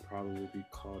UK should probably be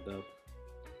called up.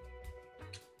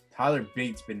 Tyler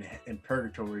Bates been in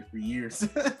purgatory for years.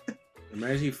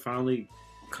 Imagine he finally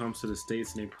comes to the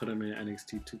States and they put him in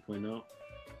NXT 2.0.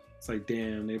 It's like,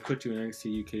 damn, they put you in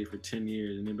NXT UK for 10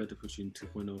 years and they about to put you in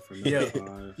 2.0 for Yeah.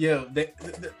 another 5.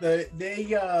 Yeah,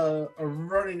 they are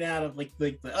running out of like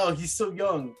oh he's so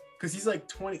young because he's like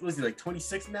 20. Was he like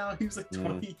 26 now? He was like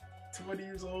 20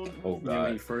 years old. Oh, When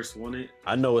God. he first won it.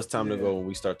 I know it's time to Yeah. go when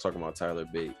we start talking about Tyler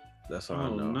Bate. That's all I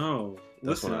Oh, know. no.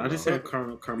 That's Listen, what I I just know. had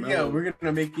Carmelo. Yeah, we're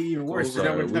gonna make it even worse. Go Now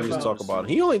over we're it. we talking just about, talk about him.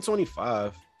 He only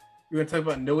 25. we're gonna talk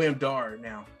about Noam Dar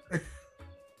now.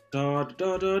 Da,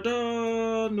 da, da,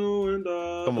 da, no, and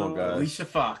da, Come on, da. guys. Alicia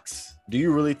Fox. Do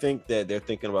you really think that they're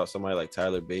thinking about somebody like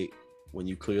Tyler Bate when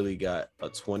you clearly got a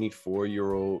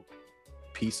 24-year-old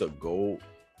piece of gold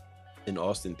in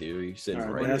Austin Theory sitting All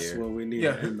right that's there? what we need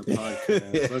Yeah. to end the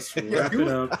podcast. Let's Yeah, wrap it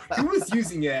up. Who was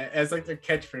using it as like their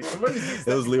catchphrase? Somebody used It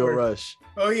that was Leo before. Rush.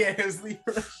 Oh yeah, it was Leo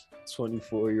Rush.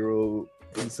 24-year-old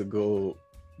piece of gold.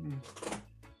 Hmm.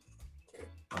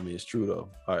 I mean, it's true though.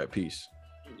 All right, peace.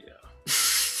 Yeah.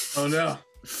 Oh no.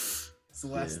 It's the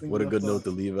last Yeah, thing. what a left good off. note to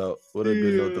leave out. What a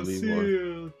good note to leave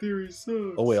on. Theory sucks.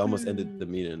 Oh wait, I almost ended the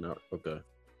meeting. Okay.